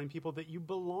rings telling people that you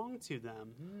belong to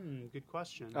them? Good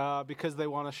question. Because they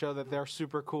want to show that they're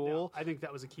super cool. Yeah, I think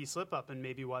that was a key slip up and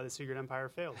maybe why the Secret Empire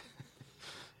failed.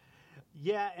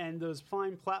 Yeah, and those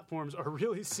flying platforms are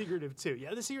really secretive too.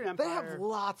 Yeah, the Secret They Empire. have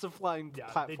lots of flying yeah,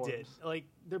 platforms. they did. Like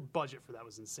their budget for that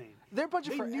was insane. Their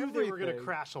budget They for knew everything. they were going to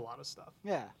crash a lot of stuff.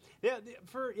 Yeah. Yeah,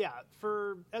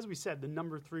 for as we said, the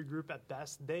number 3 group at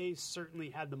best, they certainly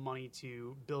had the money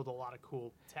to build a lot of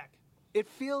cool tech. It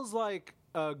feels like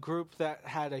a group that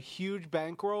had a huge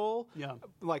bankroll. Yeah.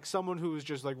 Like someone who was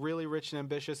just like really rich and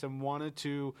ambitious and wanted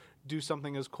to do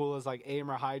something as cool as like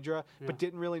AIM or Hydra, but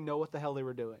didn't really know what the hell they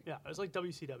were doing. Yeah, it was like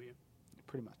WCW.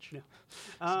 Pretty much. Yeah.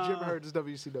 It's Jim Herd's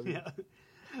WCW.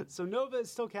 Yeah. So Nova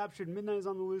is still captured. Midnight is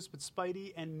on the loose, but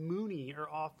Spidey and Mooney are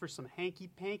off for some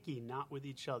hanky-panky, not with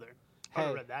each other. I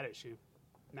Hey. read that issue.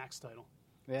 Max title.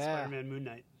 Yeah. Spider-Man Moon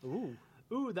Knight. Ooh.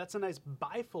 Ooh, that's a nice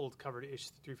bifold cover to issue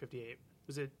 358.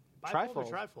 Was it bifold or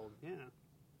Trifold. trifold? Yeah.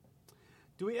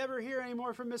 Do we ever hear any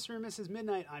more from Mr. and Mrs.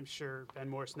 Midnight? I'm sure Ben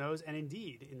Morse knows. And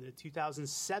indeed, in the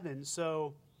 2007,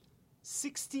 so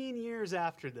 16 years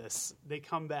after this, they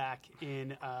come back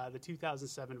in the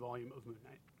 2007 volume of Moon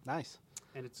Knight. Nice.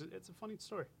 And it's a funny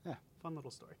story. Yeah. Fun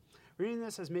little story. Reading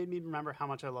this has made me remember how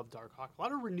much I love Darkhawk. A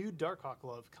lot of renewed Darkhawk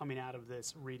love coming out of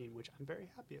this reading, which I'm very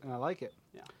happy about. And I like it.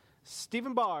 Yeah.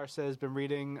 Stephen Barr says, been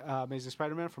reading Amazing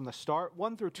Spider-Man from the start,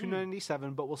 1 through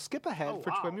 297, but we'll skip ahead Oh,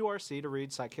 for wow. Twim URC to read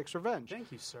Sidekick's Revenge.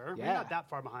 Thank you, sir. Yeah. We're not that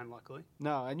far behind, luckily.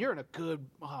 No, and you're in a good,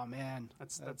 oh man.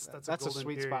 That's a golden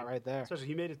sweet period. spot right there. Especially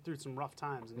you made it through some rough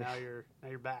times, and now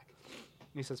you're back.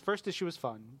 He says, first issue was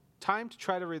fun. Time to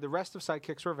try to read the rest of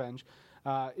Sidekick's Revenge.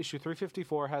 Issue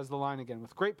 354 has the line again.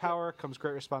 With great power comes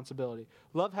great responsibility.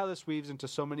 Love how this weaves into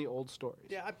so many old stories.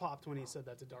 Yeah, I popped when he said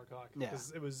that to Darkhawk Yeah.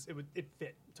 because it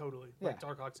fit totally. Like Yeah.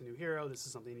 Darkhawk's a new hero. This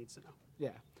is something he needs to know. Yeah.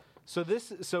 So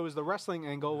is the wrestling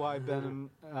angle why Ben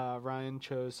and Ryan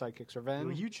chose Sidekick's Revenge?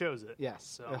 Well, you chose it. Yes,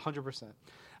 So 100%.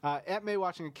 Aunt May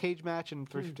watching a cage match in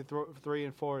 353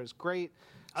 and 4 is great.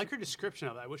 I like her description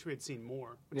of that. I wish we had seen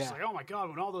more. Yeah. She's like, oh my god,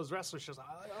 when all those wrestlers shows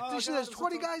up, oh, She says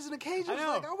 20 guys in a cage. I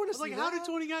know. I want to see like, that. how did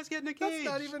 20 guys get in a That's cage?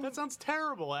 not even- That sounds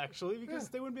terrible, actually, because Yeah.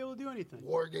 they wouldn't be able to do anything.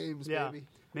 War games, Yeah, baby.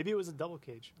 maybe it was a double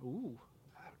cage, Ooh,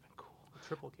 that would have been cool.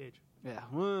 triple cage.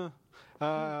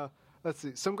 Yeah. Let's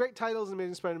see. Some great titles in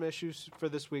Amazing Spider-Man issues for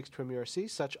this week's Twim URC.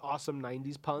 Such awesome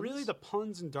 90s puns. Really, the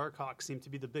puns in Darkhawk seem to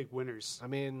be the big winners I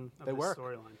mean, of they this work.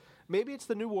 storyline. Maybe it's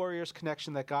the New Warriors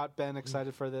connection that got Ben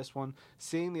excited for this one,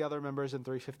 seeing the other members in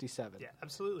 357. Yeah,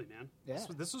 absolutely, man. Yeah.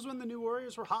 This was when the New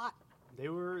Warriors were hot. They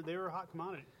were a hot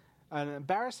commodity. An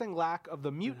embarrassing lack of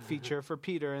the mute feature for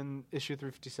Peter in issue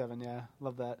 357. Yeah,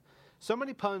 love that. So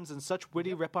many puns and such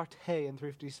witty repartee in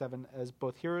 357 as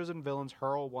both heroes and villains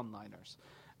hurl one-liners.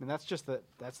 I mean,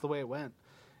 that's the way it went.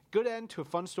 Good end to a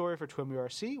fun story for Twim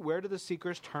URC. Where do the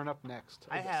Seekers turn up next?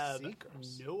 I The have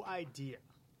Seekers. no idea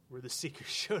where the Seekers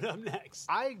showed up next.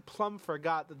 I plumb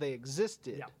forgot that they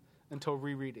existed Yeah. until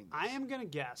rereading this. I am gonna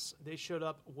guess they showed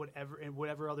up in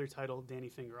whatever other title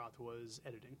Danny Fingeroth was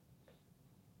editing.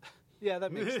 Yeah,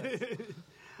 that makes sense.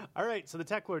 All right, so the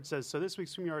Tech Lord says, so this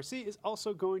week's Stream URC is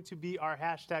also going to be our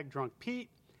hashtag Drunk Pete,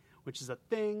 which is a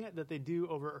thing that they do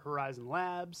over at Horizon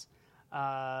Labs.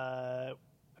 I'm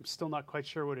still not quite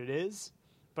sure what it is,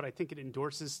 but I think it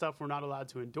endorses stuff we're not allowed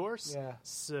to endorse. Yeah.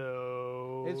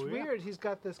 So It's weird. He's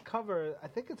got this cover. I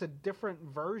think it's a different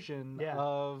version Yeah.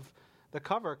 of the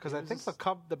cover because I It think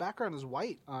was- the background is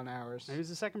white on ours. Maybe it's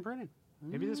a second printing.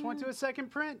 Maybe this went to a second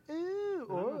print. Ew,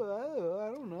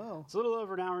 I don't know. It's a little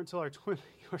over an hour until our Twin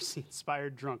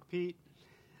URC-inspired Drunk Pete.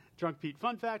 Drunk Pete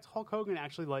fun fact, Hulk Hogan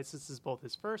actually licenses both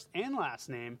his first and last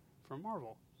name from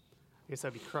Marvel. I guess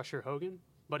that'd be Crusher Hogan,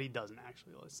 but he doesn't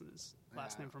actually license his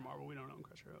last name from Marvel. We don't own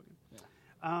Crusher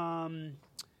Hogan.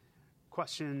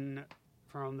 Question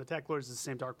from the Tech Lords is the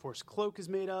same Dark Force cloak is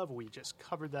made of. We just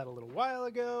covered that a little while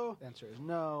ago. The answer is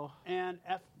no. And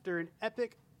after an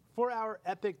epic 4-hour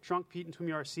epic Drunk Pete and Twin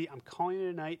URC, I'm calling it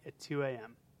a night at 2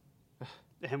 a.m.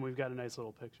 And we've got a nice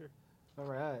little picture. All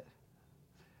right.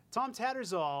 Tom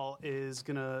Tattersall is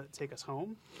going to take us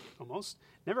home, almost.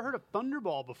 Never heard of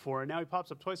Thunderball before, and now he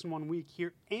pops up twice in 1 week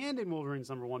here and in Wolverine's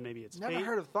 #1, Maybe It's Never Fate.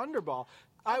 heard of Thunderball.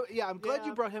 I'm glad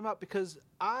you brought him up because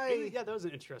Yeah, that was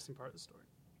an interesting part of the story.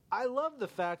 I love the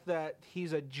fact that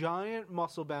he's a giant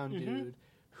muscle-bound dude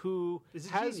who Is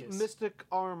a has genius. mystic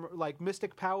armor, like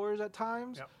mystic powers at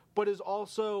times, Yep. but is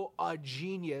also a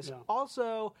genius. Yeah.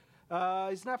 Also,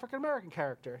 he's an African-American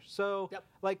character, so Yep.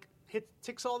 like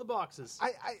Ticks all the boxes.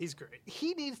 He's great.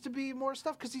 he needs to be more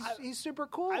stuff because he's super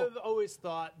cool. I've always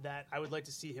thought that I would like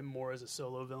to see him more as a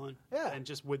solo villain than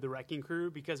just with the Wrecking Crew,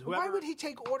 because whoever... Why would he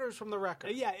take orders from the Wrecker?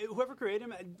 Whoever created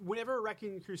him, whenever a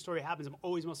Wrecking Crew story happens, I'm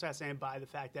always most fascinated by the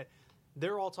fact that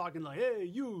they're all talking like, hey,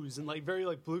 yous, and like very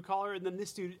like blue collar, and then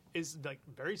this dude is like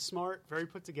very smart, very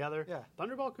put together. Yeah.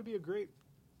 Thunderball could be a great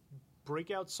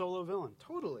breakout solo villain.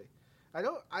 Totally.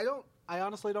 I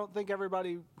honestly don't think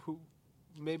everybody who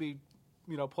maybe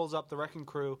pulls up the Wrecking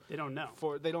Crew They don't know.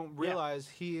 they don't realize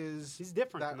he's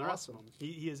different that from the rest awesome. of them.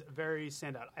 He is very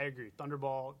standout. I agree.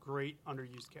 Thunderball, great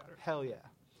underused character. Hell yeah.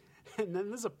 And then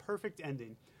this is a perfect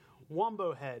ending.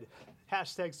 Wombo Head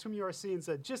hashtags Twin URC and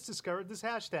said, just discovered this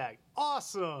hashtag.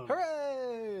 Awesome.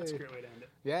 Hooray! That's a great way to end it.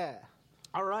 Yeah.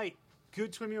 All right.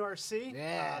 Good Twin URC.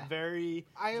 Yeah. Very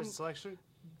I am- good selection.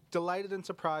 Delighted and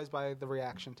surprised by the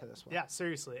reaction to this one. Yeah,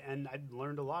 seriously. And I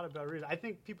learned a lot about it. I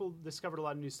think people discovered a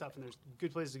lot of new stuff, and there's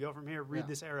good places to go from here. Read Yeah.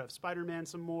 this era of Spider-Man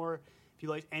some more. If you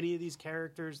like any of these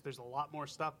characters, there's a lot more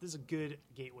stuff. This is a good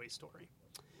gateway story.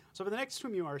 So for the next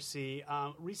Twin URC,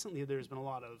 recently there's been a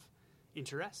lot of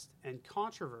interest and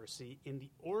controversy in the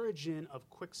origin of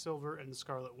Quicksilver and the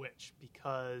Scarlet Witch,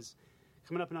 because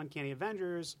coming up in Uncanny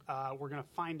Avengers, we're going to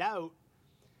find out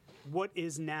what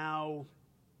is now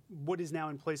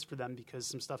in place for them, because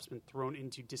some stuff's been thrown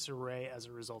into disarray as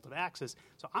a result of Axis.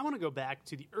 So I want to go back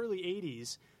to the early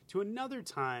 80s to another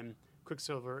time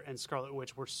Quicksilver and Scarlet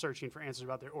Witch were searching for answers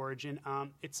about their origin.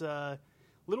 It's a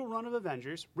little run of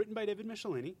Avengers written by David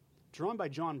Michelini, drawn by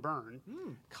John Byrne,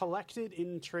 collected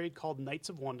in trade called Knights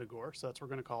of Wundagore, so that's what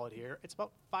we're going to call it here. It's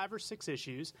about 5 or 6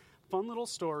 issues. Fun little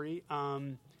story.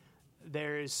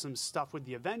 There's some stuff with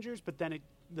the Avengers, but then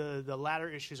the latter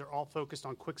issues are all focused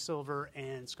on Quicksilver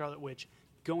and Scarlet Witch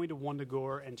going to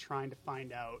Wundagore and trying to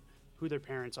find out who their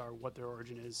parents are, what their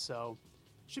origin is. So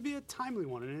should be a timely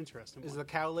one and an interesting Is one. the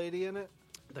cow lady in it?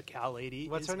 The cow lady.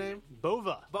 What's is her name?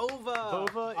 Bova. Bova.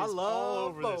 Bova I is love all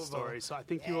over Bova. this story, so I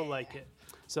think you will like it.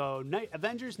 So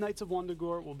Avengers Knights of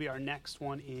Wundagore will be our next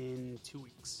one in 2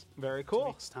 weeks. Very 2 cool.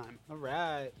 weeks' time. All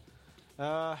right.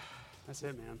 That's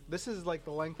it, man. This is like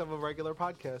the length of a regular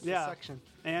podcast. Yeah. This section.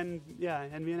 And me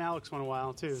and Alex went a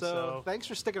while too. So thanks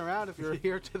for sticking around if you're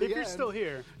here to the if end. you're still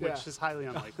here, which Yeah. is highly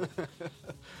unlikely.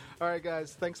 All right,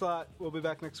 guys. Thanks a lot. We'll be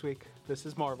back next week. This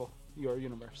is Marvel, your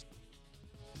universe.